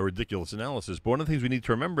a ridiculous analysis, but one of the things we need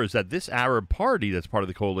to remember is that this Arab party that's part of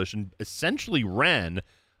the coalition essentially ran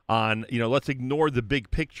on, let's ignore the big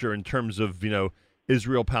picture in terms of,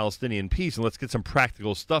 Israel-Palestinian peace, and let's get some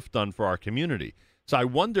practical stuff done for our community. So I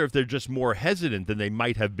wonder if they're just more hesitant than they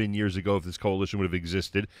might have been years ago if this coalition would have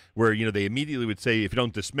existed, where, they immediately would say, if you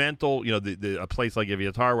don't dismantle, a place like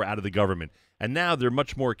Eviatar, we're out of the government. And now they're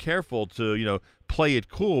much more careful to, play it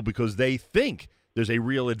cool because they think there's a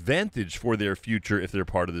real advantage for their future if they're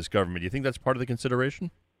part of this government. Do you think that's part of the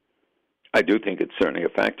consideration? I do think it's certainly a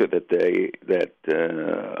factor that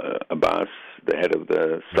Abbas, the head of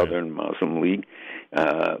the Southern Muslim League,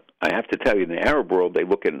 I have to tell you, in the Arab world, they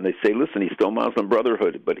look at it and they say, listen, he's still Muslim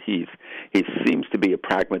Brotherhood, but he seems to be a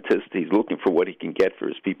pragmatist. He's looking for what he can get for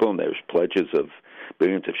his people, and there's pledges of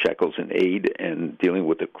billions of shekels in aid and dealing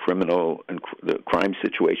with the criminal and the crime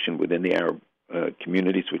situation within the Arab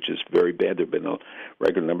communities, which is very bad. There have been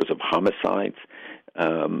regular numbers of homicides.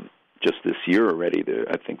 Just this year already,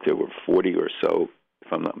 I think there were 40 or so,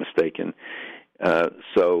 if I'm not mistaken.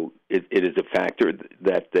 So it is a factor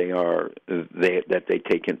that they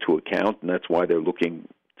take into account, and that's why they're looking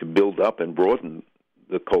to build up and broaden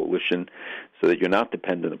the coalition so that you're not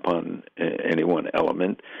dependent upon any one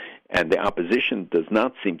element. And the opposition does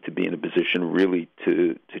not seem to be in a position really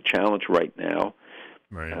to challenge right now.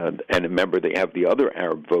 Right. And remember, they have the other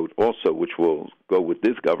Arab vote also, which will go with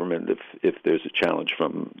this government if there's a challenge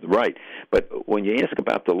from the right. But when you ask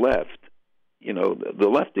about the left, the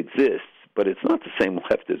left exists, but it's not the same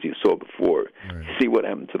left as you saw before. Right. You see what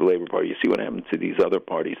happened to the Labor Party. You see what happened to these other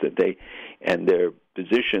parties and their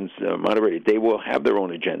positions moderated. They will have their own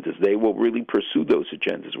agendas. They will really pursue those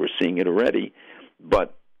agendas. We're seeing it already,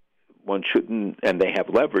 but one shouldn't, and they have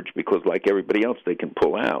leverage because, like everybody else, they can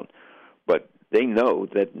pull out. But they know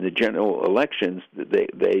that in the general elections,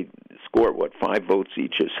 they score, 5 votes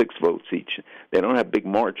each or 6 votes each. They don't have big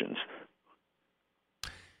margins.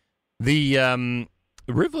 The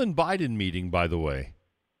Rivlin-Biden meeting, by the way,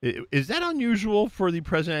 is that unusual for the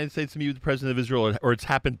President of the United States to meet with the President of Israel, or it's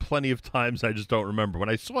happened plenty of times, I just don't remember? When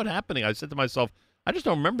I saw it happening, I said to myself, I just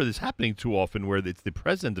don't remember this happening too often where it's the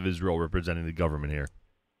President of Israel representing the government here.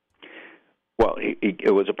 Well,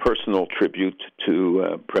 it was a personal tribute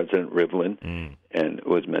to President Rivlin, and it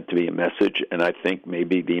was meant to be a message. And I think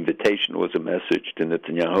maybe the invitation was a message to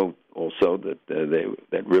Netanyahu also that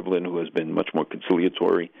Rivlin, who has been much more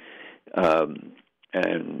conciliatory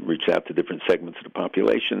and reached out to different segments of the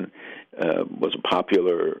population, was a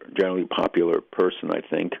generally popular person, I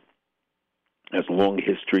think. Has a long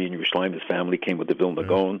history in Yerushalayim. His family came with the Vilna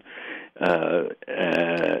Gaon.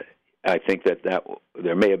 I think that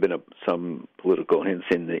there may have been some political hints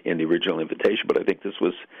in the original invitation, but I think this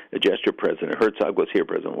was a gesture. President Herzog was here.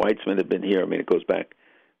 President Weizmann had been here. I mean, it goes back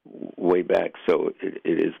way back, so it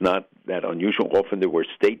is not that unusual. Often there were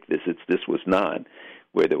state visits. This was not,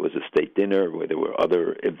 where there was a state dinner, where there were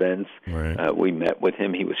other events. Right. We met with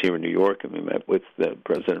him. He was here in New York, and we met with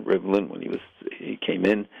President Rivlin when he came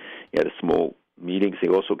in. He had a small meetings. He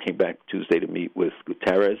also came back Tuesday to meet with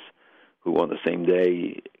Guterres, who on the same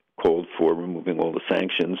day called for removing all the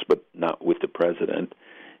sanctions, but not with the president.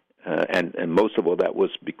 And most of all, that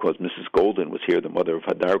was because Mrs. Golden was here, the mother of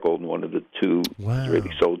Hadar Golden, one of the 2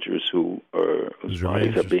 Israeli soldiers whose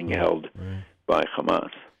bodies are being held by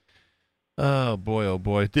Hamas. Oh boy!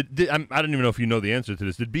 I don't even know if you know the answer to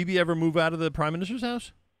this. Did Bibi ever move out of the prime minister's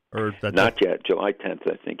house? Or Not yet. July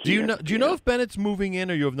 10th, I think. Do you know if Bennett's moving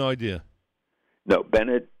in, or you have no idea? No,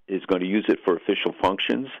 Bennett is going to use it for official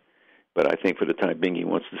functions, but I think for the time being he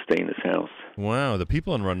wants to stay in his house. Wow, the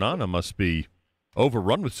people in Ra'anana must be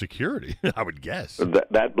overrun with security, I would guess.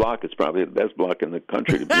 That block is probably the best block in the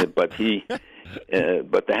country to be in, but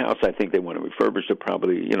but the house, I think they want to refurbish it.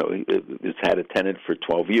 Probably, it's had a tenant for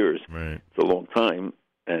 12 years. Right. It's a long time.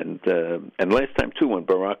 And last time too, when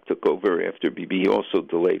Barak took over after Bibi, he also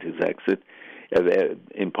delayed his exit,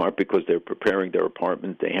 in part because they're preparing their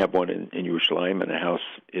apartment. They have one in Yerushalayim and a house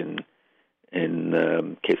in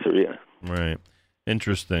Caesarea. Right.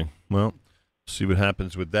 Interesting. Well, see what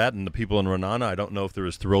happens with that. And the people in Ra'anana, I don't know if they're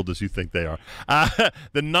as thrilled as you think they are.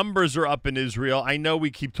 The numbers are up in Israel. I know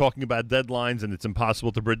we keep talking about deadlines and it's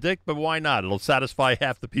impossible to predict, but why not? It'll satisfy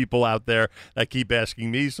half the people out there that keep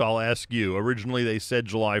asking me, so I'll ask you. Originally, they said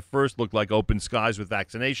July 1st looked like open skies with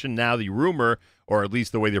vaccination. Now the rumor, or at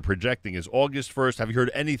least the way they're projecting, is August 1st. Have you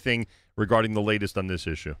heard anything regarding the latest on this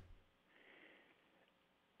issue?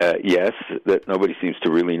 Yes, that nobody seems to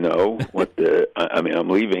really know what I'm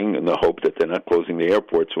leaving in the hope that they're not closing the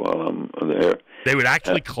airports while I'm there. They would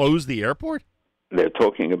actually close the airport? They're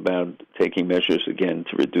talking about taking measures again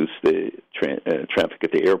to reduce the traffic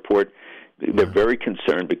at the airport. They're very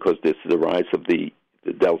concerned because this is the rise of the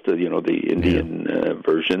Delta, the Indian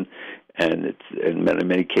version, and it's in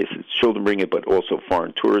many cases children bring it, but also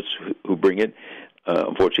foreign tourists who bring it.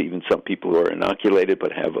 Unfortunately, even some people who are inoculated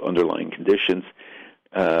but have underlying conditions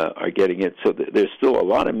are getting it. So there's still a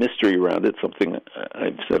lot of mystery around it, something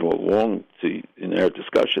I've said all along in our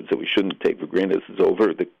discussions that we shouldn't take for granted. This is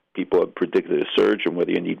over. The people have predicted a surge and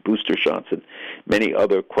whether you need booster shots and many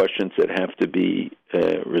other questions that have to be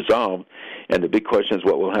resolved. And the big question is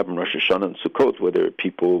what will happen Rosh Hashanah and Sukkot, whether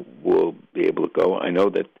people will be able to go. I know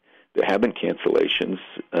that there have been cancellations,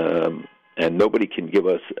 and nobody can give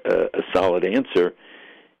us a solid answer.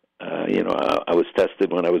 I was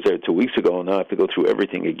tested when I was there 2 weeks ago, and now I have to go through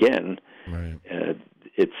everything again. Right.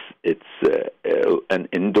 It's an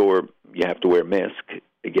indoor. You have to wear a mask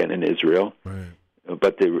again in Israel. Right.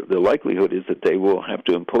 But the likelihood is that they will have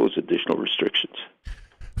to impose additional restrictions.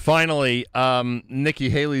 Finally, Nikki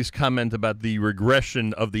Haley's comment about the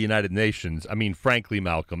regression of the United Nations. I mean, frankly,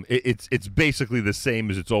 Malcolm, it's basically the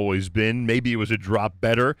same as it's always been. Maybe it was a drop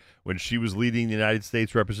better when she was leading the United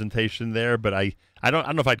States representation there, but I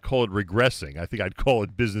don't know if I'd call it regressing. I think I'd call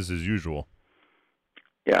it business as usual.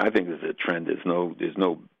 Yeah, I think there's a trend. There's no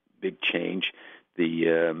big change.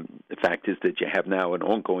 The fact is that you have now an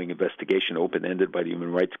ongoing investigation open-ended by the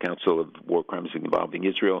Human Rights Council of war crimes involving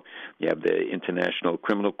Israel. You have the International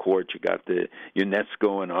Criminal Court. You got the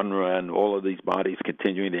UNESCO and UNRWA and all of these bodies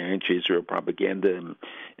continuing their anti-Israel propaganda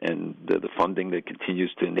and the funding that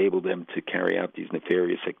continues to enable them to carry out these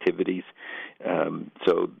nefarious activities.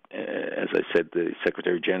 So, as I said, the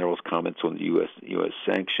Secretary General's comments on the UN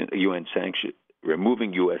sanction,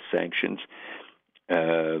 removing U.S. sanctions.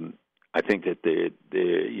 I think that the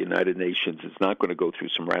United Nations is not going to go through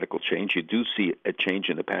some radical change. You do see a change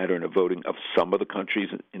in the pattern of voting of some of the countries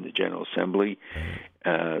in the General Assembly.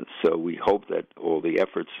 So we hope that all the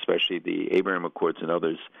efforts, especially the Abraham Accords and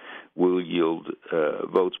others, will yield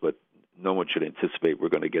votes, but no one should anticipate we're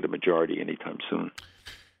going to get a majority anytime soon.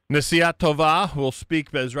 Nesiat Tova, we'll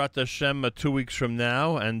speak Be'ezrat Hashem 2 weeks from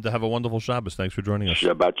now, and have a wonderful Shabbos. Thanks for joining us.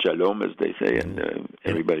 Shabbat Shalom, as they say, and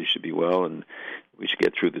everybody should be well, and we should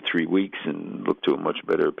get through the 3 weeks and look to a much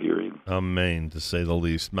better period. Amen, to say the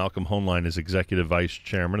least. Malcolm Hoenlein is Executive Vice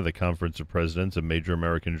Chairman of the Conference of Presidents of Major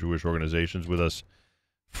American Jewish Organizations, with us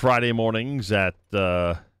Friday mornings at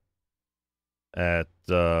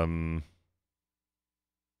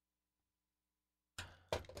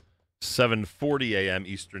 7:40 a.m.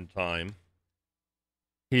 Eastern Time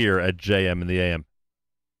here at JM in the AM.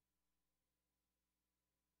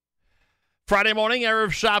 Friday morning,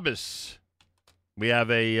 Erev Shabbos. We have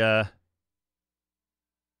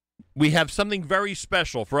something very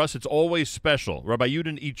special. For us, it's always special. Rabbi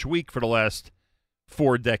Yudin each week for the last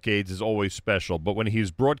 4 decades is always special. But when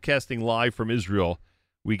he's broadcasting live from Israel,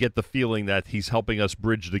 we get the feeling that he's helping us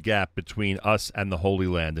bridge the gap between us and the Holy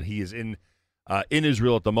Land. And he is in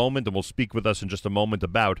Israel at the moment, and will speak with us in just a moment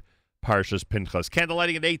about Parshas Pinchas.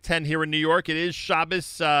 Candlelighting at 8:10 here in New York. It is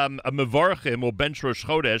Shabbos. A Mevorchim will bench Rosh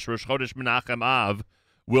Chodesh Menachem Av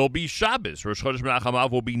will be Shabbos. Rosh Chodesh Menachem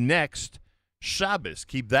Av will be next Shabbos.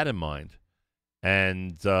 Keep that in mind.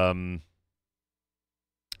 And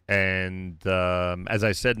as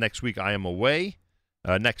I said, next week I am away.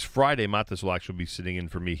 Next Friday, Matis will actually be sitting in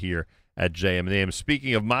for me here at JM and AM.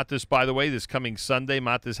 Speaking of Matis, by the way, this coming Sunday,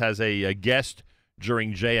 Matis has a guest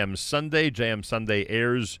during JM Sunday. JM Sunday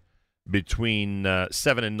airs between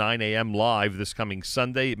 7 and 9 a.m. live this coming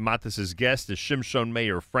Sunday. Matis's guest is Shimshon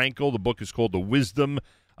Meir Frankel. The book is called The Wisdom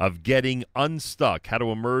of Getting Unstuck, How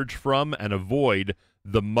to Emerge from and Avoid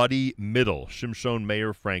the Muddy Middle. Shimshon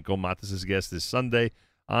Meir Frankel, Matis's guest, this Sunday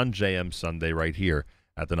on JM Sunday right here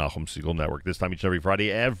at the Nachum Segal Network. This time each and every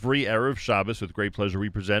Friday, every Erev Shabbos. With great pleasure, we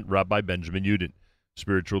present Rabbi Benjamin Yudin,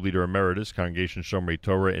 Spiritual Leader Emeritus, Congregation Shomrei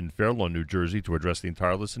Torah in Fair Lawn, New Jersey, to address the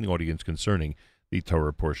entire listening audience concerning the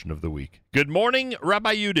Torah portion of the week. Good morning,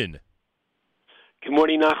 Rabbi Yudin. Good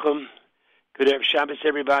morning, Nachum. Good Erev Shabbos,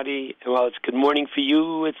 everybody. Well, it's good morning for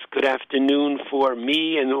you. It's good afternoon for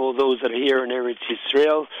me and all those that are here in Eretz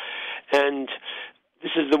Yisrael. And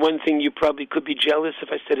this is the one thing you probably could be jealous if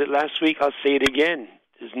I said it last week. I'll say it again.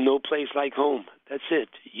 There's no place like home. That's it.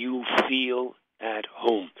 You feel at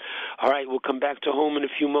home. All right, we'll come back to home in a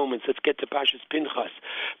few moments. Let's get to Pashas Pinchas.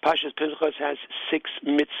 Pashas Pinchas has 6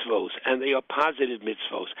 mitzvos, and they are positive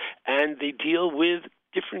mitzvos, and they deal with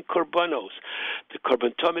different korbanos. The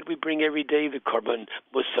korban tamid we bring every day, the korban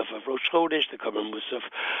musaf of Rosh Chodesh, the korban musaf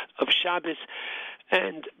of Shabbos,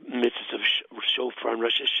 and mitzvahs of shofar and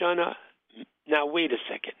Rosh Hashanah. Now, wait a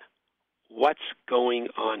second. What's going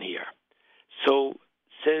on here? So,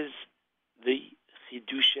 says the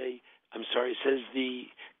says the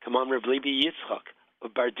Kamam Rav Levi Yitzchak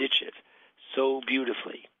of Barditchev so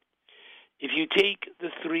beautifully. If you take the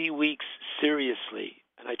 3 weeks seriously,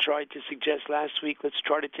 and I tried to suggest last week, let's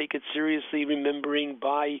try to take it seriously, remembering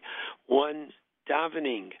by one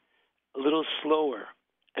davening a little slower,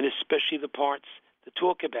 and especially the parts that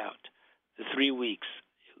talk about the 3 weeks,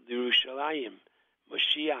 Yerushalayim,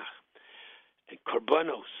 Moshiach, and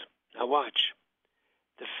Korbanos. Now watch.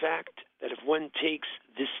 The fact that if one takes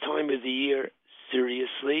this time of the year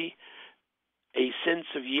seriously, a sense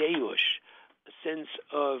of yeush, a sense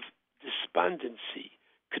of despondency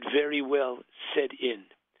could very well set in.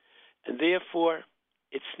 And therefore,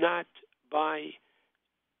 it's not by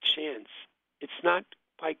chance, it's not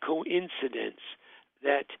by coincidence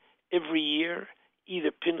that every year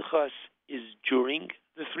either Pinchas is during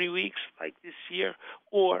the 3 weeks, like this year,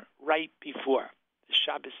 or right before, the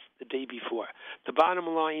Shabbos the day before. The bottom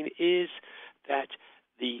line is that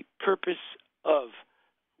the purpose of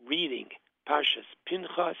reading Pashas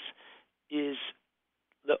Pinchas is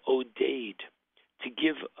the Odeid, to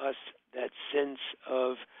give us that sense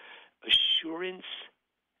of assurance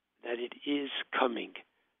that it is coming.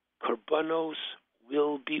 Korbanos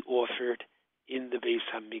will be offered in the Beis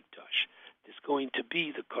HaMikdash. There's going to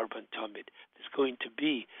be the Korban Tamid. There's going to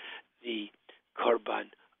be the Korban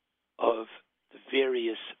of the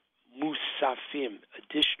various Musafim,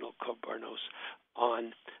 additional Korbanos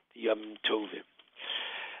on the Yom Tovim.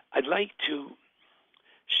 I'd like to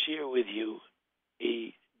share with you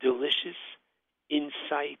a delicious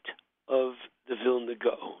insight of the Vilna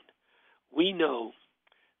Gaon. We know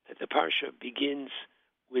that the Parsha begins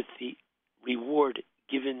with the reward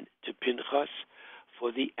given to Pinchas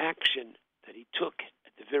for the action that he took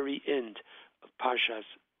at the very end of Parshas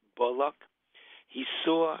Balak. He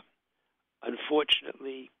saw,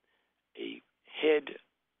 unfortunately, a head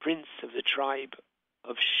prince of the tribe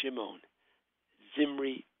of Shimon,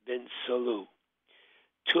 Zimri ben Salu,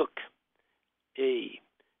 took a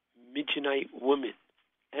Midianite woman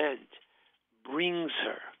and brings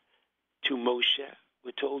her to Moshe.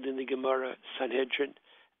 We're told in the Gemara Sanhedrin,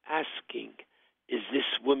 asking, is this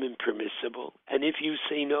woman permissible? And if you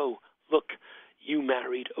say no, look, you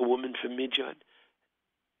married a woman from Midian.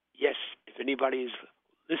 Yes, if anybody is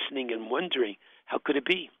listening and wondering, how could it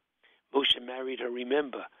be? Moshe married her,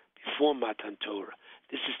 remember, before Matan Torah.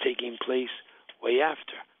 This is taking place way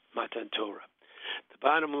after Matan Torah. The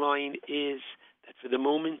bottom line is that for the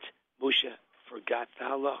moment, Moshe forgot the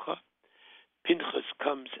halacha. Pinchas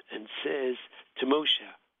comes and says to Moshe,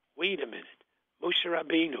 wait a minute, Moshe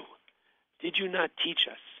Rabbeinu, did you not teach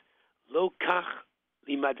us? Lo kach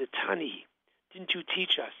limadatani, didn't you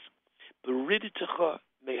teach us? Beriditecha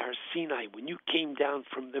mehar Sinai, when you came down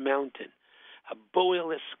from the mountain,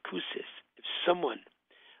 haboel eskusis, if someone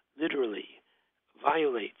literally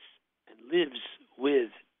violates and lives with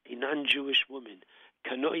a non-Jewish woman,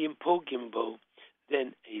 kanoyim pogimbo,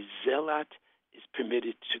 then a zealot is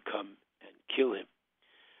permitted to come and kill him.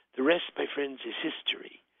 The rest, my friends, is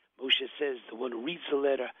history. Moshe says the one who reads the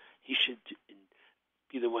letter, he should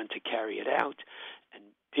be the one to carry it out. And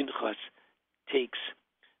Pinchas takes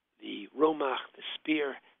the romach, the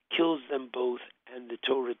spear, kills them both, and the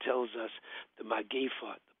Torah tells us the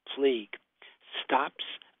Magefa, the plague, stops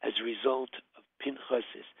as a result of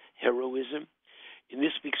Pinchas's heroism. In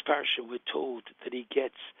this week's parsha, we're told that he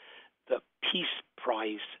gets the peace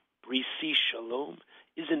prize, Brisi Shalom.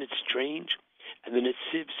 Isn't it strange And the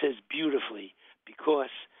Netziv says beautifully, because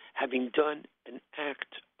having done an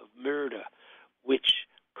act of murder which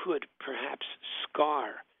could perhaps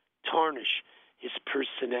scar, tarnish his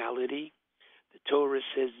personality, the Torah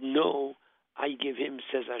says, no, I give him,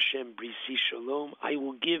 says Hashem, Brisi Shalom, I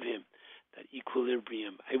will give him that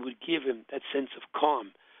equilibrium. I would give him that sense of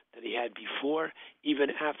calm that he had before, even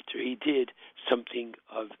after he did something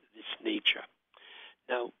of this nature.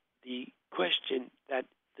 Now, the question that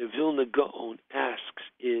the Vilna Gaon asks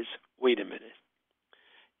is, wait a minute,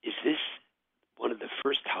 is this one of the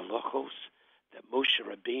first halachos that Moshe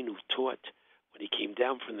Rabbeinu taught when he came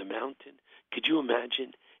down from the mountain? Could you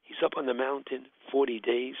imagine? He's up on the mountain 40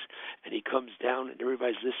 days, and he comes down, and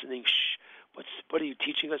everybody's listening. Shh, what are you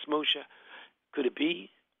teaching us, Moshe? Could it be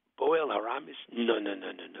Boel Haramis? No,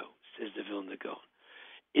 says the Vilna Gaon.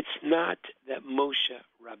 It's not that Moshe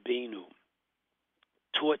Rabbeinu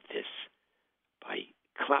taught this by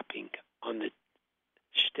clapping on the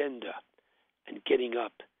stender and getting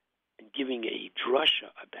up and giving a drasha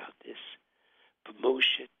about this, but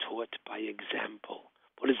Moshe taught by example.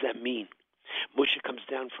 What does that mean? Moshe comes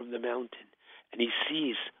down from the mountain and he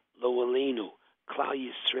sees Lo Aleinu, Klal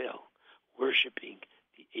Yisrael, worshiping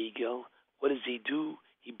the Egel. What does he do?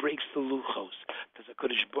 He breaks the luchos. Does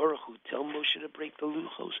HaKadosh Baruch Hu tell Moshe to break the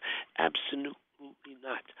luchos? Absolutely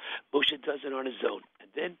not. Moshe does it on his own. And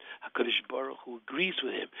then HaKadosh Baruch Hu agrees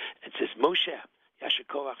with him and says, Moshe,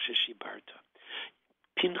 Yashakoach Sheshibarta.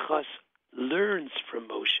 Pinchas learns from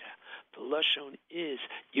Moshe. The Lashon is,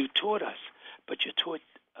 you taught us, but you taught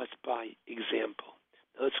us by example.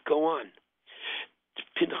 Now let's go on.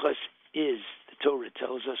 Pinchas is, the Torah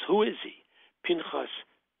tells us, who is he? Pinchas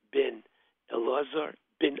ben Elazar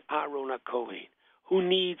ben Aaron HaKohen. Who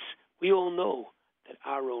needs, we all know that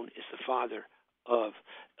Aaron is the father of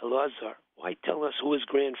Elazar. Why tell us who his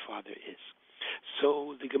grandfather is?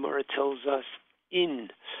 So the Gemara tells us in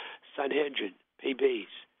Sanhedrin, Pei Beis,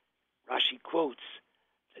 Rashi quotes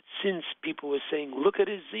that since people were saying, look at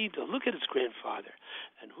his Zida, look at his grandfather,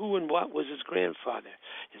 and who and what was his grandfather?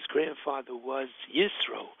 His grandfather was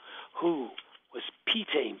Yisro, who was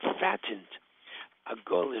Pitain, fattened,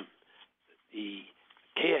 Agolim, the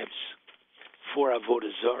calves for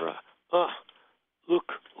Avodah Zarah.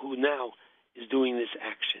 Look who now is doing this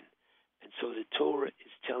action. And so the Torah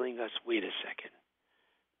is telling us, wait a second.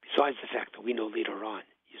 Besides the fact that we know later on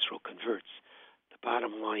Yisro converts, the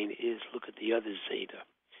bottom line is look at the other Zeta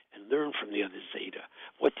and learn from the other Zeta.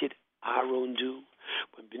 What did Aaron do?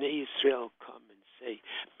 When Bnei Yisrael come and say,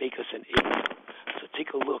 make us an Eidah. So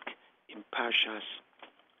take a look in Parshas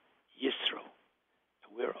Yisro.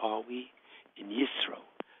 And where are we? In Yisro.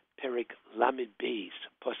 Perik Lamed Beis,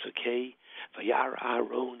 Pasuk Hey, Vayar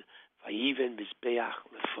Aaron, Vayiven Mizbeach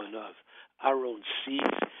Lefonav. Aaron sees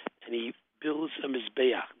and he builds a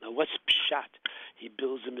Mizbeach. Now what's Pshat? He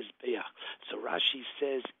builds a Mizbeach. So Rashi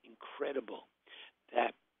says, incredible,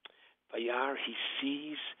 that Vayar, he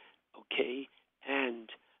sees, okay, and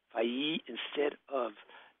Vayi, instead of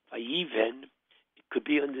Vayiven, it could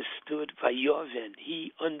be understood Vayoven.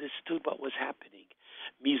 He understood what was happening.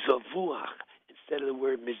 Mizavuach, instead of the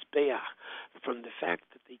word Mizbeach, from the fact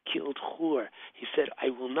that they killed Hur, he said, I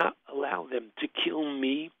will not allow them to kill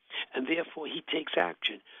me, and therefore he takes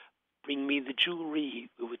action. Bring me the jewelry.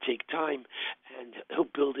 It would take time, and he'll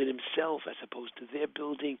build it himself as opposed to their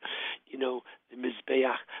building, the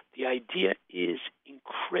Mizbeach. The idea is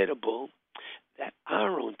incredible that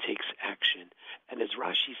Aaron takes action. And as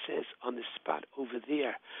Rashi says on the spot over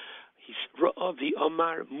there, he's Ra'av the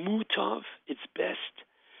Omar Mutav, it's best.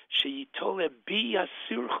 Sheyitole bi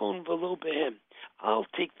asirchon v'lo behem. I'll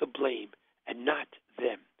take the blame and not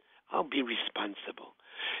them. I'll be responsible.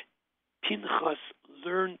 Pinchas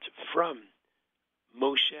learned from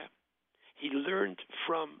Moshe. He learned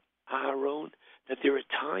from Aaron that there are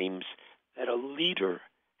times that a leader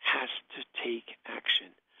has to take action.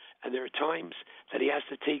 And there are times that he has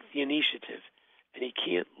to take the initiative. And he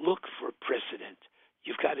can't look for a precedent.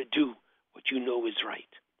 You've got to do what you know is right.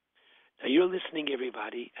 Now you're listening,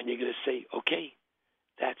 everybody, and you're going to say, okay,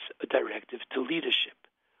 that's a directive to leadership.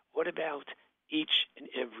 What about each and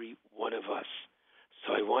every one of us?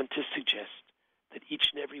 So I want to suggest that each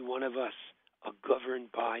and every one of us are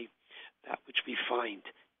governed by that which we find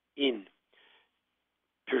in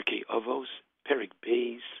Pirkei Avos, Perik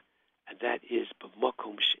Beis, and that is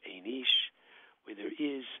B'makom she'enish, where there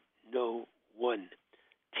is no one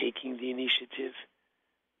taking the initiative.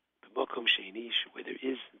 B'makom she'enish, where there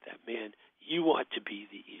is that man, you ought to be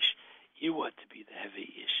the ish. You ought to be the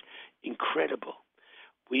heavy ish. Incredible.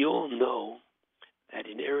 We all know that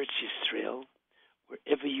in Eretz Yisrael,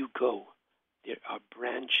 wherever you go, there are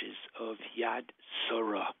branches of Yad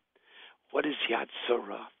Sarah. What is Yad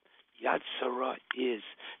Sarah? Yad Sarah is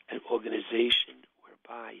an organization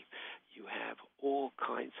whereby you have all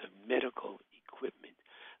kinds of medical equipment,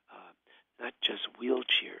 not just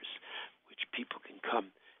wheelchairs, which people can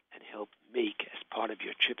come and help make as part of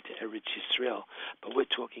your trip to Eretz Yisrael, but we're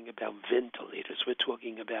talking about ventilators. We're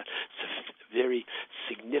talking about very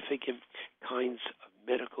significant kinds of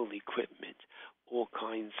medical equipment, all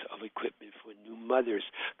kinds of equipment for new mothers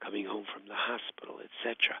coming home from the hospital,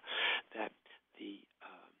 etc., that the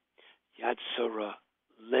Yad Sarah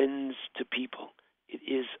lends to people. It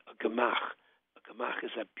is a gemach. A gemach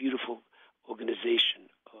is a beautiful organization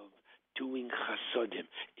of doing chasodim.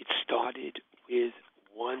 It started with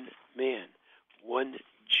one man, one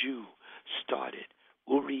Jew started,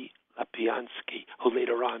 Uri Lapiansky, who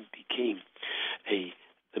later on became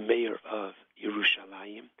the mayor of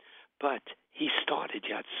Yerushalayim. But he started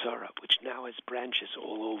Yad Sarah, which now has branches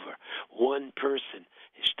all over. One person,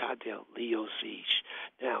 Hishtadel Liosish.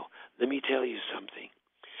 Now, let me tell you something.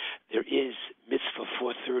 There is Mitzvah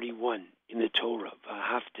 431 in the Torah,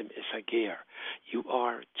 V'ahavtem es hager. You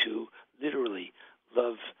are to literally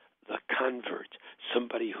love the convert,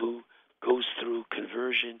 somebody who goes through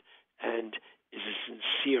conversion and is a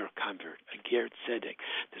sincere convert, a ger tzedek.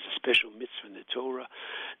 There's a special mitzvah in the Torah,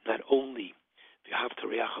 not only v'ahavta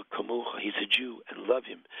reacha kamocha, he's a Jew, and love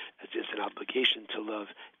him, as there's an obligation to love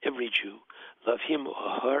every Jew, love him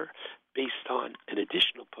or her, based on an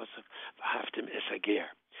additional pasuk, v'ahavtem es hager.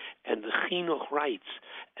 And the Chinuch writes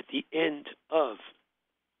at the end of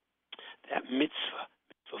that mitzvah,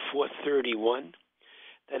 mitzvah 431,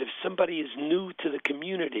 that if somebody is new to the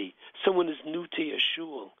community, someone is new to your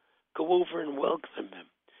shul, go over and welcome them.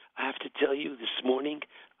 I have to tell you, this morning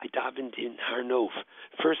I davened in Har Nof,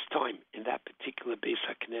 first time in that particular Beis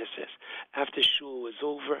HaKnesses. After shul was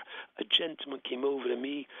over, a gentleman came over to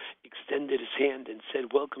me, extended his hand, and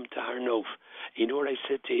said, "Welcome to Har Nof." You know what I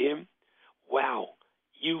said to him? Wow,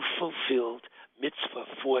 you fulfilled mitzvah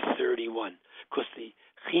 431, because the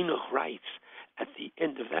Chinuch writes at the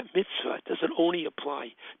end of that mitzvah, it doesn't only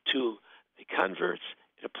apply to the converts,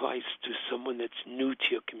 it applies to someone that's new to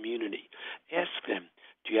your community. Ask them,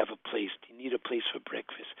 do you have a place? Do you need a place for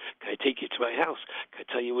breakfast? Can I take you to my house? Can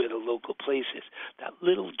I tell you where the local place is? That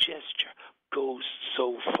little gesture goes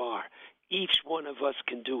so far. Each one of us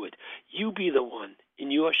can do it. You be the one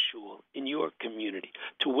in your shul, in your community,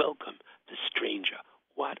 to welcome the stranger.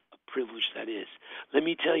 What a privilege that is. Let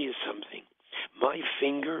me tell you something. My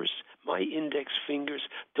fingers, my index fingers,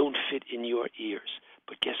 don't fit in your ears.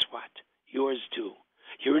 But guess what? Yours do.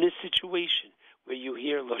 You're in a situation where you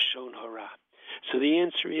hear Lashon Hara. So the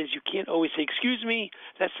answer is you can't always say, "Excuse me,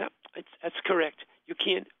 that's correct." You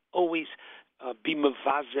can't always be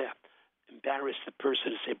mavazeh, embarrass the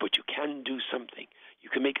person and say, but you can do something. You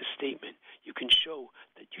can make a statement. You can show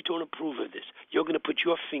that you don't approve of this. You're going to put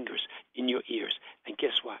your fingers in your ears. And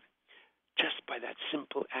guess what? Just by that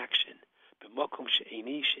simple action,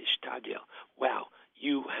 wow,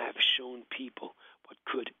 you have shown people what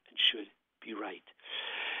could and should be right.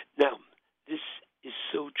 Now, this is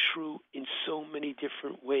so true in so many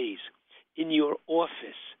different ways. In your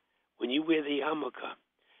office, when you wear the yarmulke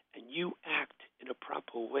and you act in a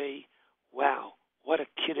proper way, wow, what a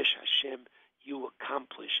Kiddush Hashem you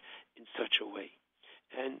accomplish in such a way.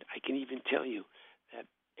 And I can even tell you that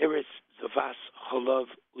Eretz Zavas Cholav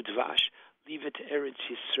Udvash, leave it to Eretz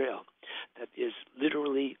Yisrael, that there's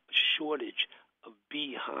literally a shortage of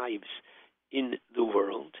beehives in the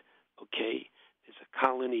world, okay? There's a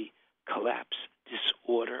colony collapse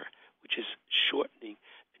disorder, which is shortening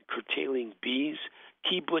and curtailing bees.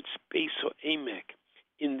 Kibbutz Beso Emek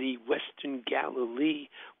in the Western Galilee,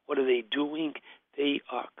 what are they doing? They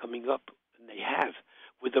are coming up, and they have,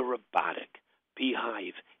 with a robotic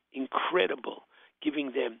beehive. Incredible,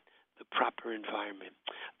 giving them the proper environment.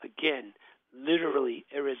 Again, literally,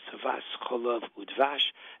 Eretz Zavas Cholav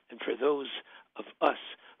Udvash, and for those of us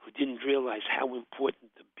who didn't realize how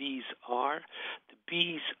important the bees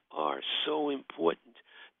are so important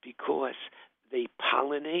because they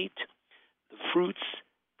pollinate the fruits,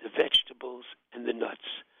 the vegetables, and the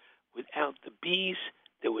nuts. Without the bees,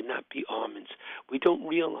 there would not be almonds. We don't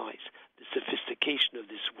realize the sophistication of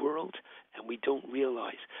this world, and we don't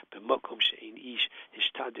realize b'makom she'ein ish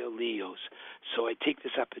hishtadel lios. So I take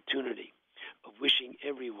this opportunity of wishing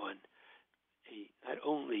everyone not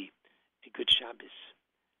only a good Shabbos,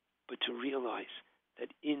 but to realize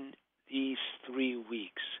that in these 3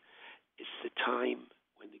 weeks, it's the time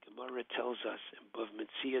when the Gemara tells us in Bav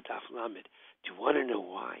Metzia Daf Lamed, do you want to know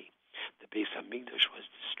why the Beis HaMikdash was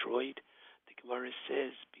destroyed? The Gemara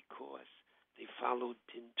says because they followed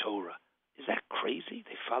Din Torah. Is that crazy?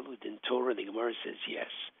 They followed Din Torah, and the Gemara says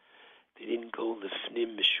yes. They didn't go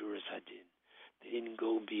lefnim meshuras hadin. They didn't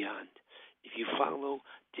go beyond. If you follow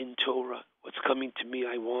din Torah, what's coming to me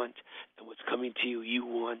I want, and what's coming to you you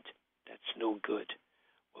want, that's no good.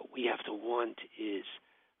 What we have to want is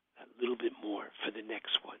a little bit more for the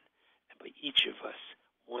next one. And by each of us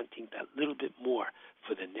wanting that little bit more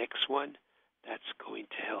for the next one, that's going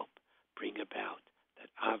to help bring about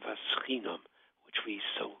that avas chinam, which we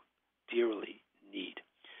so dearly need.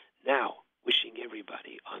 Now, wishing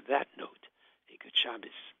everybody on that note a good Shabbos.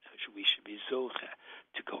 We should be zocha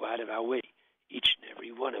to go out of our way, each and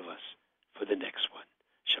every one of us, for the next one.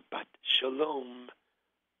 Shabbat shalom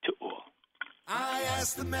to all. I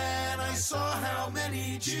asked the man I saw how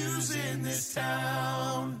many Jews in this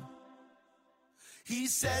town. He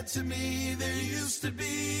said to me there used to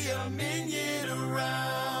be a minyan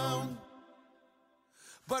around.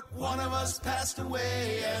 But one of us passed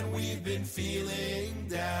away and we've been feeling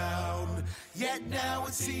down. Yet now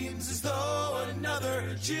it seems as though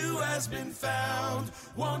another Jew has been found.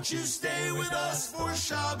 Won't you stay with us for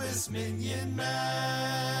Shabbos, Minyan Man?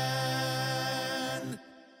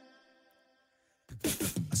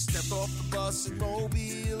 I stepped off the bus in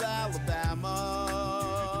Mobile, Alabama.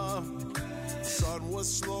 The sun was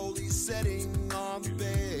slowly setting on the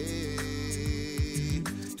bay.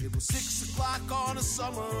 It was 6 o'clock on a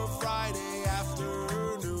summer Friday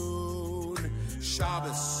afternoon.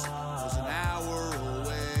 Shabbos was an hour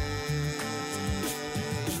away.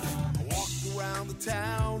 I walked around the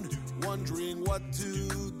town wondering what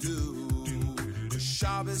to do. 'Cause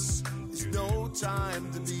Shabbos is no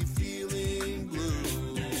time to be feeling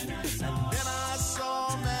blue. And then I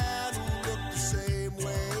saw a man who looked the same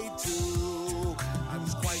way too. I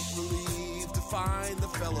was quite relieved to find the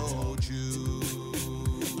fellow Jew.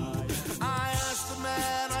 I asked the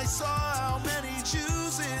man I saw how many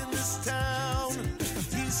Jews in this town.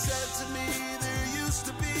 He said to me there used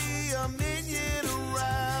to be a minyan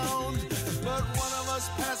around. But one of us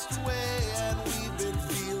passed away and we've been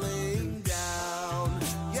feeling down.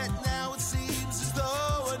 Yet now it seems as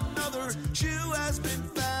though another Jew has been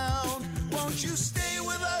found. Won't you stay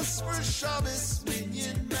with us for Shabbos,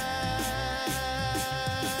 Minyan Man?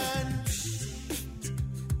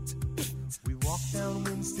 We walked down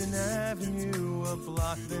Winston Avenue, a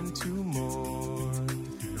block then two more,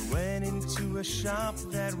 and went into a shop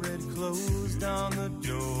that read closed on the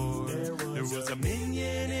door. There was a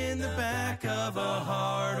minyan in the back of a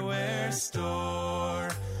hardware store.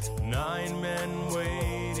 9 men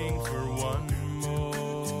waiting for one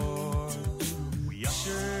more. We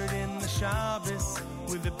ushered in the Shabbos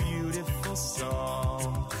with a beautiful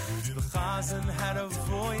song. The Chazan had a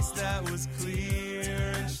voice that was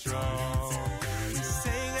clear and strong. He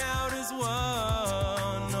sang out as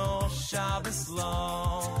one all Shabbos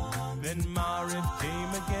long. Then Mariv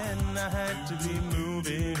came again, I had to be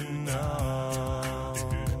moving on.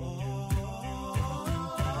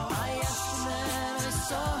 I asked the man I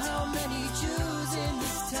saw how many Jews in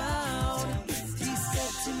this town. He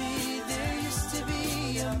said to me there used to be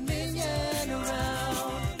a minyan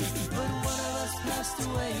around. But one of us passed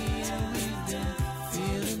away and we've been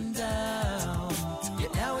feeling down.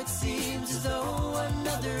 Yet now it seems as though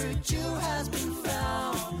another Jew has been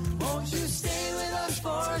found. Won't you stay with us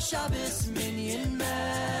for Shabbos, Minyan Man?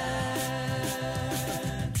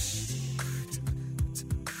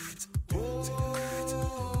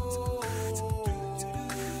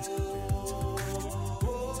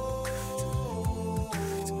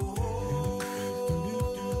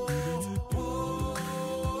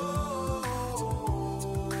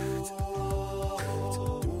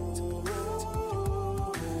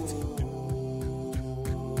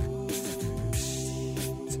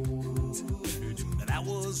 That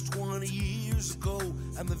was 20 years ago,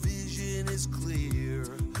 and the vision is clear.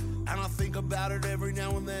 And I think about it every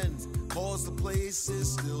now and then, 'cause the place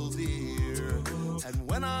is still dear. And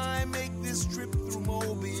when I make this trip through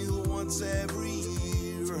Mobile once every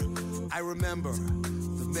year, I remember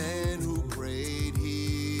the men who prayed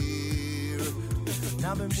here.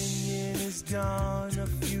 Now the minyan is gone, a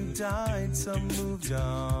few died, some moved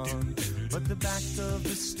on. But the back of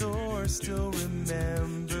the store still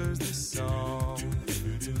remembers the song.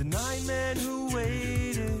 The 9 men who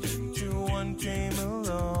waited till one came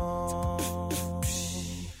along.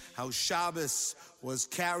 How Shabbos was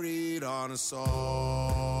carried on a song.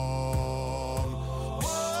 Whoa,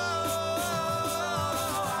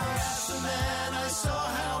 I asked the man I saw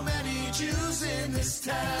how many Jews in this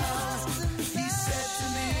town. He said to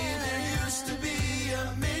me there used to be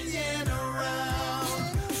a minyan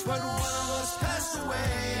around. But one of us passed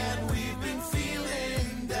away and we've been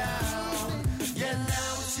feeling down. Yet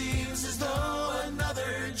now it seems as though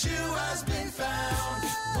another Jew has been found.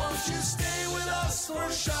 Won't you stay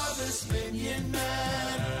Shabbos Minyan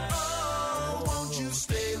Man. Oh, won't you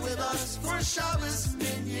stay with us for Shabbos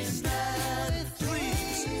Minyan Man?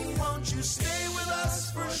 Please, won't you stay with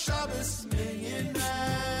us for Shabbos Minyan Man?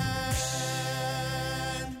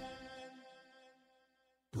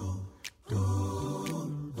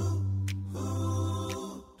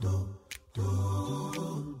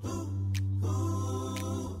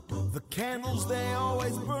 The candles, they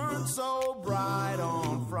always burn so bright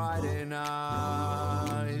on Friday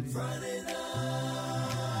night.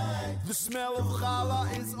 The smell of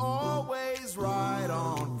challah is always right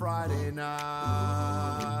on Friday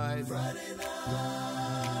night.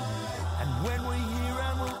 And when we're here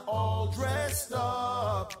and we're all dressed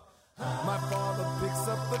up, my father picks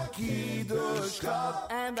up the Kiddush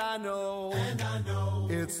cup, and I know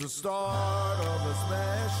it's the start of a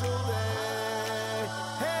special day.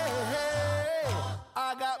 Hey, hey,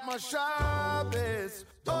 I got my Shabbos,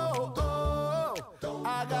 oh, oh,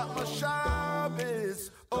 I got my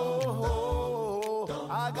Shabbos, oh, oh,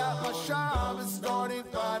 I got my Shabbos starting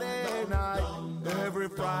Friday night, every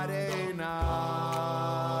Friday night.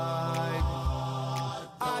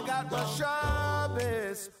 I got my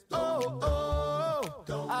Shabbos, oh, oh,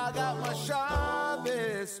 I got my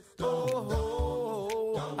Shabbos, oh,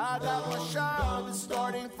 oh, I got my Shabbos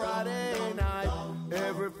starting Friday night,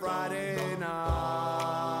 every Friday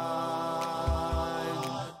night.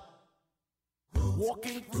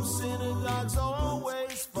 Walking through synagogues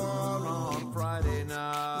always fun on Friday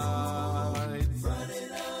night.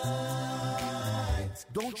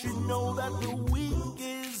 Don't you know that the week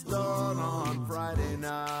is done on Friday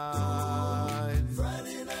night?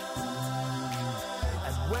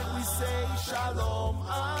 And when we say Shalom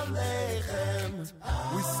Aleichem,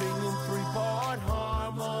 we sing in three-part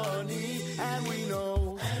harmony, and we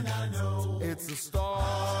know, and I know, it's the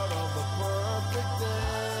start of the perfect day.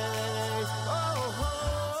 Oh,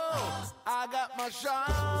 oh, I got my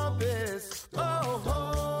Shabbos, oh,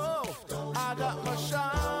 oh, I got my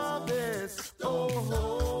Shabbos, oh,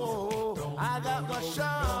 oh, I got my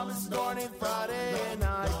Shabbos starting Friday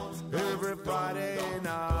night, every Friday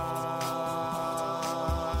night.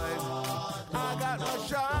 I got my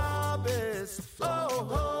Shabbos,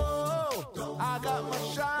 oh, oh, I got my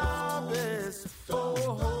Shabbos,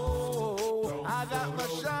 oh, oh, I got my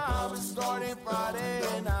Shabbos starting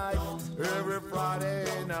Friday night, every Friday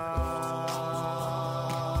night.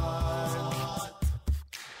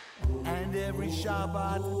 And every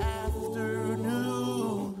Shabbat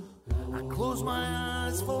afternoon, I close my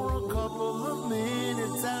eyes for a couple of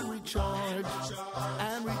minutes and recharge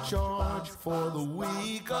for the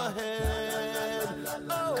week ahead.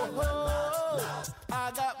 Oh, oh,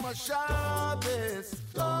 I got my Shabbos,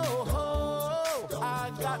 oh, oh,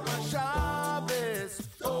 I got my Shabbos,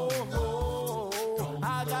 oh, oh,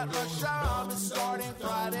 I got my Shabbos starting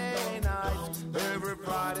Friday night, every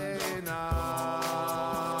Friday night.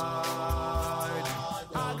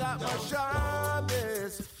 I got my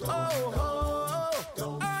Shabbos, oh,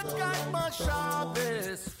 oh, I got my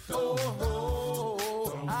Shabbos, oh, oh,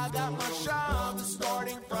 I got my Shabbos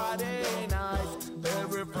starting Friday night,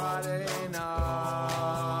 every Friday night.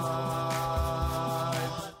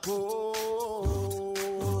 Oh,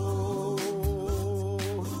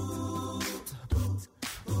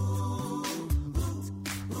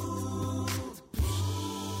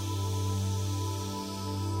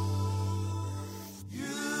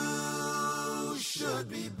 you should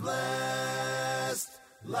be blessed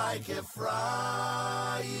like Ephraim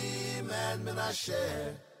and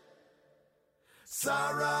Menashe,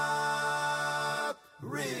 Sarah,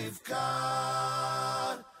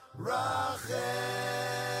 Rivka, Rachel,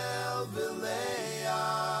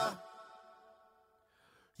 Leah.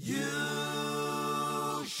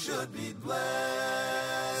 You should be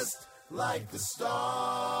blessed like the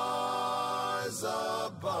stars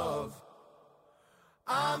above.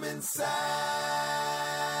 I'm in Sabbath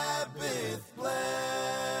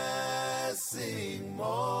blessing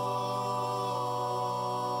mode.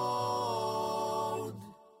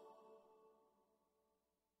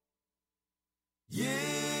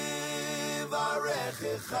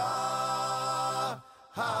 Yivarechecha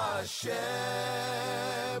Hashem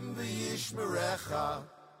v'yishmerecha,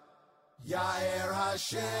 Yair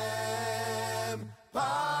Hashem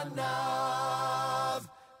panav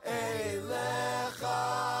elecha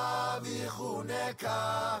v'chuneka,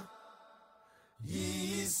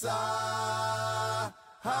 Yisa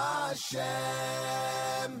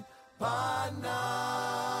Hashem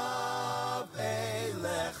panav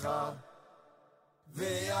elecha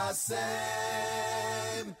v'yasem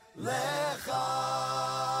lecha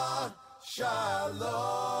shalom.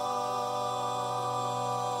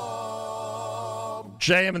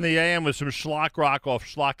 JM in the AM with some schlock rock off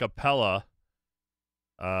Schlockapella.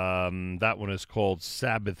 That one is called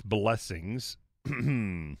Sabbath Blessings.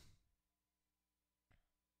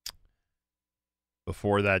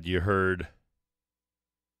 Before that, you heard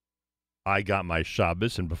I Got My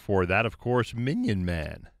Shabbos, and before that, of course, Minion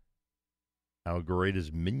Man. How great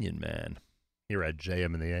is Minion Man? Here at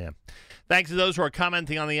JM in the AM. Thanks to those who are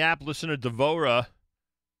commenting on the app. Listener Devora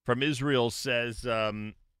from Israel says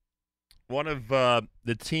one of the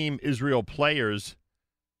Team Israel players,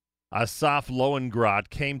 Asaf Lohengrot,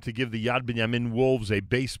 came to give the Yad Binyamin Wolves a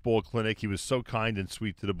baseball clinic. He was so kind and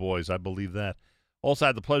sweet to the boys. I believe that. Also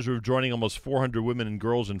had the pleasure of joining almost 400 women and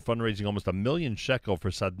girls in fundraising almost $1 million shekel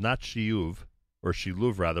for Sadnat Shiluv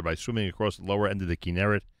rather, by swimming across the lower end of the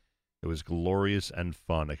Kinneret. It was glorious and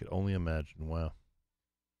fun. I could only imagine. Wow.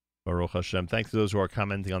 Baruch Hashem. Thanks to those who are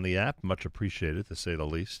commenting on the app. Much appreciated, to say the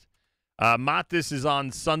least. Matis is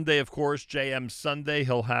on Sunday, of course. JM Sunday.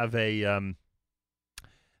 He'll have a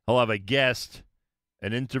guest,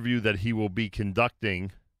 an interview that he will be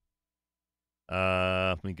conducting.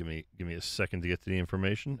 Let me give me a second to get to the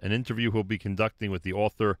information. An interview he'll be conducting with the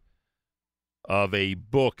author of a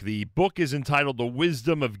book. The book is entitled The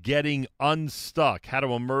Wisdom of Getting Unstuck, How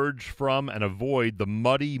to Emerge from and Avoid the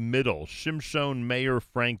Muddy Middle. Shimshon Meir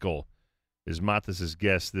Frankel is Matis's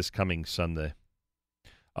guest this coming Sunday.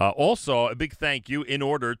 Also, a big thank you in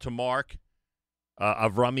order to Mark,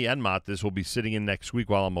 Avrami, and Matis will be sitting in next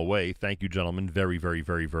week while I'm away. Thank you, gentlemen, very, very,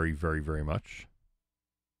 very, very, very, very much.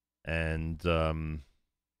 And,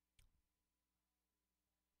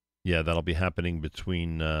 that'll be happening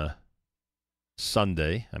between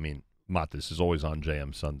Sunday. I mean, Matis is always on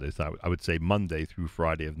JM Sundays. I would say Monday through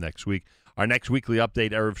Friday of next week. Our next weekly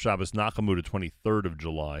update, Erev Shabbos Nachamu, the 23rd of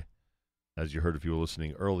July. As you heard if you were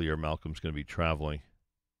listening earlier, Malcolm's going to be traveling.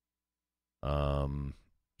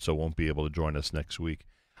 So won't be able to join us next week.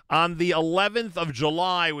 On the 11th of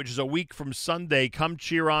July, which is a week from Sunday, come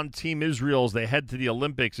cheer on Team Israel as they head to the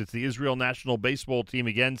Olympics. It's the Israel national baseball team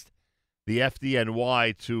against the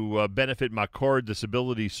FDNY to benefit Makor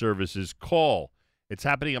Disability Services. Call. It's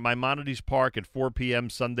happening at Maimonides Park at 4 p.m.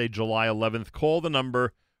 Sunday, July 11th. Call the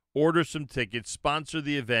number, order some tickets, sponsor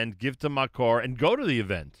the event, give to Makor, and go to the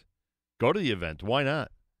event. Go to the event. Why not?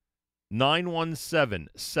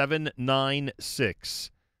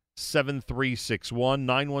 917-796-7361.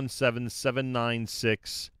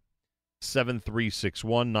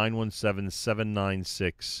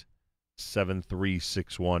 917-796-7361.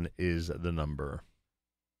 917-796-7361 is the number.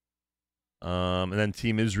 And then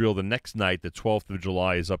Team Israel the next night, the 12th of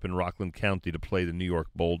July, is up in Rockland County to play the New York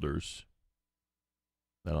Boulders.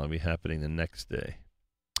 That'll be happening the next day.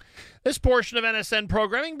 This portion of NSN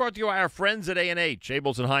programming brought to you by our friends at A&H.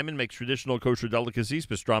 Abels and Hyman makes traditional kosher delicacies,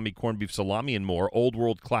 pastrami, corned beef, salami, and more. Old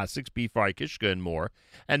world classics, beef fry, kishka, and more.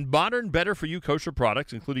 And modern, better-for-you kosher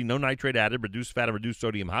products, including no nitrate added, reduced fat, and reduced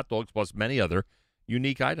sodium hot dogs, plus many other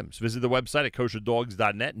unique items. Visit the website at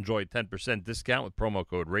kosherdogs.net. Enjoy a 10% discount with promo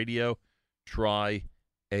code radio. Try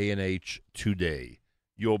A&H today.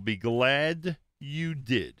 You'll be glad you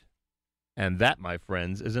did. And that, my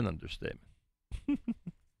friends, is an understatement.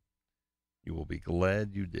 You will be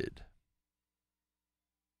glad you did.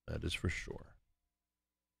 That is for sure.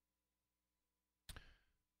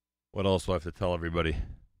 What else do I have to tell everybody?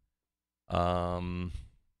 I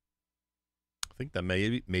think that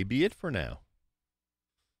may be it for now.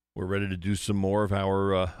 We're ready to do some more of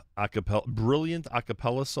our brilliant a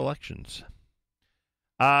cappella selections.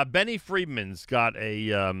 Benny Friedman's got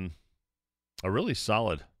a really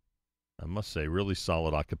solid, I must say, really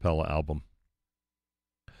solid a cappella album.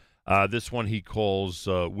 This one he calls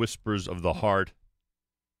Whispers of the Heart,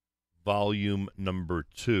 Volume Number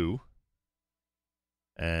 2.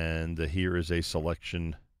 And here is a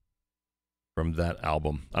selection from that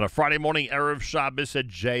album. On a Friday morning, Erev Shabbos at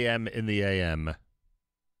JM in the AM.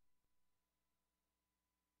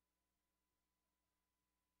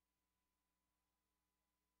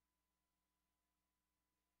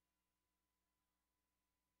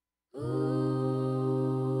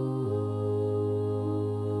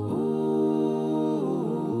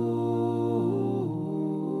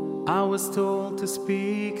 I was told to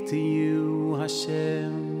speak to you,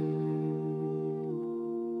 Hashem.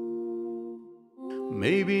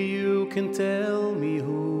 Maybe you can tell me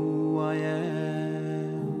who I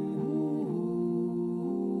am.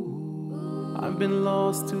 I've been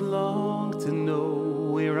lost too long to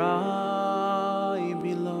know where I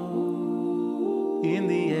belong. In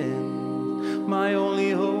the end, my only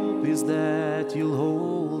hope is that you'll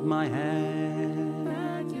hold my hand.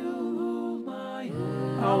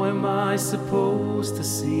 How am I supposed to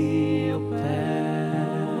see your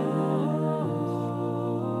path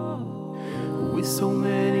with so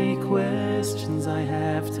many questions I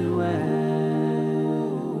have to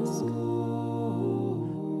ask.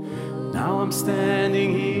 Now I'm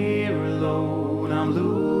standing here alone, I'm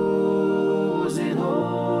losing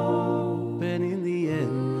hope, and in the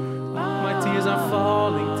end, my tears are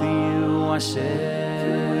falling to you, Hashem.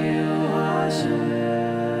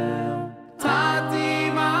 Tati,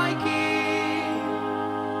 my King,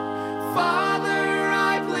 Father,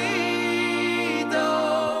 I plead,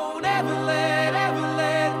 don't ever let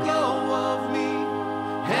go of me,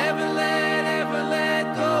 ever let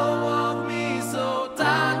go of me. So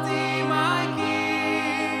Tati, my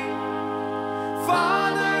King,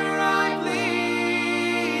 Father, I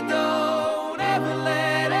plead, don't ever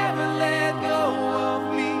let go of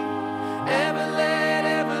me, ever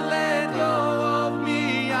let go of me.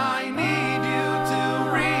 I need you to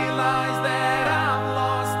realize that I'm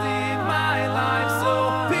lost in my life. So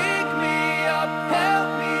pick me up, help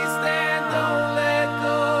me stand, don't let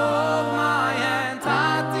go of my hand.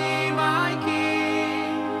 Tati, my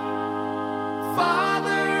King,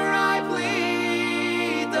 Father, I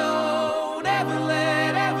plead, don't ever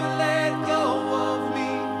let go of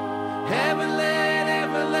me, ever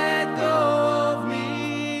let go of me.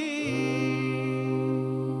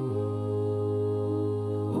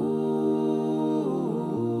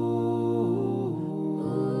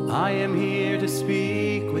 I am here to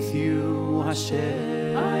speak with you,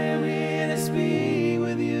 Hashem. I am here to speak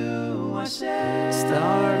with you, Hashem.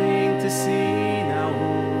 Starting to see now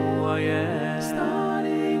who I am.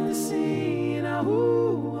 Starting to see now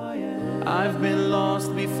who I am. I've been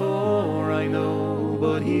lost before, I know,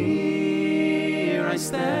 but here I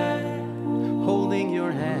stand, holding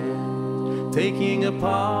your hand, taking a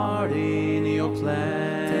part in your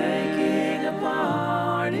plan. Taking a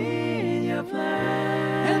part in your plan.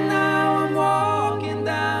 And now I'm walking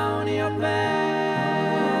down your path.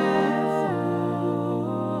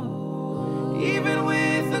 Even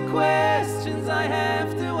with the questions I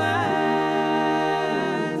have to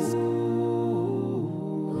ask,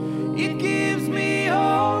 it gives me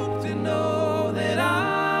hope to know that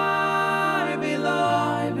I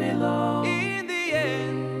belong. In the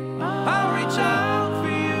end, I'll reach out for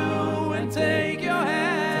you and take your hand.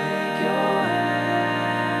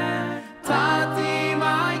 Tati,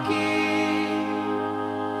 my King,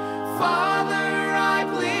 Father, I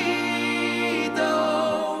plead,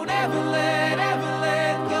 don't ever let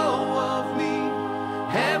go of me,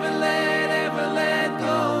 ever let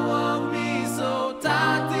go of me. So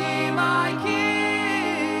Tati, my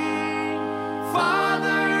King,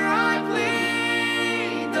 Father, I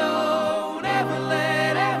plead, don't ever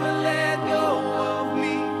let go of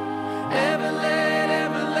me, ever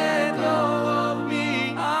let go of me.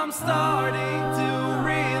 I'm starting to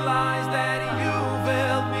realize that you've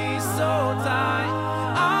held me so tight.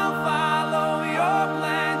 I'll follow your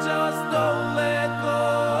plan, just don't let go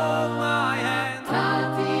of my hand.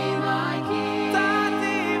 Tati, my King,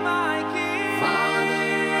 Tati, my King, Father,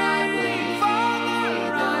 I plead,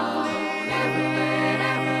 never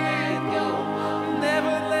let go of me,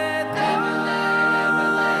 never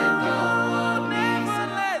let go of me.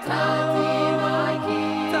 Tati, my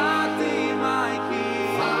King, Tati, my King,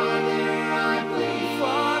 Father, I plead,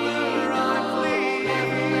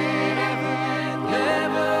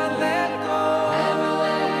 never let go, never let go.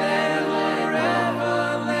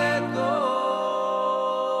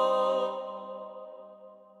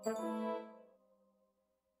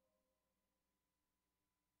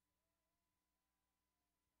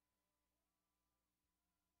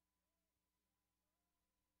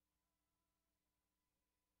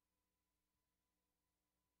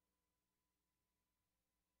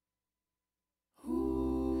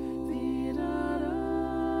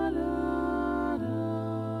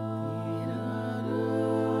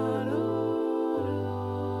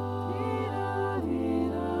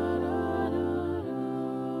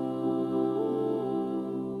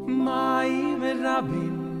 מים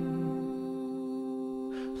רבים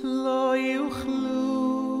לא יוכלו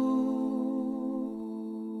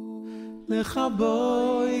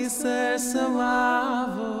לכבוי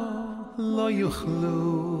ססואבו לא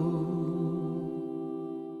יוכלו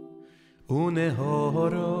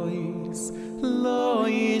ונהורויס לא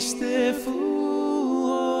ישטפו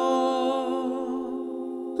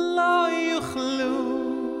לא יוכלו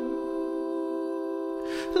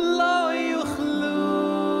לא יוכלו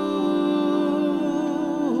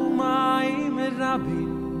מים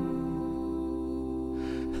רבים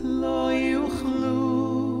לא יוכלו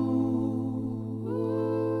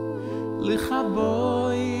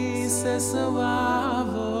לכבוי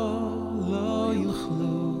ססואבו לא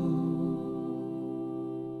יוכלו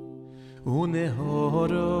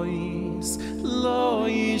ונהורויס boys lo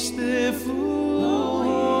yishtafu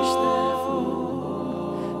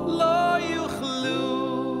lo yuchlu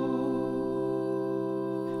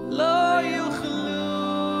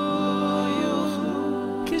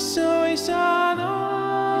kishoy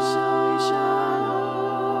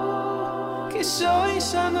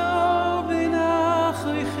shano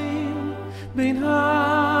bin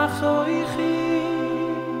ha-choichim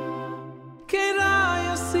Kerai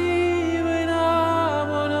yasi bin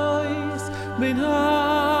ha-bonois bin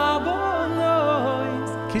ha-bonois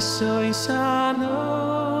Kishoy shano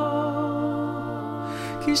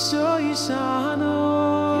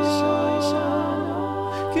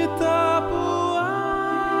Kitapua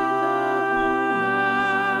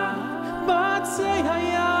Batzei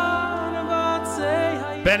hayan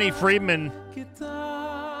Benny Friedman,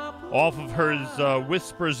 off of her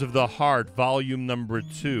Whispers of the Heart, volume number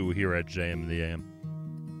 2 here at JM in the AM.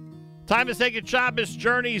 Time to take a Shabbos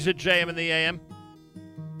journeys at JM in the AM.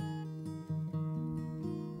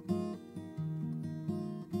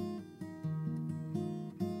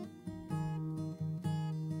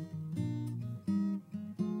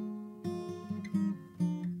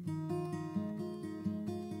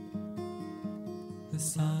 The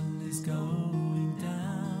sun is going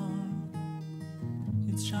down.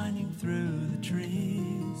 It's shining through the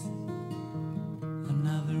trees.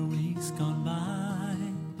 Another week's gone by,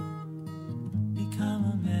 become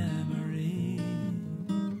a memory.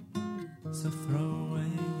 So throw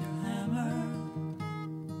away your hammer.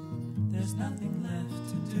 There's nothing left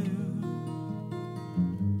to do.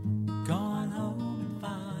 Go on home and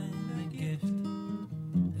find a gift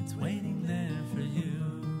that's waiting there for you.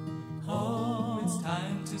 Oh, it's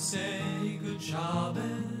time to say good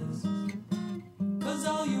Shabbos, 'cause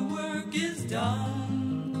all your work is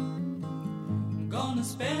done. Gonna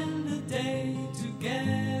spend a day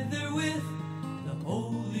together with the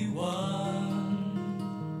Holy One.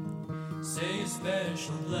 Say a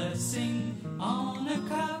special blessing on a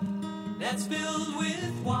cup that's filled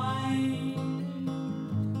with wine.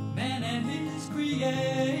 Man and his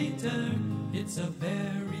creator, it's a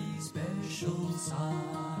very special sign.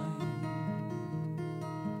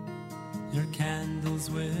 Your candles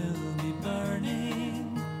will be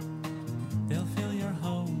burning. They'll fill your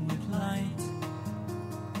home with light.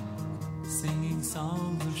 Singing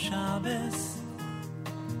songs of Shabbos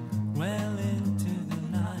well into the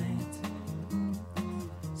night.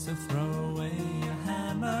 So throw away your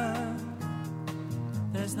hammer.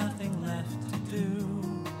 There's nothing left to do.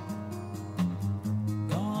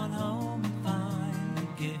 Go on home and find a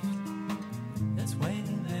gift that's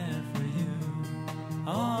waiting there for you.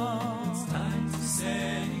 Oh, it's time to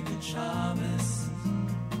say good Shabbos,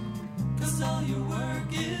 'cause all your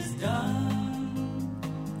work is done.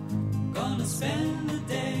 Gonna spend the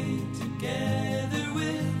day together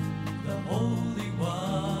with the Holy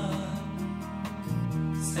One.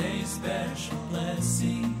 Say a special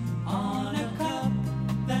blessing on a cup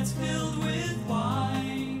that's filled with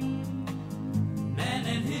wine. Man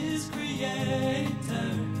and his creator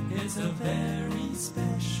is a very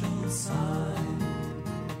special sign.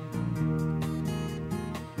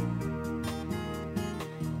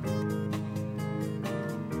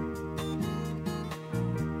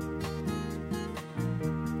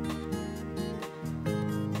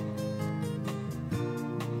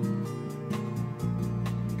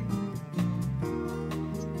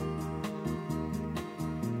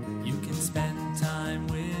 You can spend time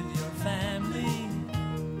with your family.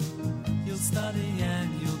 You'll study and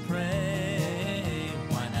you'll pray.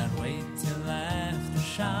 Why not wait till after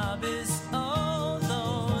Shabbos? Oh,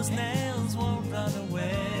 those nails won't run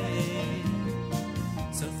away.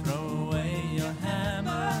 So throw away your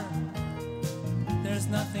hammer. There's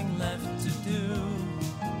nothing left to do.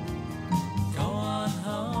 Go on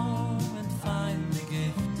home and find the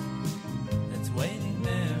gift that's waiting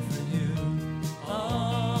there for you. Oh,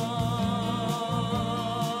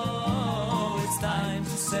 it's time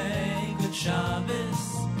to say good Shabbos,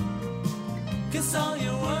 'cause all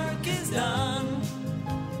your work is done.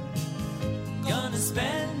 Gonna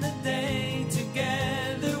spend the day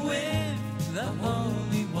together with the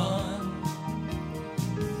Holy One.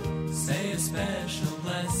 Say a special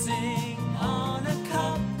blessing on a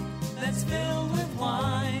cup that's filled with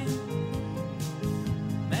wine.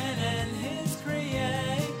 Man and his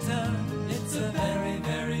creator, it's a very,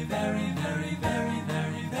 very, very, very, very,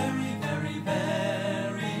 very, very, very,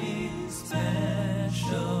 very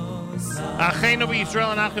special sign. Achenu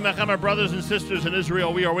Israel and Achim Echem, our brothers and sisters in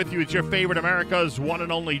Israel, we are with you. It's your favorite America's one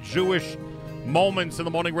and only Jewish Moments in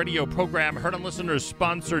the Morning radio program, heard on listeners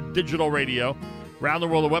sponsored digital radio around the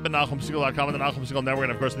world, the web at NachumSegal.com and the Nachum Segal Network,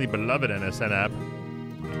 and of course the beloved NSN app.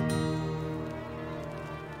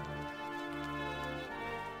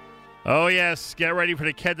 Oh, yes. Get ready for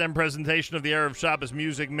the Kedem presentation of the Erev Shabbos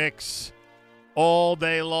music mix all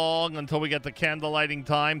day long until we get the candle lighting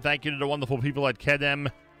time. Thank you to the wonderful people at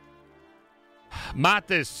Kedem.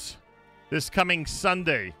 Matis, this coming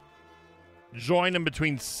Sunday. Join him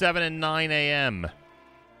between 7 and 9 a.m.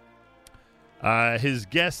 His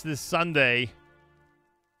guest this Sunday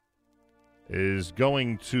is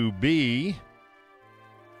going to be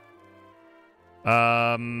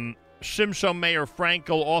Shimshon Meir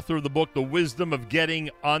Frankel, author of the book The Wisdom of Getting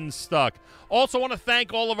Unstuck. Also want to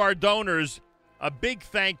thank all of our donors. A big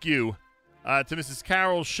thank you to Mrs.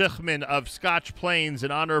 Carol Schichman of Scotch Plains in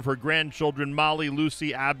honor of her grandchildren Molly,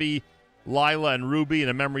 Lucy, Abby, Lila, and Ruby, in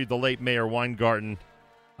a memory of the late Mayor Weingarten.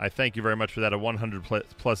 I thank you very much for that, a $100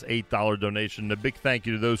 plus $8 donation. A big thank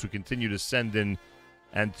you to those who continue to send in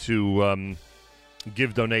and to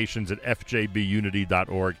give donations at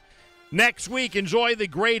fjbunity.org. Next week, enjoy the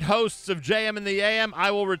great hosts of JM in the AM.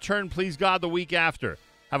 I will return, please God, the week after.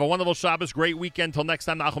 Have a wonderful Shabbos, great weekend. Till next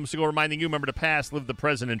time, Nachum Segal reminding you, remember the past, live the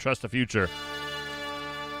present, and trust the future.